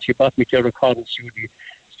here. And she brought me to a recording studio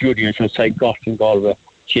outside Cork in Galway.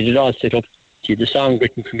 She had it all set up. She had the song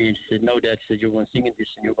written for me, and she said, no, Dad, she said, you're going to sing in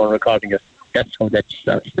this and you're going to recording it. That's how that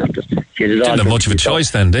started. She had it all. Didn't have much of a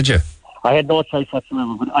choice then, did you? I had no choice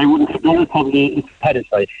whatsoever, but I wouldn't have done it probably if I had a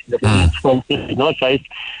choice. No choice.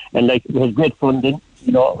 And like, it was great fun then,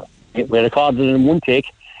 We recorded it in one take.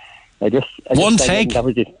 One take? That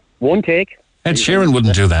was it. One take. Ed Sheeran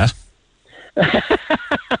wouldn't do that.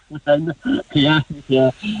 Yeah.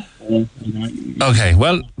 Okay,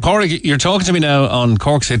 well, Pádraig, you're talking to me now on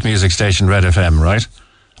Cork's hit music station, Red FM, right?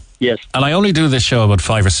 Yes. And I only do this show about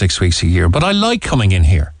 5 or 6 weeks a year, but I like coming in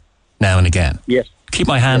here now and again. Yes. Keep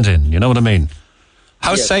my hand in, you know what I mean?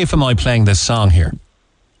 How safe am I playing this song here?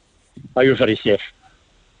 Oh, you're very safe.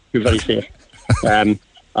 You're very safe.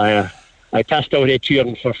 I passed out Ed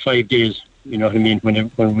Sheeran for 5 days, you know what I mean,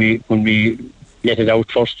 when we let it out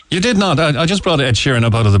first. You did not. I just brought Ed Sheeran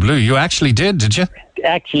up out of the blue. You actually did you?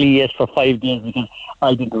 Actually, yes, for 5 days, because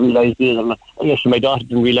I didn't realise it. Yes, my daughter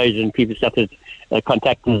didn't realise it, and people started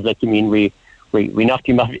contacting us. Like, I mean, we knocked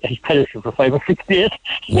him off his pedestal for 5 or 6 days.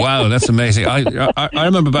 Wow, that's amazing. I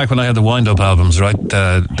remember back when I had the wind-up albums, right?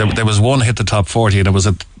 There was one hit the top 40, and it was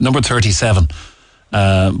at number 37.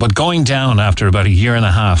 But going down after about a year and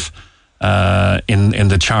a half in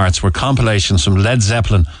the charts were compilations from Led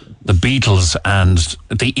Zeppelin, the Beatles and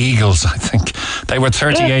the Eagles, I think. They were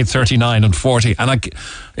 38, 39 and 40. And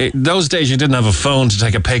those days you didn't have a phone to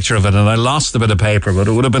take a picture of it, and I lost a bit of paper, but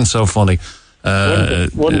it would have been so funny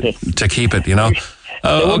to keep it, you know.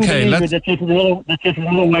 Okay, let's... That's just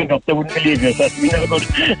another wind-up. They wouldn't believe you. That's no good.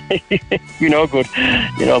 You know, good.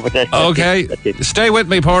 You know, but that's okay, that's it. Stay with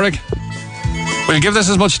me, Pádraig. We'll give this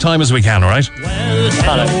as much time as we can, all right? Well,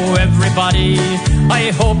 hello everybody,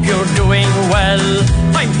 I hope you're doing well.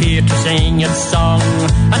 I'm here to sing a song,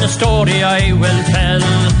 and a story I will tell.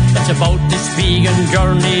 It's about this vegan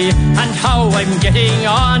journey and how I'm getting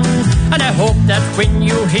on, and I hope that when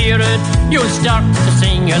you hear it, you'll start to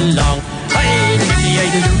sing along. I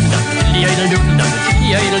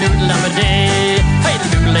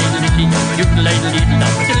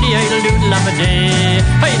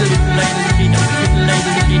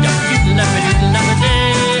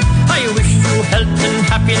wish you health and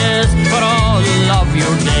happiness for all of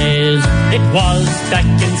your days. It was back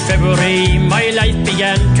in February my life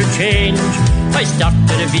began to change. I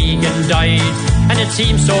started a vegan diet and it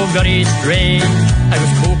seemed so very strange. I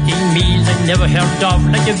was cooking meals I never heard of,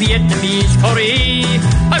 like a Vietnamese curry.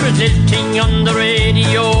 I was listening on the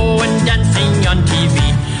radio and dancing on TV.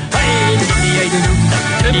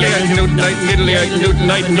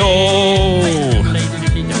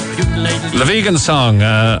 The vegan song,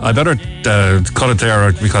 I better cut it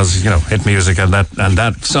there because, you know, hit music and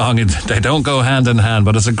that song, they don't go hand in hand,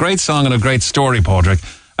 but it's a great song and a great story, Pádraig.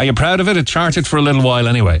 Are you proud of it? It charted for a little while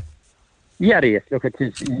anyway. Yeah, it is. Look at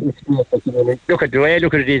the way I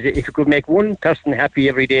look at it is, if you could make one person happy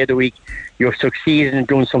every day of the week, you're succeeding in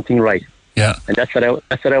doing something right. Yeah. And that's what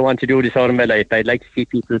I want to do this out of my life. I'd like to see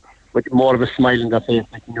people with more of a smile on their face,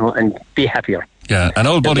 like, you know, and be happier. Yeah, an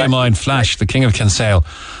old buddy of mine, Flash, the king of Kinsale,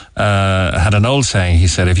 had an old saying. He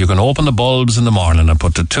said, if you can open the bulbs in the morning and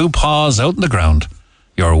put the 2 paws out in the ground,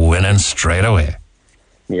 you're winning straight away.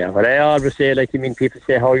 Yeah, but I always say, like, people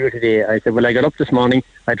say, how are you today? I said, well, I got up this morning,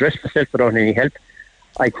 I dressed myself without any help,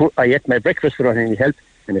 I ate my breakfast without any help,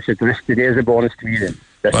 and I said, the rest of the day is a bonus to me then.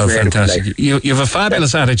 That's well, fantastic. You have a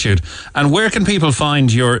fabulous attitude. And where can people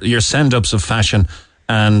find your send-ups of fashion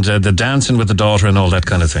and the dancing with the daughter and all that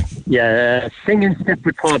kind of thing? Yeah, Sing and Step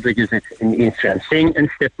with Pádraig is it in Instagram. Sing and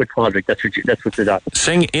Step with Pádraig. That's what it's at.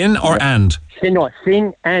 Sing in or and? Sing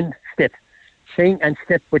and Step. Sing and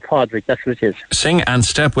Step with Pádraig. That's what it is. Sing and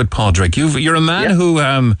Step with Pádraig. You're a man who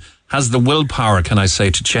has the willpower, can I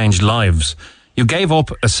say, to change lives. You gave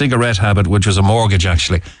up a cigarette habit, which was a mortgage,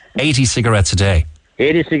 actually. 80 cigarettes a day.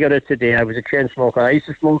 80 cigarettes a day. I was a chain smoker. I used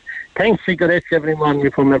to smoke 10 cigarettes every morning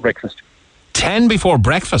before my breakfast. 10 before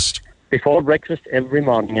breakfast? Before breakfast every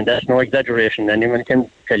morning, and that's no exaggeration. Anyone can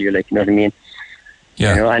tell you, like, you know what I mean?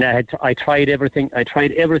 Yeah. You know, and I tried everything. I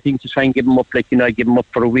tried everything to try and give them up. Like, you know, I give them up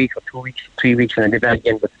for a week or 2 weeks, 3 weeks, and I did that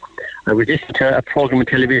again. But I was listening to a program on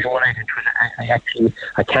television one night, and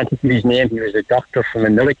I can't think of his name. He was a doctor from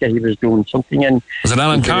America. He was doing something, and was it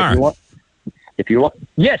Alan Carr? If you want,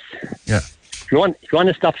 yes. Yeah. If you want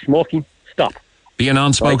to stop smoking, stop. Be a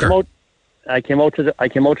non-smoker. So I came out to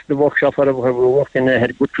the workshop where we were working. I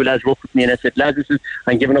had a good few lads work with me, and I said, lads,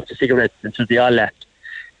 I'm giving up the cigarettes. And so they all laughed.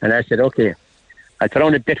 And I said, okay, I'll put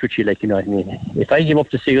on a bet with you, like, you know what I mean. If I give up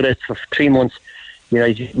the cigarettes for 3 months, you know,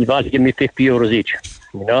 you've got to give me €50 each.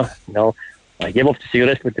 You know, no, I gave up the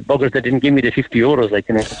cigarettes, but the buggers that didn't give me the €50, like,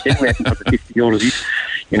 you know, didn't make me for the €50 each.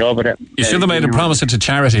 You know, but you should have made a promise to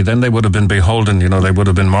charity. Then they would have been beholden. You know, they would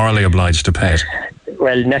have been morally obliged to pay it.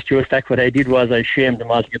 Well, in actual fact, what I did was I shamed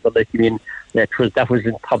them altogether. Like, you mean, that was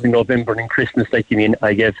in probably November and Christmas. Like, you mean,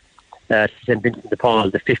 I gave St. Vincent de Paul,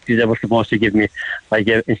 the 50 they were supposed to give me.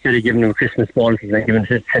 Instead of giving them Christmas bonuses, I gave them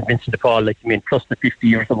St. Vincent de Paul, plus the 50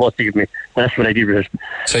 you were supposed to give me. That's what I did with it.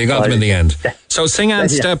 So you got them in the end. So Sing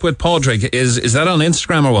and Step with Pádraig, is that on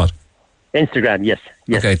Instagram or what? Instagram, yes.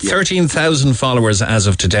 Okay, 13,000 followers as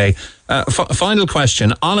of today. Final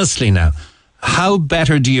question, honestly now, how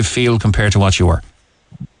better do you feel compared to what you were?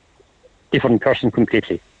 Different person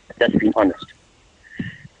completely. That's being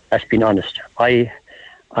honest.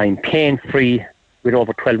 I'm pain-free with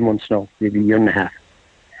over 12 months now, maybe a year and a half.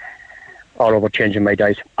 All over changing my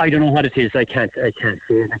diet. I don't know what it is. I can't say it.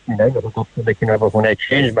 When I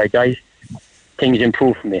changed my diet, things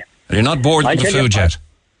improved for me. Are you not bored with the food yet?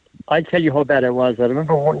 I'll tell you how bad I was. I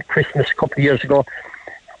remember one Christmas a couple of years ago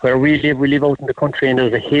where we live out in the country, and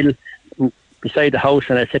there's a hill beside the house,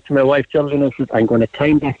 and I said to my wife, Geraldine, I said, I'm going to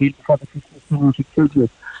climb that hill before the Christmas dinner she killed me.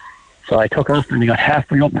 So I took off and I got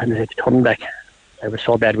halfway up and I had to turn back. I was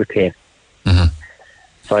so bad with pain. Mm-hmm.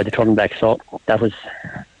 So I had to turn back. So that's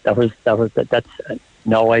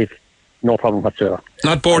now I've no problem whatsoever.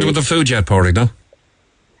 Not bored with the food yet, Pádraig, no?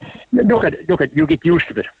 Look at you get used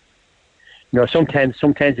to it.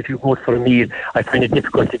 Sometimes if you go for a meal, I find it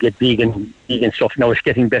difficult to get vegan stuff. Now it's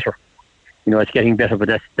getting better. It's getting better,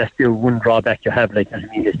 but that's the one drawback you have.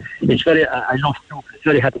 It's very. I love soup. It's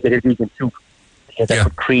very hard to get a vegan soup. They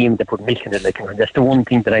put cream, they put milk in it. That's the one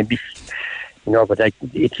thing that I miss. But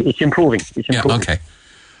it's improving. It's improving. Yeah, okay.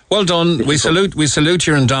 Well done. We salute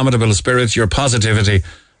your indomitable spirit, your positivity,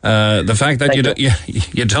 the fact that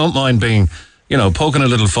you don't mind being, poking a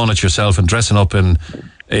little fun at yourself and dressing up in.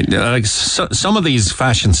 Some of these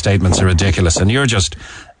fashion statements are ridiculous, and you're just.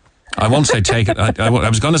 I won't say take it. I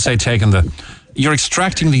was going to say taking you're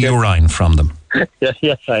extracting the urine from them. Yes,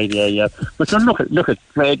 yeah. But don't look at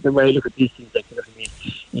the way I look at these things.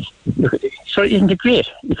 So isn't it great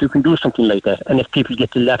if you can do something like that, and if people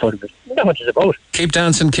get to laugh out of it? That's what it's about. Keep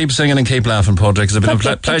dancing, keep singing, and keep laughing, Pádraig. It's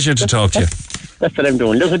been a pleasure to talk to you. That's what I'm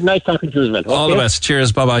doing. Look, it's nice talking to you as well. Okay? All the best.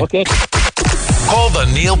 Cheers. Bye bye. Okay. Call the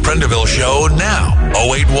Neil Prendeville Show now.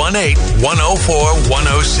 0818 104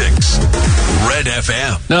 106. Red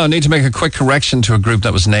FM. No, I need to make a quick correction to a group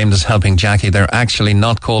that was named as Helping Jackie. They're actually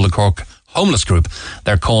not called the Cork Homeless Group.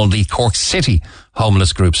 They're called the Cork City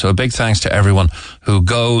Homeless Group. So a big thanks to everyone who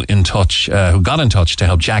got in touch to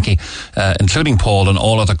help Jackie, including Paul and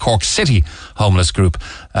all of the Cork City Homeless Group.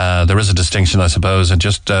 There is a distinction, I suppose, and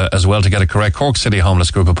just as well to get it correct, Cork City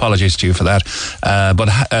Homeless Group. Apologies to you for that. But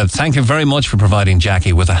thank you very much for providing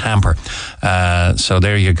Jackie with a hamper. So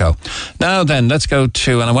there you go. Now then, let's go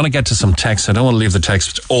to, and I want to get to some texts. I don't want to leave the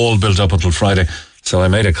text all built up until Friday. So I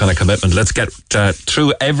made a kind of commitment. Let's get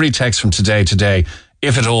through every text from today,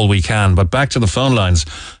 if at all we can. But back to the phone lines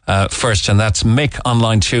first, and that's Mick on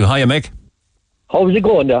line 2. Hiya, Mick. How's it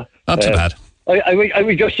going there? Not too bad. I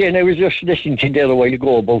was just saying, I was just listening to you there a while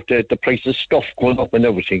ago about the price of stuff going up and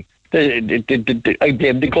everything. I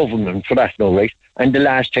blame the government for that now, right? And the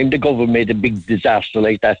last time the government made a big disaster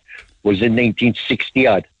like that was in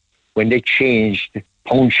 1960-odd, when they changed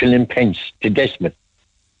pound, shilling, pence to decimal.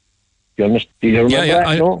 Do you remember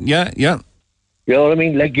that? No? Yeah. You know what I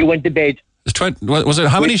mean? Like you went to bed. Was it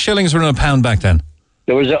how many shillings were in a pound back then?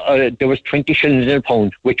 There was 20 shillings in a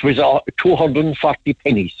pound, which was 240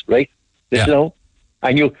 pennies, right?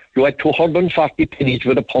 And you had 240 pennies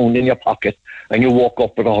with a pound in your pocket, and you woke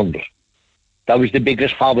up with 100. That was the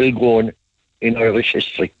biggest hobble going in Irish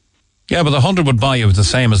history. Yeah, but the 100 would buy you the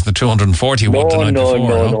same as the 240 would the night before.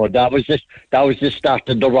 No. That was the start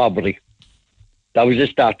of the robbery. That was the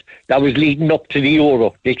start. That was leading up to the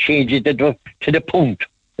euro. They changed it to the pound,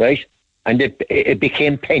 right? And it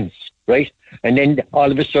became pence, right? And then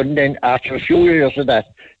all of a sudden, then after a few years of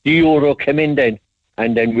that, the euro came in then,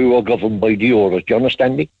 and then we were governed by the euro. Do you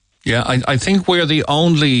understand me? Yeah, I think we're the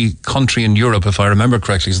only country in Europe, if I remember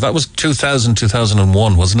correctly. So that was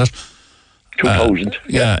 2001, wasn't it? 2000.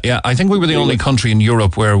 Yeah. I think we were the only country in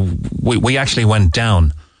Europe where we actually went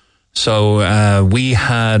down. So we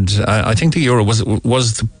had, I think the euro was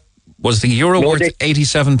the euro worth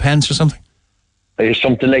 87 pence or something?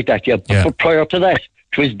 Something like that, yeah. But prior to that,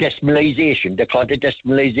 it was decimalisation. They called it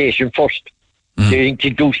decimalisation first. They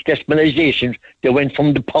introduced decimalisation. They went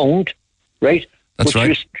from the pound, right? That's right.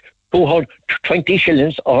 Which was 20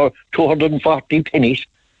 shillings or 240 pennies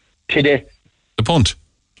to the punt.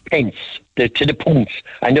 Pence, to the punts.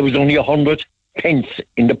 And there was only 100 pence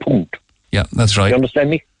in the punt. Yeah, that's right. You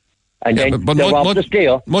understand me? And then but they robbed us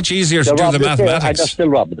there. Much easier to do the mathematics. And they're still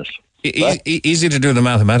robbing us. Easy to do the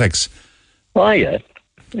mathematics. Oh, yeah.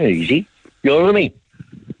 Easy. You know what I mean?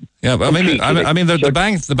 Yeah, but I mean,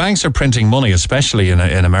 the banks are printing money, especially in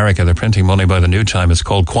America. They're printing money by the new time. It's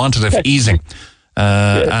called quantitative easing.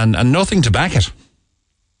 and nothing to back it.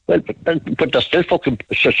 Well, but they're still fucking...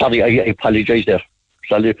 Sorry, I apologise there.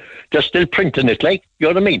 Sorry, they're still printing it, like, you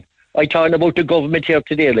know what I mean? I talking about the government here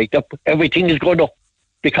today, like, everything is going up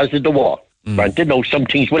because of the war. Granted, no, some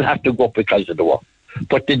things will have to go up because of the war.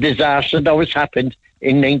 But the disaster that was happened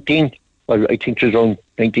in I think it was around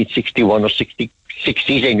 1961 or 60s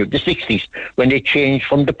anyway, the 60s, when they changed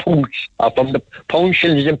from the pounds,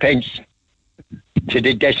 shillings and pence to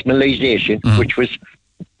the decimalisation, which was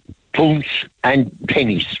pounds and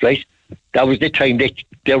pennies, right? That was the time they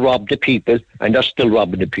robbed the people, and they're still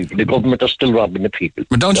robbing the people. The government are still robbing the people.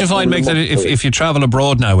 But don't you find, Mick, that if you travel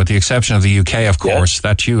abroad now, with the exception of the UK, of course,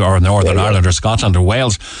 that you are Northern Ireland or Scotland or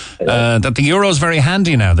Wales, that the euro is very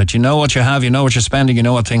handy now, that you know what you have, you know what you're spending, you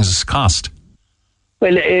know what things cost?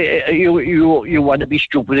 Well, you want to be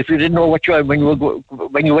stupid if you didn't know what you had when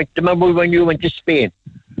you went. Remember when you went to Spain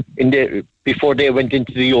before they went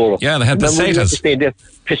into the euro? Yeah, they had pesetas. The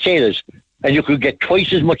pesetas, and you could get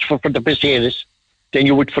twice as much for the pesetas than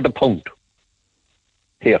you would for the pound.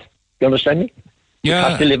 Here, you understand me? Yeah, you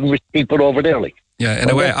have to live with people over there, like. Yeah, in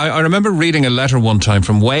a way, I remember reading a letter one time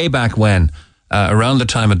from way back when, around the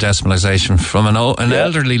time of decimalisation, from an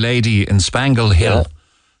elderly lady in Spangle Hill. Yeah.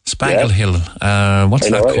 Spangle Hill. What's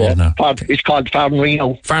that called now? It's called Farnry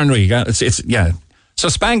now. Farnry, yeah. So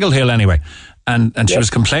Spangle Hill, anyway. And she was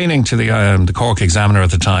complaining to the Cork Examiner at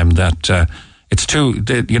the time that it's too,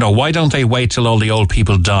 why don't they wait till all the old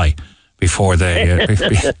people die before they... and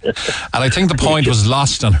I think the point was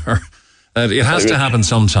lost on her. It has to happen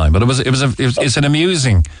sometime. But it's an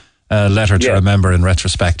amusing letter to remember in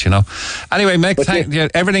retrospect, Anyway,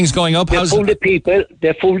 Mick, everything's going up. They fooled the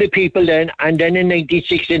people then, and then in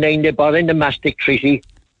 1969 they brought in the Maastricht Treaty,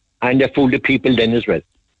 and they fooled the people then as well.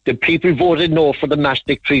 The people voted no for the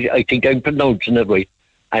Maastricht Treaty. I think I'm pronouncing it right.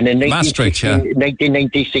 And in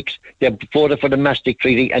 1996, they voted for the Maastricht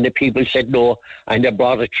Treaty, and the people said no, and they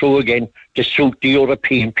brought it through again to suit the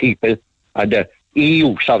European people, and the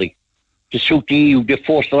EU, to suit the EU. They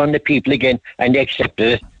forced it on the people again, and they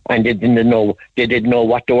accepted it. And they didn't know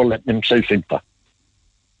what they were letting themselves in for.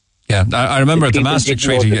 Yeah, I remember at the Maastricht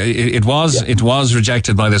Treaty, it was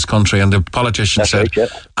rejected by this country, and the politicians said,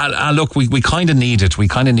 look, we kind of need it. We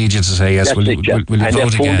kind of need you to say yes. Will you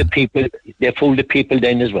vote again? They fooled the people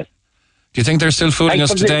then as well. Do you think they're still fooling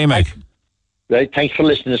us today, Mike? Right, thanks for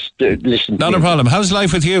listening. Not a problem. How's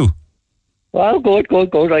life with you? Well, good.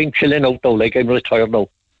 I'm chilling out now, like I'm retired now.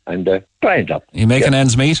 And trying up. You making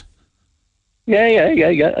ends meet?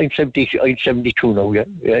 Yeah. I'm 72 now, yeah.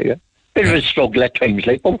 Bit of a struggle at times,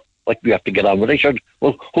 like, but we have to get on with it.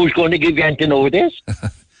 Well, who's going to give you anything nowadays?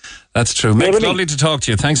 That's true. Mick, lovely to talk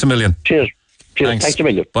to you. Thanks a million. Cheers. Thanks a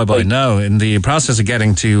million. Bye. Now, in the process of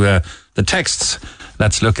getting to the texts,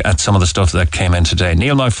 let's look at some of the stuff that came in today.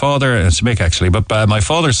 Neil, my father, it's Mick actually, but my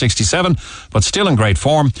father's 67, but still in great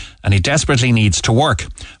form, and he desperately needs to work,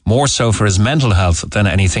 more so for his mental health than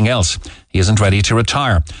anything else. He isn't ready to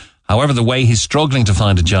retire. However, the way he's struggling to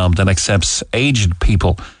find a job that accepts aged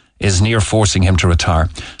people is near forcing him to retire.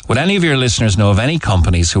 Would any of your listeners know of any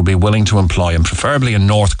companies who will be willing to employ him, preferably in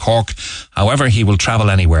North Cork? However, he will travel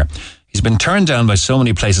anywhere. He's been turned down by so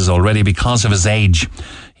many places already because of his age.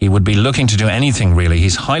 He would be looking to do anything, really.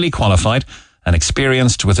 He's highly qualified and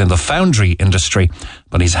experienced within the foundry industry,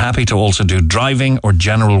 but he's happy to also do driving or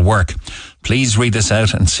general work. Please read this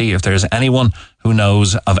out and see if there's anyone who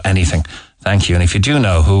knows of anything. Thank you. And if you do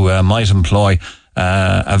know who might employ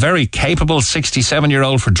a very capable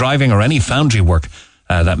 67-year-old for driving or any foundry work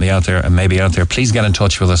that may be out there, please get in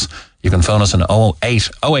touch with us. You can phone us on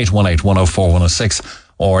 0818 104 106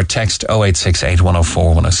 or text 0868 104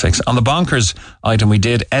 106. On the bonkers item we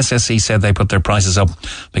did, SSE said they put their prices up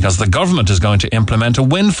because the government is going to implement a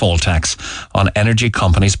windfall tax on energy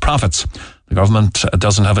companies' profits. The government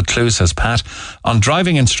doesn't have a clue, says Pat. On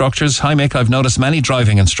driving instructors, hi Mick, I've noticed many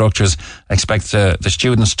driving instructors expect the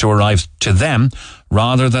students to arrive to them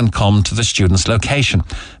rather than come to the student's location.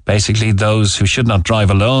 Basically, those who should not drive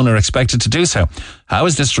alone are expected to do so. How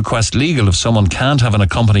is this request legal if someone can't have an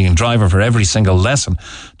accompanying driver for every single lesson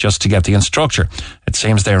just to get the instructor? It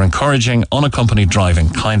seems they're encouraging unaccompanied driving.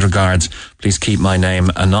 Kind regards. Please keep my name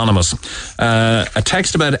anonymous. A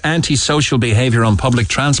text about antisocial behaviour on public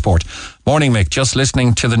transport. Morning, Mick. Just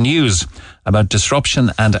listening to the news about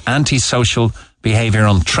disruption and antisocial behaviour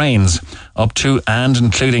on trains, up to and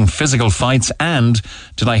including physical fights and,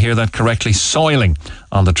 did I hear that correctly, soiling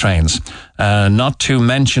on the trains. Not to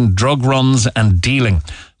mention drug runs and dealing.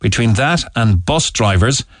 Between that and bus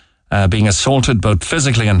drivers being assaulted both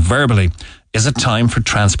physically and verbally, Is it time for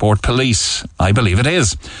transport police? I believe it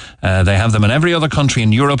is. They have them in every other country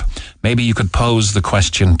in Europe. Maybe you could pose the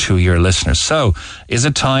question to your listeners. So, is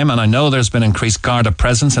it time? And I know there's been increased Garda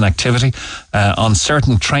presence and activity on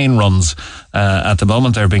certain train runs. At the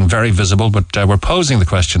moment, they're being very visible, but we're posing the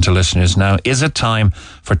question to listeners now. Is it time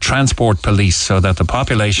for transport police so that the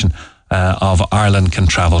population of Ireland can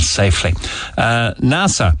travel safely?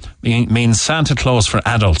 NASA means Santa Claus for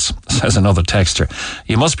adults, says another texter.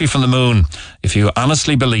 You must be from the moon if you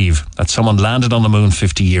honestly believe that someone landed on the moon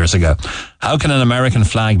 50 years ago. How can an American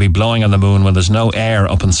flag be blowing on the moon when there's no air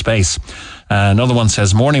up in space? Another one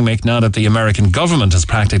says, morning, Mick, now that the American government has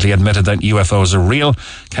practically admitted that UFOs are real,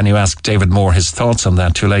 can you ask David Moore his thoughts on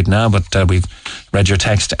that? Too late now, but we've read your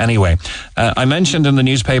text anyway. I mentioned in the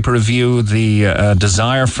newspaper review the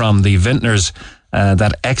desire from the vintners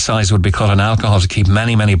that excise would be cut on alcohol to keep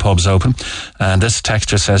many, many pubs open. And this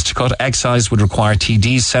texter says to cut excise would require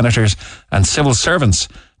TDs, senators and civil servants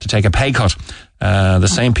to take a pay cut. The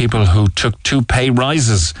same people who took 2 pay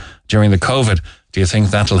rises during the COVID. Do you think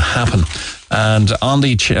that'll happen? And on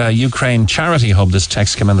the Ukraine Charity Hub, this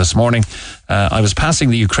text came in this morning. I was passing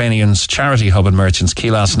the Ukrainians Charity Hub in Merchants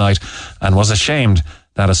Quay last night and was ashamed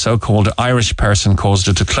that a so-called Irish person caused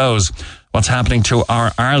it to close. What's happening to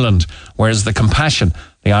our Ireland? Where's the compassion,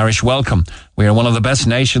 the Irish welcome? We are one of the best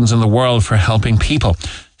nations in the world for helping people.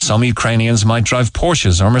 Some Ukrainians might drive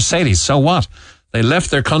Porsches or Mercedes. So what? They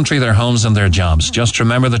left their country, their homes and their jobs. Just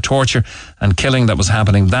remember the torture and killing that was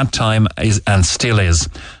happening that time is and still is.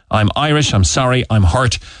 I'm Irish, I'm sorry, I'm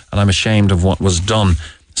hurt, and I'm ashamed of what was done,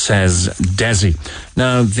 says Desi.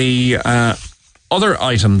 Now, the other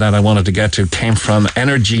item that I wanted to get to came from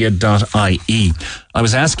energia.ie. I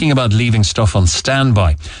was asking about leaving stuff on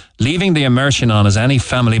standby. Leaving the immersion on is any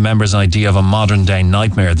family member's idea of a modern day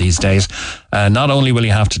nightmare these days. Not only will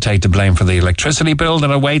you have to take the blame for the electricity bill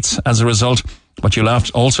that awaits as a result, but you'll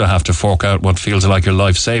also have to fork out what feels like your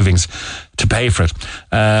life savings to pay for it.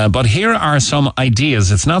 But here are some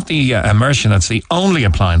ideas. It's not the immersion, it's the only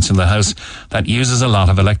appliance in the house that uses a lot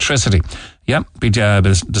of electricity. Yep,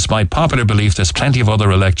 despite popular belief, there's plenty of other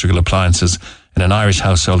electrical appliances in an Irish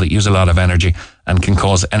household that use a lot of energy and can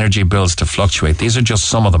cause energy bills to fluctuate. These are just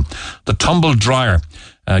some of them. The tumble dryer.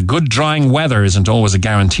 Good drying weather isn't always a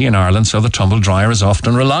guarantee in Ireland, so the tumble dryer is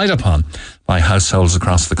often relied upon by households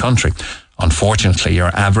across the country. Unfortunately, your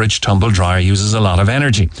average tumble dryer uses a lot of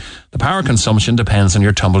energy. The power consumption depends on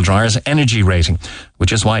your tumble dryer's energy rating,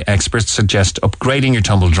 which is why experts suggest upgrading your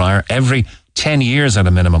tumble dryer every 10 years at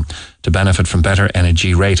a minimum to benefit from better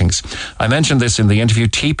energy ratings. I mentioned this in the interview,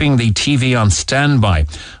 keeping the TV on standby.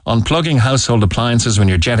 Unplugging household appliances when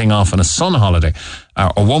you're jetting off on a sun holiday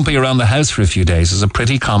or won't be around the house for a few days is a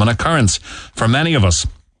pretty common occurrence for many of us.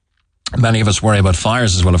 Many of us worry about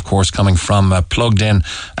fires as well, of course, coming from plugged in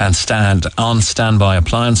and standby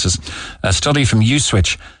appliances. A study from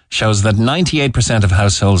USwitch shows that 98% of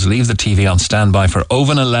households leave the TV on standby for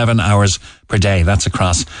over 11 hours per day. That's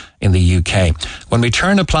across in the UK. When we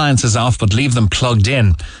turn appliances off but leave them plugged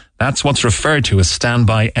in, that's what's referred to as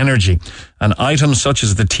standby energy. And items such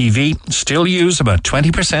as the TV still use about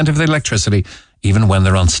 20% of the electricity even when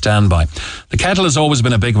they're on standby. The kettle has always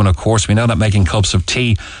been a big one, of course. We know that making cups of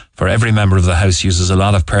tea for every member of the house uses a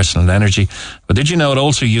lot of personal energy. But did you know it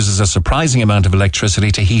also uses a surprising amount of electricity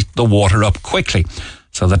to heat the water up quickly?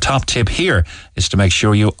 So the top tip here is to make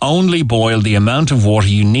sure you only boil the amount of water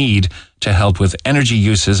you need to help with energy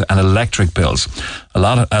uses and electric bills. A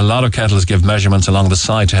lot of kettles give measurements along the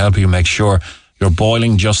side to help you make sure you're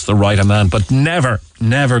boiling just the right amount, but never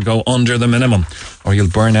go under the minimum or you'll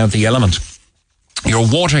burn out the element. Your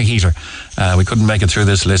water heater. We couldn't make it through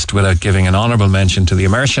this list without giving an honourable mention to the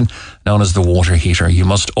immersion known as the water heater. You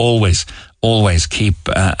must always keep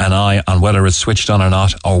an eye on whether it's switched on or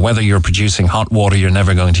not, or whether you're producing hot water you're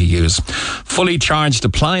never going to use. Fully charged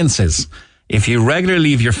appliances. If you regularly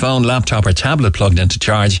leave your phone, laptop or tablet plugged into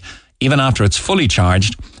charge, even after it's fully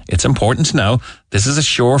charged, it's important to know this is a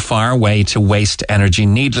surefire way to waste energy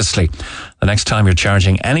needlessly. The next time you're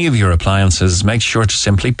charging any of your appliances, make sure to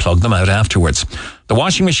simply plug them out afterwards. The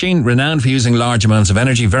washing machine, renowned for using large amounts of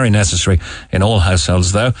energy, very necessary in all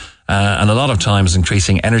households though, and a lot of times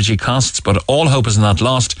increasing energy costs, but all hope is not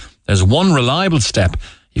lost. There's one reliable step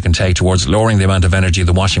you can take towards lowering the amount of energy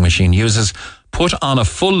the washing machine uses. Put on a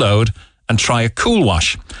full load and try a cool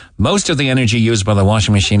wash. Most of the energy used by the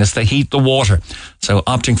washing machine is to heat the water, so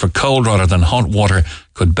opting for cold rather than hot water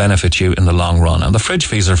could benefit you in the long run. And the fridge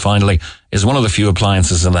freezer, finally, is one of the few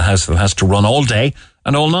appliances in the house that has to run all day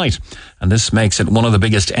and all night, and this makes it one of the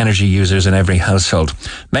biggest energy users in every household.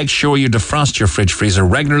 Make sure you defrost your fridge freezer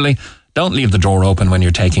regularly. Don't leave the door open when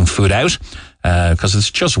you're taking food out, because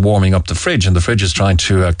it's just warming up the fridge, and the fridge is trying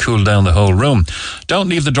to cool down the whole room. Don't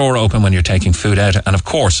leave the door open when you're taking food out. And of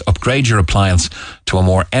course, upgrade your appliance to a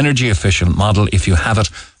more energy efficient model if you have it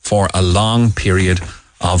for a long period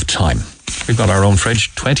of time. We've got our own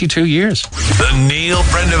fridge, 22 years. The Neil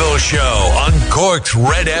Prendeville Show on Cork's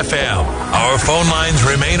Red FM. Our phone lines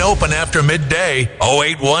remain open after midday,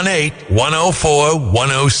 0818 104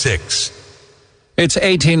 106. It's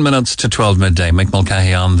 18 minutes to 12 midday. Mick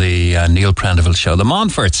Mulcahy on the Neil Prendeville Show. The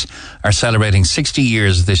Montforts are celebrating 60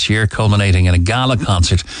 years this year, culminating in a gala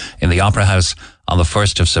concert in the Opera House on the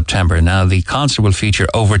 1st of September. Now, the concert will feature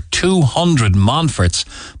over 200 Montforts,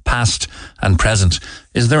 past and present.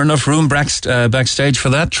 Is there enough room backstage for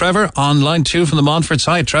that? Trevor, on line 2 from the Montforts.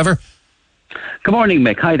 Hi, Trevor. Good morning,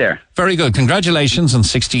 Mick. Hi there. Very good. Congratulations on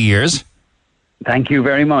 60 years. Thank you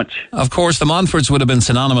very much. Of course, the Montforts would have been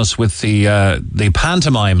synonymous with the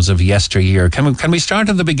pantomimes of yesteryear. Can we start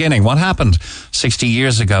at the beginning? What happened 60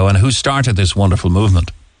 years ago, and who started this wonderful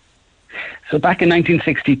movement? So back in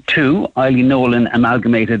 1962, Eileen Nolan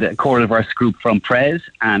amalgamated a choral verse group from Pres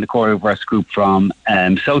and a choral verse group from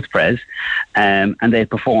South Pres, and they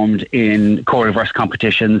performed in choral verse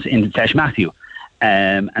competitions in Tesh Matthew.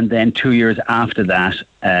 And then 2 years after that,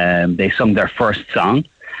 they sung their first song,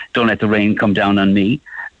 Don't Let the Rain Come Down on Me.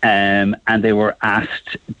 And they were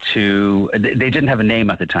asked to, they didn't have a name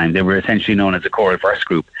at the time. They were essentially known as a choral verse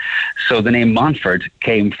group. So the name Montfort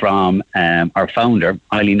came from our founder,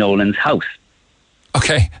 Eileen Nolan's house.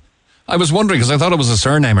 Okay. I was wondering because I thought it was a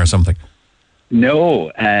surname or something. No,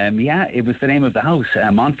 it was the name of the house,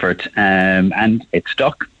 Montfort, and it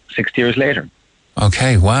stuck 60 years later.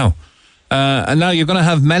 Okay, wow. And now you're going to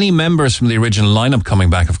have many members from the original lineup coming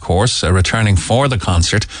back, of course, returning for the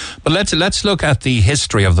concert. But let's look at the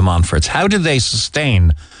history of the Montforts. How did they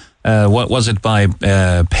sustain? What was it by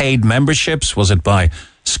paid memberships? Was it by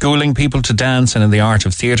schooling people to dance and in the art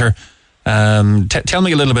of theatre? Tell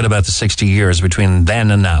me a little bit about the 60 years between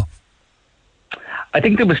then and now. I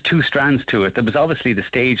think there was two strands to it. There was obviously the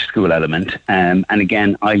stage school element, and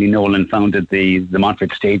again, Eileen Nolan founded the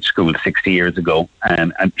Montfort Stage School 60 years ago.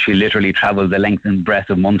 And she literally travelled the length and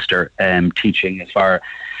breadth of Munster, teaching as far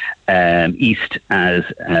east as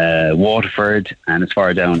Waterford and as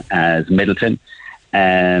far down as Middleton.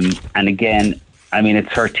 And again, I mean,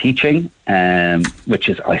 it's her teaching, which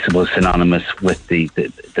is, I suppose, synonymous with the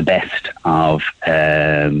best of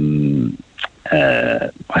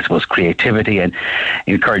I suppose, creativity and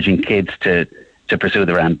encouraging kids to pursue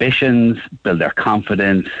their ambitions, build their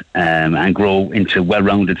confidence, and grow into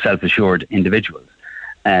well-rounded, self-assured individuals.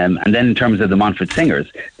 And then in terms of the Montfort Singers,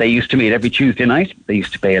 they used to meet every Tuesday night. They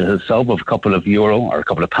used to pay a little sub of a couple of euro or a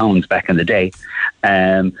couple of pounds back in the day.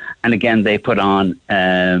 And again, they put on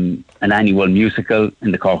an annual musical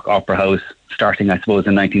in the Cork Opera House, starting, I suppose,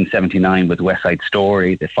 in 1979 with West Side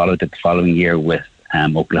Story. They followed it the following year with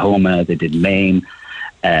Oklahoma. They did Maine,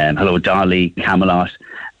 Hello Dolly, Camelot.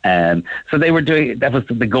 So they were doing, that was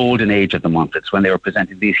the golden age of the Montforts, when they were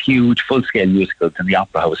presenting these huge full-scale musicals in the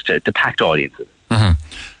Opera House to packed audiences. Mm-hmm.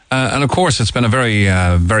 And of course, it's been a very,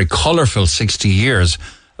 very colourful 60 years.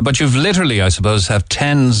 But you've literally, I suppose, had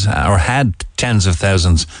tens of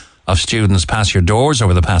thousands of students pass your doors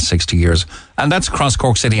over the past 60 years. And that's across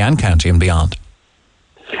Cork City and County and beyond.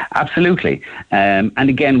 Absolutely. And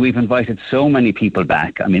again, we've invited so many people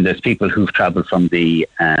back. I mean, there's people who've travelled from the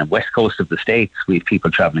west coast of the States. We have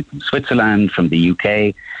people travelling from Switzerland, from the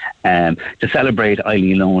UK, to celebrate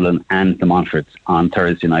Eileen Nolan and the Montforts on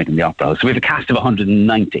Thursday night in the Opera House. So we have a cast of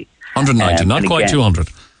 190. 190, not quite 200.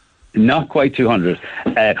 Not quite 200.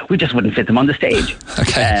 We just wouldn't fit them on the stage.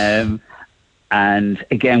 Okay. And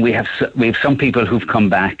again, we have some people who've come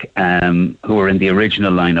back who were in the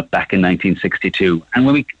original lineup back in 1962. And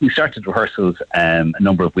when we started rehearsals a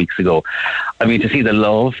number of weeks ago, I mean, to see the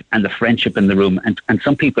love and the friendship in the room, and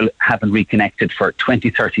some people haven't reconnected for 20,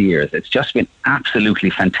 30 years. It's just been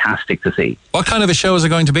absolutely fantastic to see. What kind of a show is it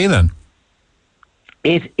going to be then?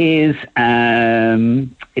 It is,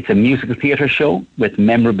 it's a musical theatre show with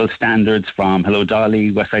memorable standards from Hello Dolly,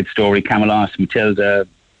 West Side Story, Camelot, Matilda,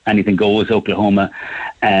 Anything Goes, Oklahoma.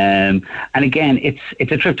 And again, it's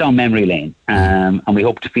a trip down memory lane. And we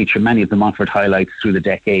hope to feature many of the Montfort highlights through the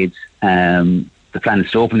decades. The plan is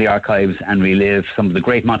to open the archives and relive some of the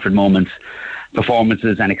great Montfort moments,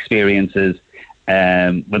 performances and experiences,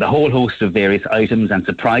 with a whole host of various items and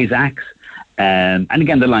surprise acts. And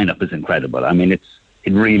again, the lineup is incredible. I mean, it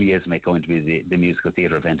really is going to be the musical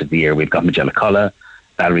theatre event of the year. We've got Magella Culla,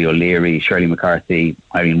 Valerie O'Leary, Shirley McCarthy,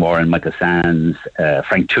 Irene Warren, Michael Sands,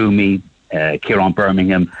 Frank Toomey, Kieran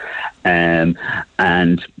Birmingham, and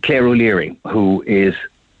Claire O'Leary, who is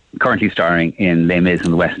currently starring in Les Mis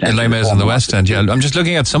in the West End. In Les Mis in the West End, yeah. I'm just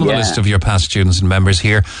looking at some of the list of your past students and members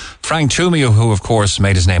here. Frank Toomey, who of course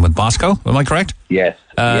made his name with Bosco, am I correct? Yes.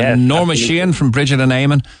 Norma Sheehan from Bridget and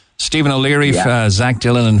Eamon, Stephen O'Leary, Zach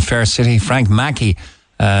Dillon in Fair City, Frank Mackey,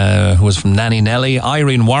 who was from Nanny Nelly,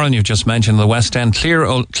 Irene Warren, you've just mentioned in the West End,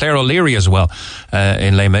 Claire O'Leary as well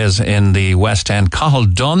in Les Mis in the West End, Cathal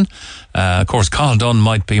Dunn. Of course, Cathal Dunn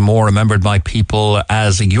might be more remembered by people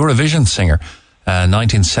as a Eurovision singer.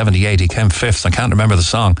 1978, he came fifth. I can't remember the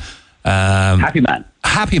song.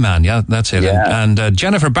 Happy Man, yeah, that's it. Yeah. And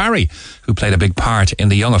Jennifer Barry, who played a big part in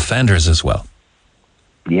The Young Offenders as well.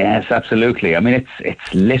 Yes, absolutely. I mean,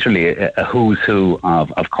 it's literally a who's who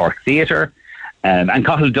of Cork theatre. And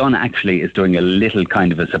Cathal Dunn actually is doing a little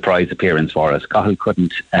kind of a surprise appearance for us. Cathal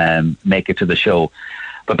couldn't make it to the show.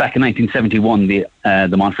 But back in 1971, the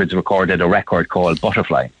Montforts recorded a record called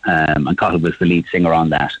Butterfly. And Cathal was the lead singer on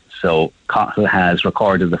that. So Cathal has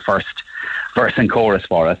recorded the first verse and chorus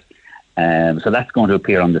for us. So that's going to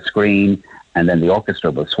appear on the screen. And then the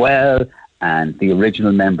orchestra will swell. And the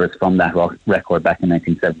original members from that record back in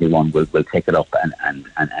 1971 will take it up and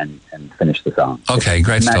finish the song. Okay,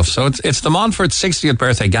 great stuff. So it's the Montfort 60th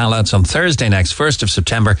birthday gala. It's on Thursday next, 1st of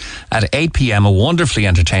September at 8 p.m. A wonderfully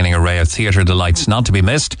entertaining array of theatre delights not to be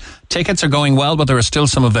missed. Tickets are going well, but there are still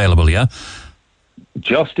some available, yeah?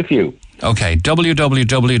 Just a few. Okay,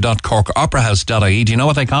 www.corkoperahouse.ie. Do you know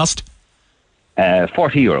what they cost?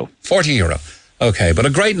 €40. €40. Okay, but a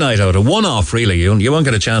great night out, a one-off really. You won't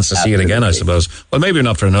get a chance to see it again, I suppose. Well, maybe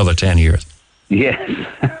not for another 10 years. Yes.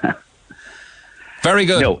 Very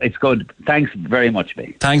good. No, it's good. Thanks very much,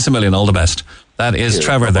 mate. Thanks a million. All the best. That is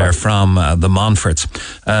Trevor there from the Montforts.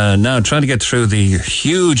 Now, trying to get through the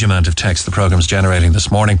huge amount of text the programme's generating this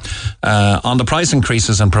morning. On the price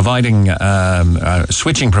increases and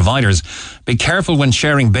switching providers, be careful when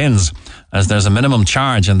sharing bins, as there's a minimum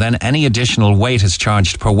charge and then any additional weight is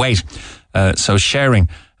charged per weight. So sharing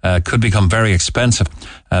could become very expensive.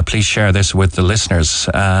 Please share this with the listeners.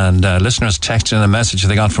 And listeners texted in a message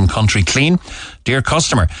they got from Country Clean. Dear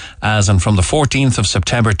customer, as and from the 14th of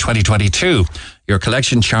September 2022, your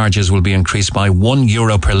collection charges will be increased by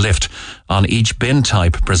 €1 per lift on each bin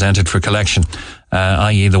type presented for collection,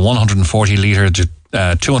 i.e. the 140 litre to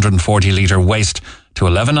 240 litre waste to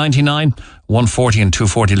 $11.99, 140 and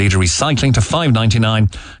 240 litre recycling to $5.99,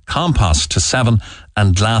 compost to $7,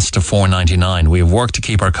 and glass to $4.99. We have worked to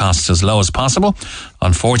keep our costs as low as possible.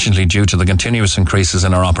 Unfortunately, due to the continuous increases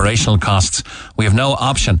in our operational costs, we have no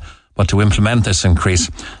option but to implement this increase.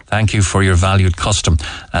 Thank you for your valued custom.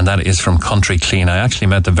 And that is from Country Clean. I actually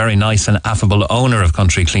met the very nice and affable owner of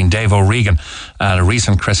Country Clean, Dave O'Regan, at a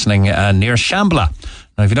recent christening near Shambhala.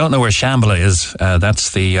 Now, if you don't know where Shambhala is,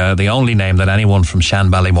 that's the only name that anyone from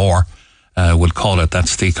Shanballymore would call it.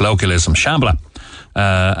 That's the colloquialism, Shambhala.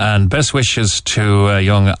 And best wishes to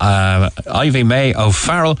young Ivy May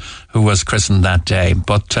O'Farrell, who was christened that day.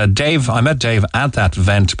 But Dave, I met Dave at that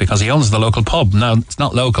event because he owns the local pub. Now, it's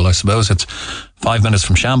not local, I suppose. It's 5 minutes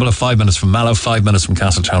from Shambhala, 5 minutes from Mallow, 5 minutes from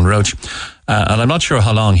Castletown Roach. And I'm not sure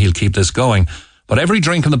how long he'll keep this going. But every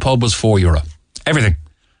drink in the pub was €4. Everything.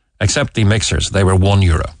 Except the mixers. They were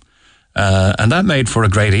 €1. And that made for a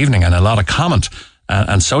great evening and a lot of comment.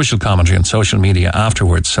 And social commentary and social media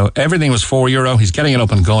afterwards. So everything was €4. He's getting it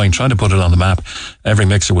up and going, trying to put it on the map. Every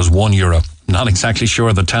mixer was €1. Not exactly sure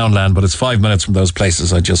of the townland, but it's 5 minutes from those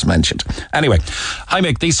places I just mentioned. Anyway, hi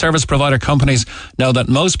Mick, these service provider companies know that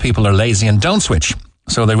most people are lazy and don't switch.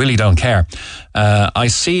 So they really don't care. I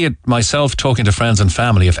see it myself talking to friends and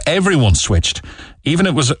family. If everyone switched, even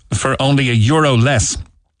if it was for only €1 less,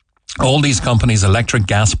 all these companies, electric,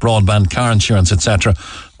 gas, broadband, car insurance, etc.,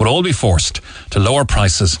 would all be forced to lower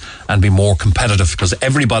prices and be more competitive because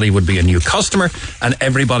everybody would be a new customer and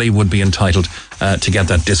everybody would be entitled to get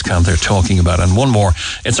that discount they're talking about. And one more,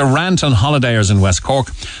 it's a rant on holidayers in West Cork.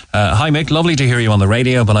 Hi Mick, lovely to hear you on the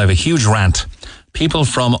radio, but I have a huge rant. People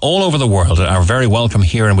from all over the world are very welcome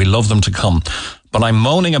here and we love them to come. But I'm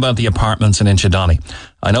moaning about the apartments in Inchydoney.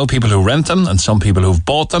 I know people who rent them and some people who've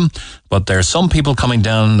bought them, but there are some people coming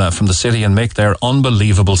down from the city and Mick, they're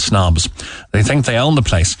unbelievable snobs. They think they own the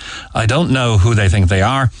place. I don't know who they think they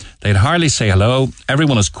are. They'd hardly say hello.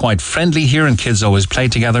 Everyone is quite friendly here and kids always play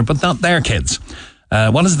together, but not their kids.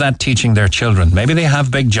 What is that teaching their children? Maybe they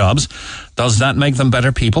have big jobs. Does that make them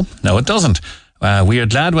better people? No, it doesn't. We are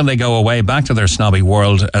glad when they go away back to their snobby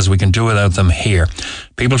world as we can do without them here.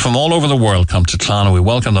 People from all over the world come to Clon and we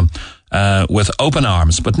welcome them with open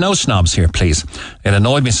arms, but no snobs here, please. It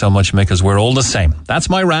annoyed me so much because we're all the same. That's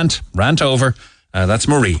my rant. Rant over. That's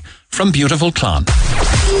Marie from beautiful Clon.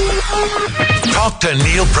 Talk to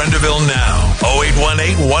Neil Prendeville now.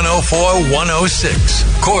 0818 104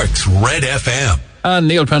 106. Cork's Red FM. And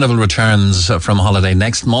Neil Prendeville returns from holiday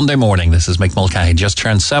next Monday morning. This is Mick Mulcahy. Just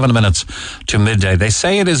turned 7 minutes to midday. They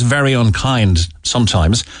say it is very unkind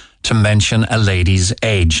sometimes to mention a lady's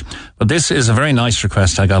age. But this is a very nice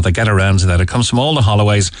request I got that get around to that. It comes from all the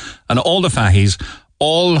Holloways and all the Fahys,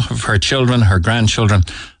 all of her children, her grandchildren.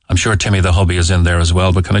 I'm sure Timmy the hubby is in there as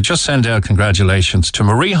well. But can I just send out congratulations to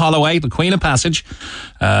Marie Holloway, the Queen of Passage.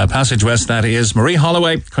 Passage West, that is. Marie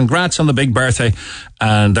Holloway, congrats on the big birthday.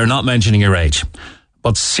 And they're not mentioning your age.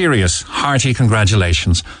 But serious, hearty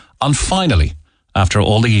congratulations on finally, after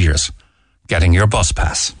all the years, getting your bus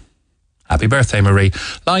pass. Happy birthday, Marie.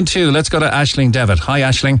 Line 2, let's go to Aisling Devitt. Hi,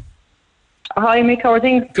 Aisling. Hi, Mick. How are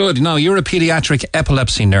things? Good. No, you're a paediatric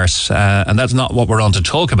epilepsy nurse, and that's not what we're on to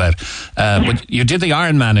talk about. But you did the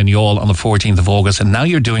Ironman in Youghal on the 14th of August, and now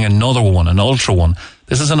you're doing another one, an ultra one.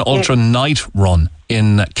 This is an ultra night run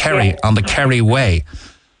in Kerry, on the Kerry Way.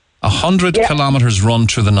 100 kilometres run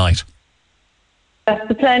through the night. That's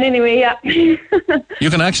the plan anyway, yeah. You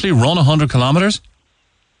can actually run 100 kilometres?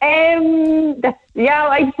 Yeah,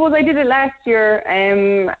 I suppose I did it last year,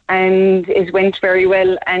 and it went very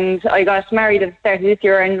well. And I got married at the start of this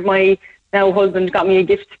year, and my now husband got me a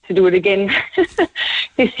gift to do it again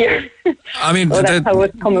this year. I mean, so that's how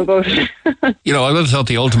it's come about. You know, I would have thought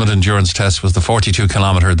the ultimate endurance test was the 42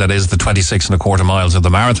 kilometre, that is the 26 and a quarter miles of the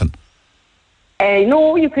marathon.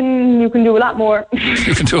 No, you can do a lot more.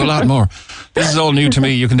 You can do a lot more. This is all new to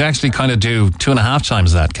me. You can actually kind of do 2.5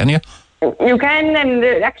 times that, can you? You can, and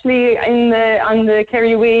actually on the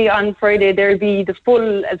Kerry Way on Friday there'll be the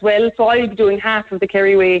full as well. So I'll be doing half of the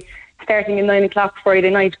Kerry Way starting at 9 o'clock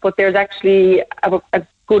Friday night. But there's actually a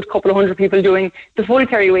good couple of hundred people doing the full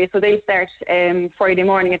Kerry Way. So they'll start Friday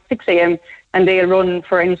morning at 6 a.m. and they'll run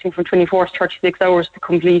for anything from 24 to 36 hours to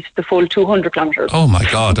complete the full 200 kilometres. Oh my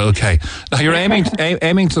God! Okay, now you're aiming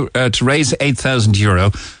to raise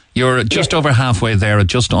 €8,000. You're just over halfway there at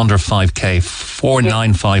just under 5k,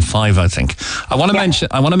 4,955, I think. I want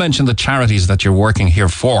to mention the charities that you're working here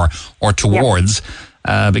for or towards,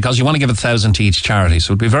 because you want to give 1,000 to each charity.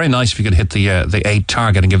 So it'd be very nice if you could hit the 8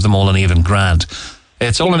 target and give them all an even grand.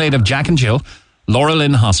 It's all in aid of Jack and Jill, Laura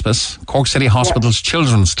Lynn Hospice, Cork City Hospital's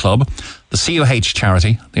Children's Club, the COH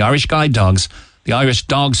charity, the Irish Guide Dogs, the Irish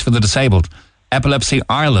Dogs for the Disabled, Epilepsy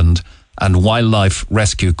Ireland, and Wildlife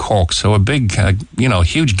Rescue Cork. So a big,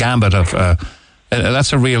 huge gambit of,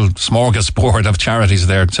 that's a real smorgasbord of charities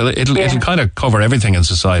there. So it'll kind of cover everything in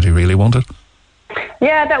society, really, won't it?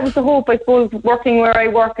 Yeah, that was the hope, I suppose, working where I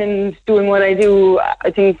work and doing what I do.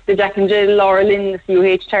 I think the Jack and Jill, Laura Lynn, the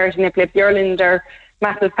COH charity and Epilepsy Ireland are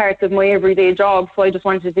massive parts of my everyday job, so I just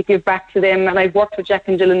wanted to give back to them. And I've worked with Jack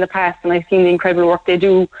and Jill in the past, and I've seen the incredible work they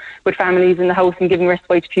do with families in the house and giving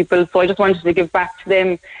respite to people, so I just wanted to give back to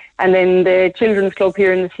them. And then the Children's Club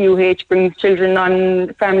here in the COH brings children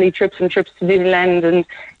on family trips and trips to Disneyland and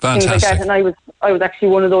things like that. And I was actually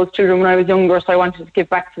one of those children when I was younger, so I wanted to give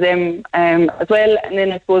back to them as well. And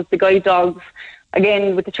then I suppose the guide dogs,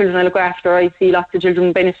 again, with the children I look after, I see lots of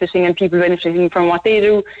children benefiting and people benefiting from what they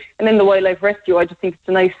do. And then the Wildlife Rescue, I just think it's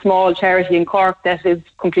a nice small charity in Cork that is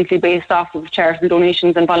completely based off of charitable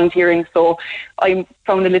donations and volunteering. So I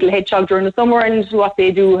found a little hedgehog during the summer, and what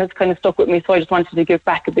they do has kind of stuck with me, so I just wanted to give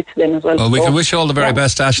back a bit to them as well. Well, we can wish you all the very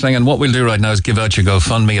best, Aisling, and what we'll do right now is give out your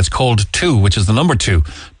GoFundMe. It's called 2, which is the number 2.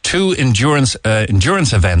 2 endurance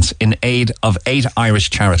events in aid of 8 Irish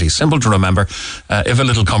charities. Simple to remember, if a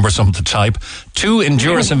little cumbersome to type. 2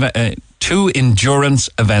 endurance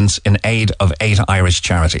events in aid of 8 Irish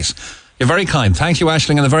charities. You're very kind. Thank you,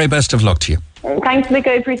 Aisling, and the very best of luck to you. Thanks, Mick.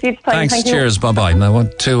 I appreciate the time. Thanks. Thank cheers. you. Bye-bye. And I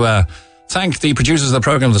want to thank the producers of the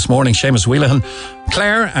programme this morning, Seamus Wheelahan,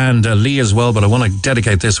 Claire and Lee as well, but I want to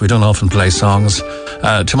dedicate this, we don't often play songs,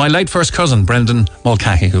 to my late first cousin, Brendan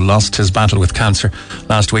Mulcahy, who lost his battle with cancer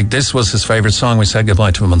last week. This was his favourite song. We said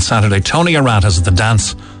goodbye to him on Saturday. Tony Arata's The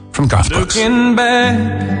Dance from Garth Brooks. Looking back,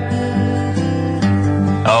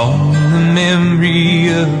 all the memory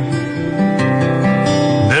of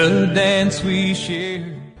the dance we shared.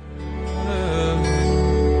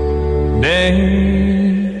 Dance.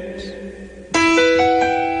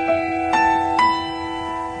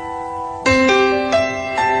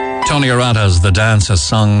 Tony Arata's The Dance, a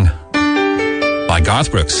sung by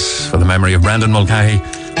Garth Brooks for the memory of Brendan Mulcahy,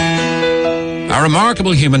 a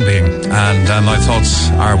remarkable human being. And my thoughts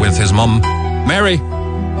are with his mum, Mary,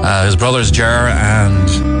 his brothers, Ger and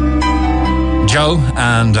Joe,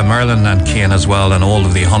 and Merlin and Cian as well, and all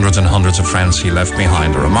of the hundreds and hundreds of friends he left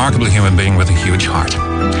behind. A remarkable human being with a huge heart.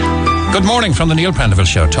 Good Good morning from the Neil Prendeville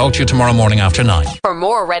Show. Talk to you tomorrow morning after 9. For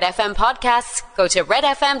more Red FM podcasts, go to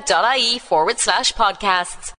redfm.ie/podcasts.